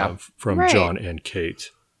from John and Kate.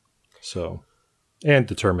 So, and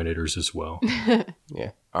the Terminators as well.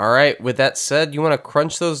 Yeah. All right. With that said, you want to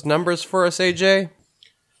crunch those numbers for us, AJ?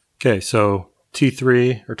 Okay, so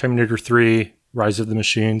T3 or Terminator 3 Rise of the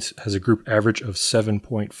Machines has a group average of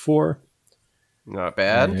 7.4. Not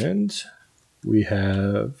bad. And we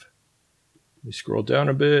have, let me scroll down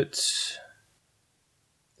a bit.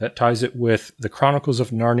 That ties it with The Chronicles of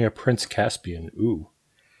Narnia, Prince Caspian. Ooh.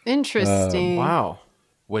 Interesting. Wow.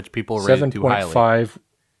 Which people rated too highly. 7.5.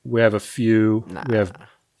 We have a few. Nah. We have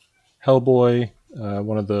Hellboy,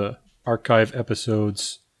 one of the archive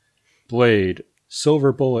episodes, Blade,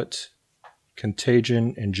 Silver Bullet,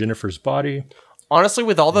 Contagion, and Jennifer's Body. Honestly,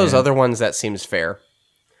 with all those other ones, that seems fair.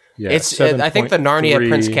 Yeah, I think the Narnia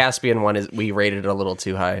Prince Caspian one we rated it a little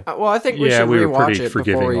too high. Well, I think we should rewatch it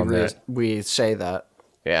before we say that.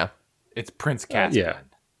 Yeah, it's Prince Caspian.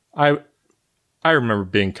 Yeah, I remember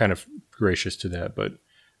being kind of gracious to that, but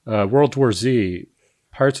World War Z,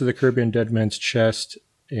 Pirates of the Caribbean, Dead Man's Chest,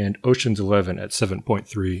 and Ocean's 11 at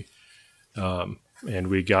 7.3, and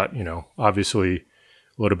we got obviously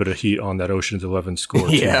a little bit of heat on that Ocean's 11 score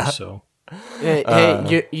too. So, hey,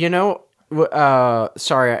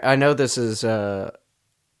 sorry, I know this is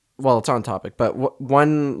it's on topic, but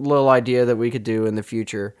one little idea that we could do in the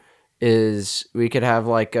future is we could have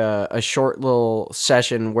like a short little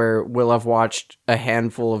session where we'll have watched a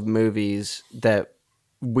handful of movies that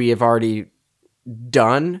we have already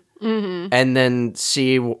done, and then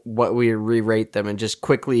see what we re-rate them and just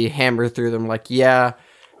quickly hammer through them like,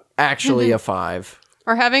 actually a 5.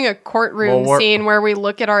 Or having a courtroom scene where we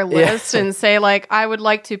look at our list and say, like, I would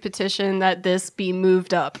like to petition that this be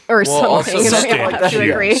moved up or something. And we have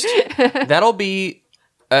to agree. That'll be...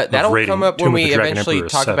 that'll come up when we eventually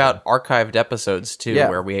talk about archived episodes, too,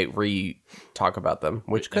 where we re-talk about them,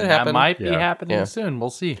 which could happen. That might be happening soon. We'll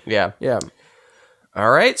see. Yeah. All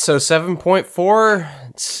right, so 7.4.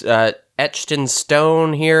 It's etched in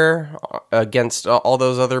stone here against all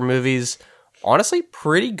those other movies. Honestly,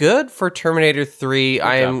 pretty good for Terminator 3.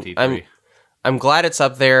 I'm glad it's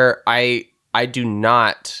up there. I do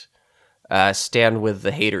not stand with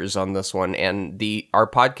the haters on this one, and our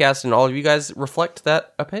podcast and all of you guys reflect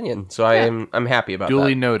that opinion. So I'm happy about that.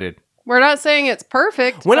 Duly noted. We're not saying it's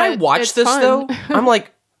perfect. When I watch this though, I'm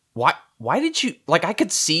like, why did you I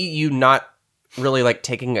could see you not really like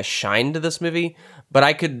taking a shine to this movie, but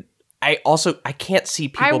I can't see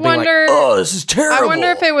people being like, oh, this is terrible. I wonder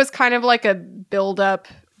if it was kind of like a build-up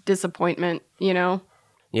disappointment,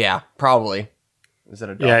 Yeah, probably. Is it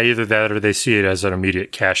a dog? Yeah, either that or they see it as an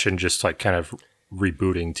immediate cash in, just like kind of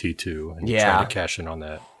rebooting T2 and trying to cash in on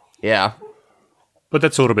that. Yeah. But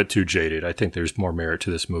that's a little bit too jaded. I think there's more merit to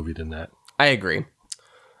this movie than that. I agree.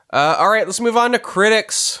 All right, let's move on to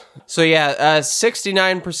critics. So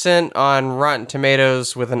 69% on Rotten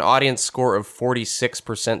Tomatoes with an audience score of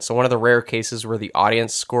 46%. So one of the rare cases where the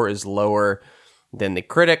audience score is lower than the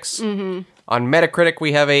critics. On Metacritic,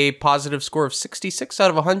 we have a positive score of 66 out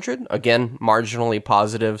of 100. Again, marginally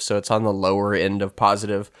positive, so it's on the lower end of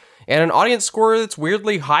positive. And an audience score that's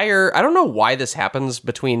weirdly higher. I don't know why this happens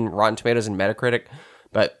between Rotten Tomatoes and Metacritic,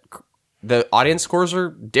 but the audience scores are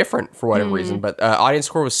different for whatever reason, but audience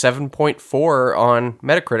score was 7.4 on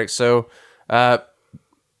Metacritic, so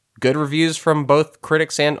good reviews from both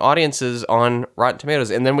critics and audiences on Rotten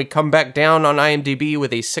Tomatoes. And then we come back down on IMDb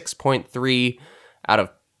with a 6.3 out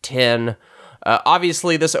of 10.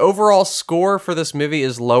 Obviously, this overall score for this movie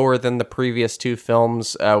is lower than the previous two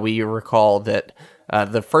films. We recall that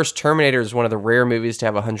the first Terminator is one of the rare movies to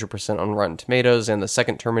have 100% on Rotten Tomatoes, and the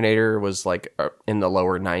second Terminator was like in the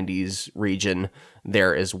lower 90s region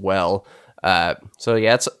there as well.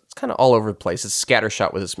 It's kind of all over the place. It's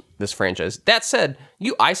scattershot with this franchise. That said,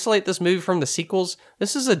 you isolate this movie from the sequels,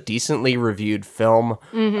 this is a decently reviewed film.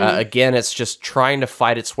 Again, it's just trying to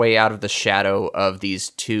fight its way out of the shadow of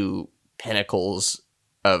these two pinnacles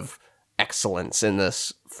of excellence in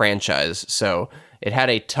this franchise. So it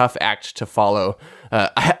had a tough act to follow.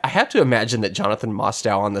 I have to imagine that Jonathan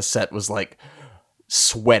Mostow on the set was like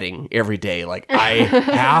sweating every day. Like, I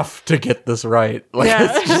have to get this right. Like,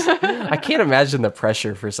 it's just, I can't imagine the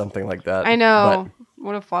pressure for something like that. I know.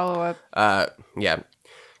 What a follow-up.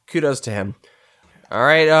 Kudos to him. All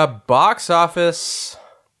right, box office.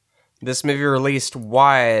 This movie released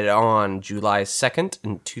wide on July 2nd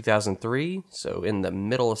in 2003, so in the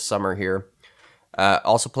middle of summer here.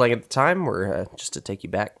 Also playing at the time were, just to take you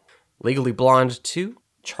back, Legally Blonde 2,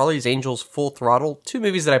 Charlie's Angels Full Throttle, two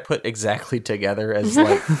movies that I put exactly together as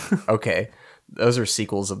like, okay, those are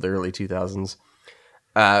sequels of the early 2000s.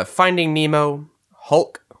 Finding Nemo,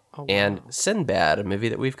 Hulk, and Sinbad, a movie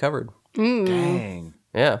that we've covered. Dang.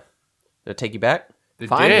 Yeah. Did it take you back?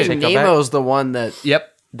 Finding Nemo's the one that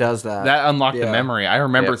does that. That unlocked the memory. I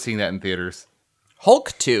remember seeing that in theaters.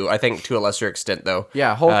 Hulk 2, I think, to a lesser extent, though.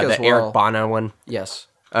 Yeah, Hulk as the well. Eric Bana one. Yes.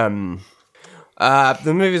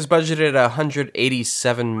 The movie was budgeted at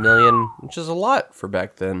 $187 million, which is a lot for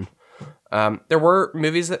back then. There were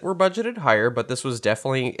movies that were budgeted higher, but this was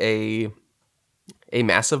definitely a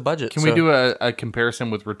massive budget. Can we do a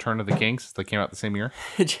comparison with Return of the King, since they came out the same year?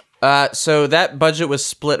 So that budget was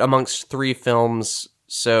split amongst 3 films.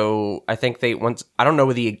 So I think I don't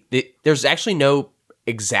know there's actually no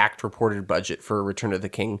exact reported budget for Return of the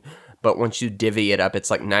King, but once you divvy it up, it's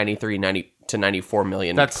like 90 to 94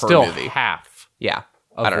 million That's per still movie. half Yeah.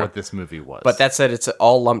 of what this movie was. But that said, it's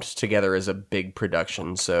all lumped together as a big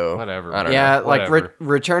production, so whatever. I don't Yeah, know. like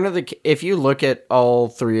Return of the... If you look at all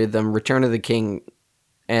 3 of them, Return of the King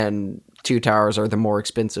and Two Towers are the more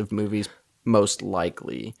expensive movies, most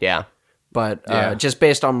likely. Yeah. But just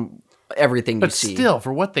based on everything but you see. still,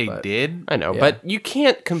 for what they did, I know, but you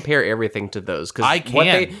can't compare everything to those. I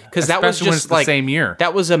can. Because that was Especially when just it's the like... same year.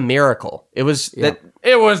 That was a miracle. It was...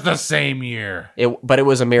 It was the same year. But it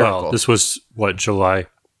was a miracle. Well, this was, what, July?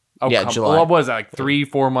 Oh, Yeah, July. What was that, like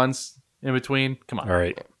 3-4 months in between? Come on. All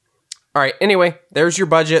right. All right, anyway, there's your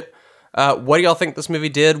budget. What do y'all think this movie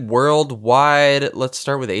did worldwide? Let's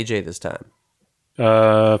start with AJ this time.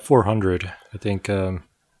 400. I think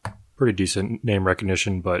pretty decent name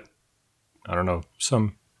recognition, but I don't know,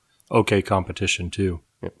 some okay competition too.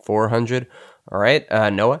 400. All right,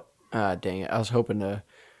 Noah? Dang it. I was hoping to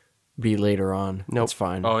be later on. Nope. It's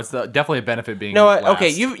fine. Oh, it's definitely a benefit being Noah, last. okay,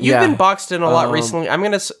 you've been boxed in a lot recently. I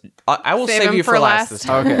will Save save him you for for last last. this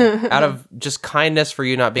time. Okay. Out of just kindness for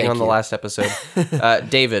you not being Thank on the you. last episode.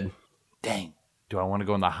 David. Dang. Do I want to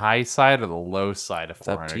go on the high side or the low side of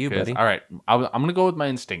 400? up to you, 'Cause- buddy. All right, I'm going to go with my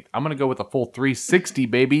instinct. I'm going to go with a full 360,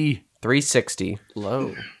 baby. 360.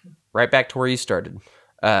 Low. Right back to where you started.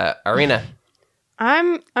 Arena.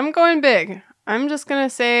 I'm going big. I'm just gonna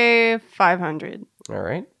say 500. All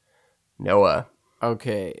right. Noah.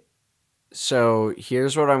 Okay. So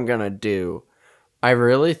here's what I'm going to do. I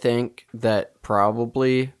really think that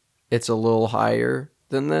probably it's a little higher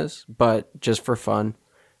than this, but just for fun,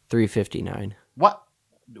 359. What?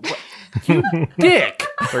 You dick.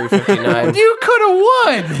 359. You could have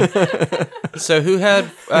won. So who had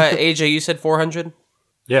AJ? You said 400.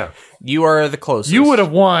 Yeah. You are the closest. You would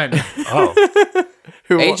have won. Oh,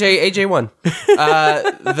 AJ won.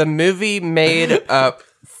 The movie made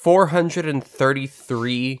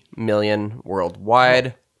 433 million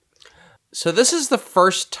worldwide. So this is the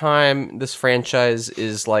first time this franchise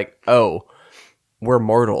is like, oh, we're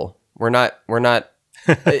mortal. We're not.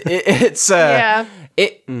 The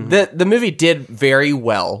movie did very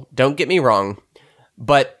well. Don't get me wrong,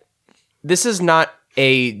 but this is not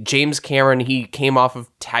a James Cameron. He came off of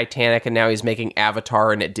Titanic and now he's making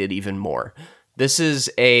Avatar, and it did even more. This is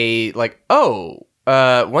a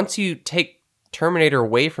once you take Terminator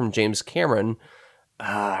away from James Cameron,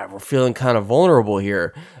 we're feeling kind of vulnerable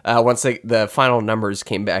here. Once the final numbers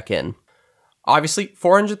came back in. Obviously,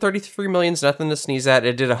 433 million is nothing to sneeze at.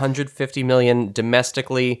 It did 150 million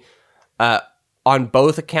domestically. On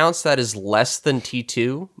both accounts, that is less than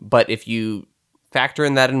T2. But if you factor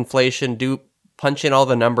in that inflation, do punch in all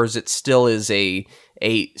the numbers, it still is a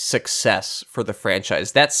success for the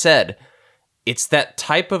franchise. That said, it's that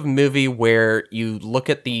type of movie where you look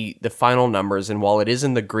at the final numbers, and while it is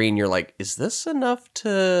in the green, you're like, is this enough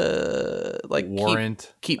to like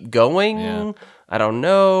warrant keep going? Yeah. I don't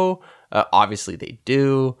know. Obviously they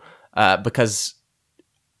do, because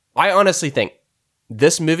I honestly think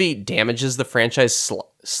this movie damages the franchise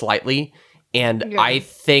slightly, and I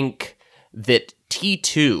think that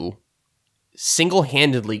T2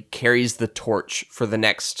 single-handedly carries the torch for the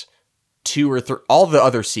next 2 or 3, all the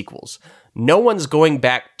other sequels. No one's going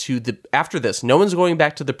back to after this, no one's going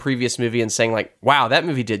back to the previous movie and saying like, wow, that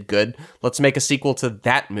movie did good. Let's make a sequel to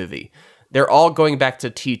that movie. They're all going back to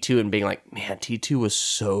T2 and being like, man, T2 was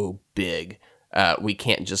so big. We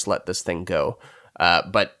can't just let this thing go.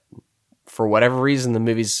 But for whatever reason, the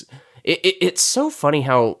movie's... It's so funny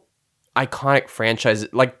how iconic franchise...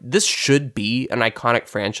 Like, this should be an iconic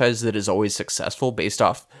franchise that is always successful based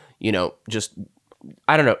off, just,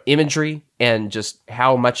 I don't know, imagery and just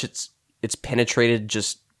how much it's penetrated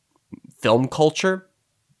just film culture.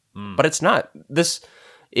 But it's not.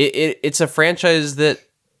 It's a franchise that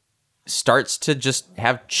starts to just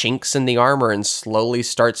have chinks in the armor and slowly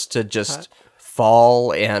starts to just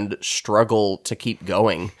fall and struggle to keep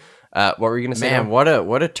going. What were you going to say? Man, what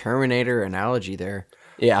a Terminator analogy there.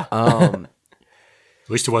 Yeah. at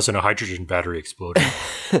least it wasn't a hydrogen battery exploding.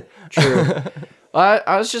 True.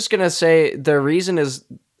 I was just going to say the reason is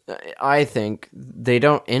I think they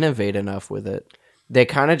don't innovate enough with it. They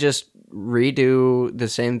kind of just redo the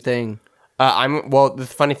same thing. The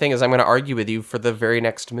funny thing is I'm going to argue with you for the very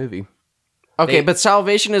next movie. Okay, but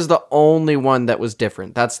Salvation is the only one that was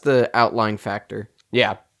different. That's the outlying factor.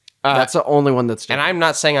 Yeah. That's the only one that's different. And I'm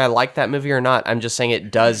not saying I like that movie or not. I'm just saying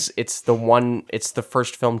it's the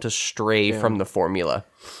first film to stray from the formula.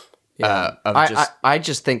 Yeah. I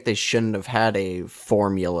just think they shouldn't have had a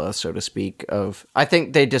formula, so to speak. I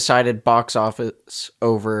think they decided box office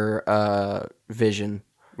over Vision.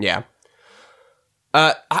 Yeah.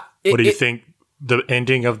 What do you think? The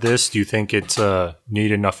ending of this? Do you think it's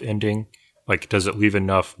neat enough ending? Like, does it leave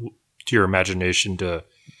enough to your imagination to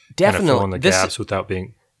kind of fill in the gaps without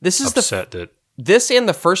being upset that this and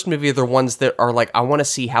the first movie are the ones that are like, I want to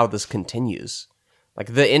see how this continues.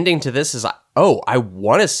 Like the ending to this is, I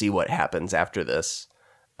want to see what happens after this,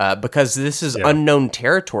 because this is unknown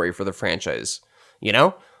territory for the franchise. You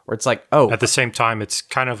know, where it's like, At the same time, it's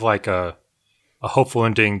kind of like a hopeful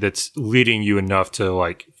ending that's leading you enough to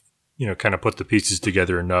like, kind of put the pieces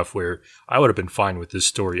together enough where I would have been fine with this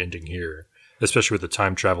story ending here, especially with the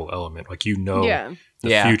time travel element. Like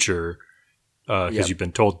the future, because you've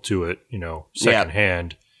been told to it,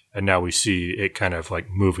 secondhand, and now we see it kind of like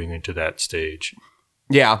moving into that stage.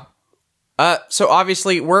 Yeah. So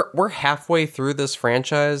obviously we're halfway through this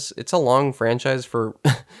franchise. It's a long franchise for,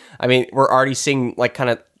 I mean, we're already seeing like kind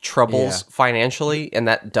of troubles financially, and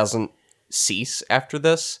that doesn't cease after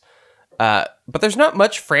this. But there's not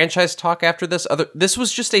much franchise talk after this. This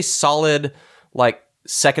was just a solid like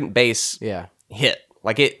second base hit.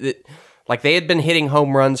 Like like they had been hitting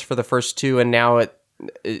home runs for the first two, and now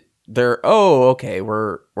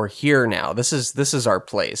we're here now. This is our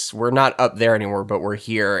place. We're not up there anymore, but we're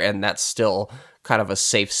here, and that's still kind of a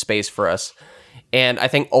safe space for us. And I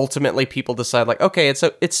think ultimately people decide like, okay,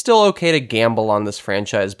 it's still okay to gamble on this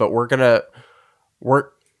franchise, but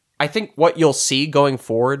I think what you'll see going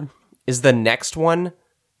forward is the next one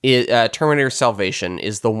is Terminator Salvation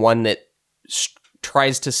is the one that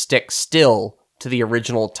tries to stick still to the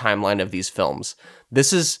original timeline of these films.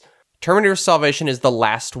 Terminator Salvation is the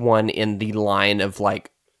last one in the line of like,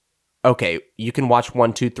 okay, you can watch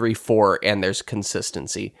 1, 2, 3, 4, and there's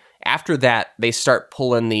consistency. After that, they start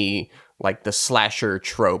pulling the slasher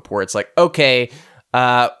trope where it's like, okay,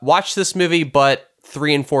 watch this movie, but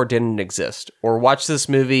 3 and 4 didn't exist, or watch this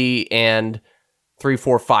movie and 3,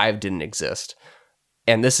 4, 5 didn't exist.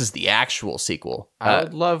 And this is the actual sequel. I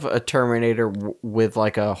would love a Terminator with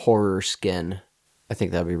like a horror skin. I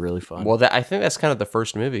think that'd be really fun. Well, I think that's kind of the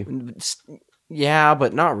first movie. Yeah,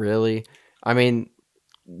 but not really. I mean,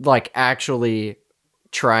 like actually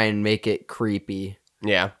try and make it creepy.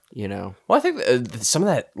 Yeah. Well, I think some of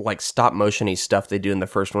that like stop motion-y stuff they do in the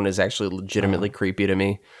first one is actually legitimately creepy to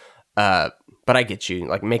me. But I get you.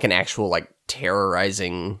 Like make an actual like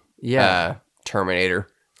terrorizing Terminator.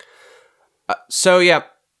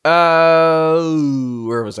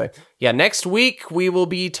 Where was I? Yeah, next week we will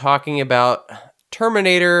be talking about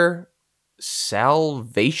Terminator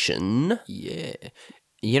Salvation. Yeah.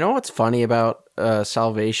 You know what's funny about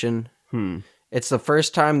Salvation? It's the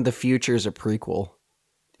first time the future's a prequel.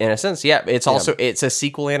 In a sense, yeah. It's also it's a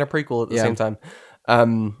sequel and a prequel at the same time.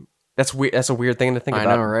 That's weird. That's a weird thing to think about.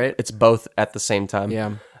 I know, right? It's both at the same time.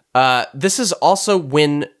 Yeah. This is also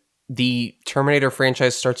when the Terminator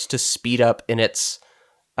franchise starts to speed up in its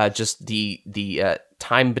just the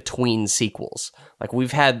time between sequels. Like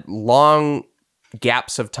we've had long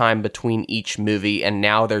gaps of time between each movie, and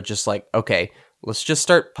now they're just like, okay, let's just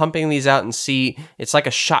start pumping these out and see. It's like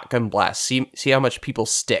a shotgun blast. See how much people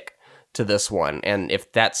stick to this one, and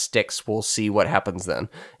if that sticks, we'll see what happens then.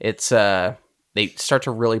 It's they start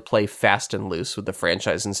to really play fast and loose with the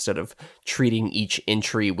franchise instead of treating each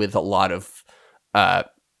entry with a lot of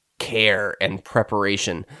care and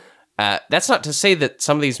preparation. That's not to say that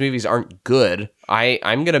some of these movies aren't good.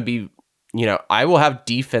 I'm gonna be, I will have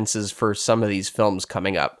defenses for some of these films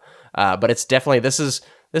coming up, but it's definitely this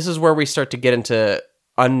is where we start to get into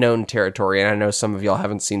unknown territory, and I know some of y'all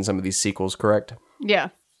haven't seen some of these sequels, correct? Yeah.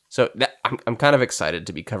 So I'm kind of excited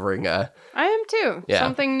to be covering. I am too. Yeah.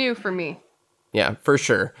 Something new for me. Yeah, for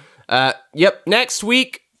sure. Yep. Next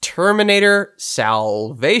week, Terminator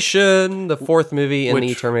Salvation, the fourth movie in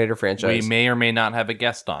the Terminator franchise. We may or may not have a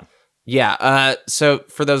guest on. Yeah. So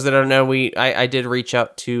for those that don't know, I did reach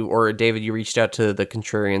out to, or David, you reached out to the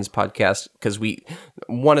Contrarians podcast because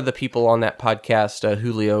one of the people on that podcast,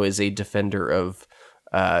 Julio, is a defender of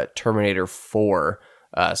Terminator 4.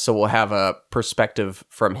 So we'll have a perspective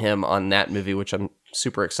from him on that movie, which I'm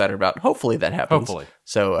super excited about. Hopefully that happens. Hopefully.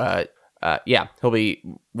 So yeah,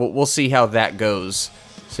 we'll see how that goes.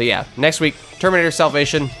 So yeah, next week, Terminator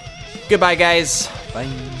Salvation. Goodbye, guys. Bye.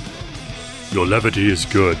 Your levity is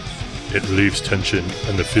good. It relieves tension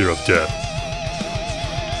and the fear of death.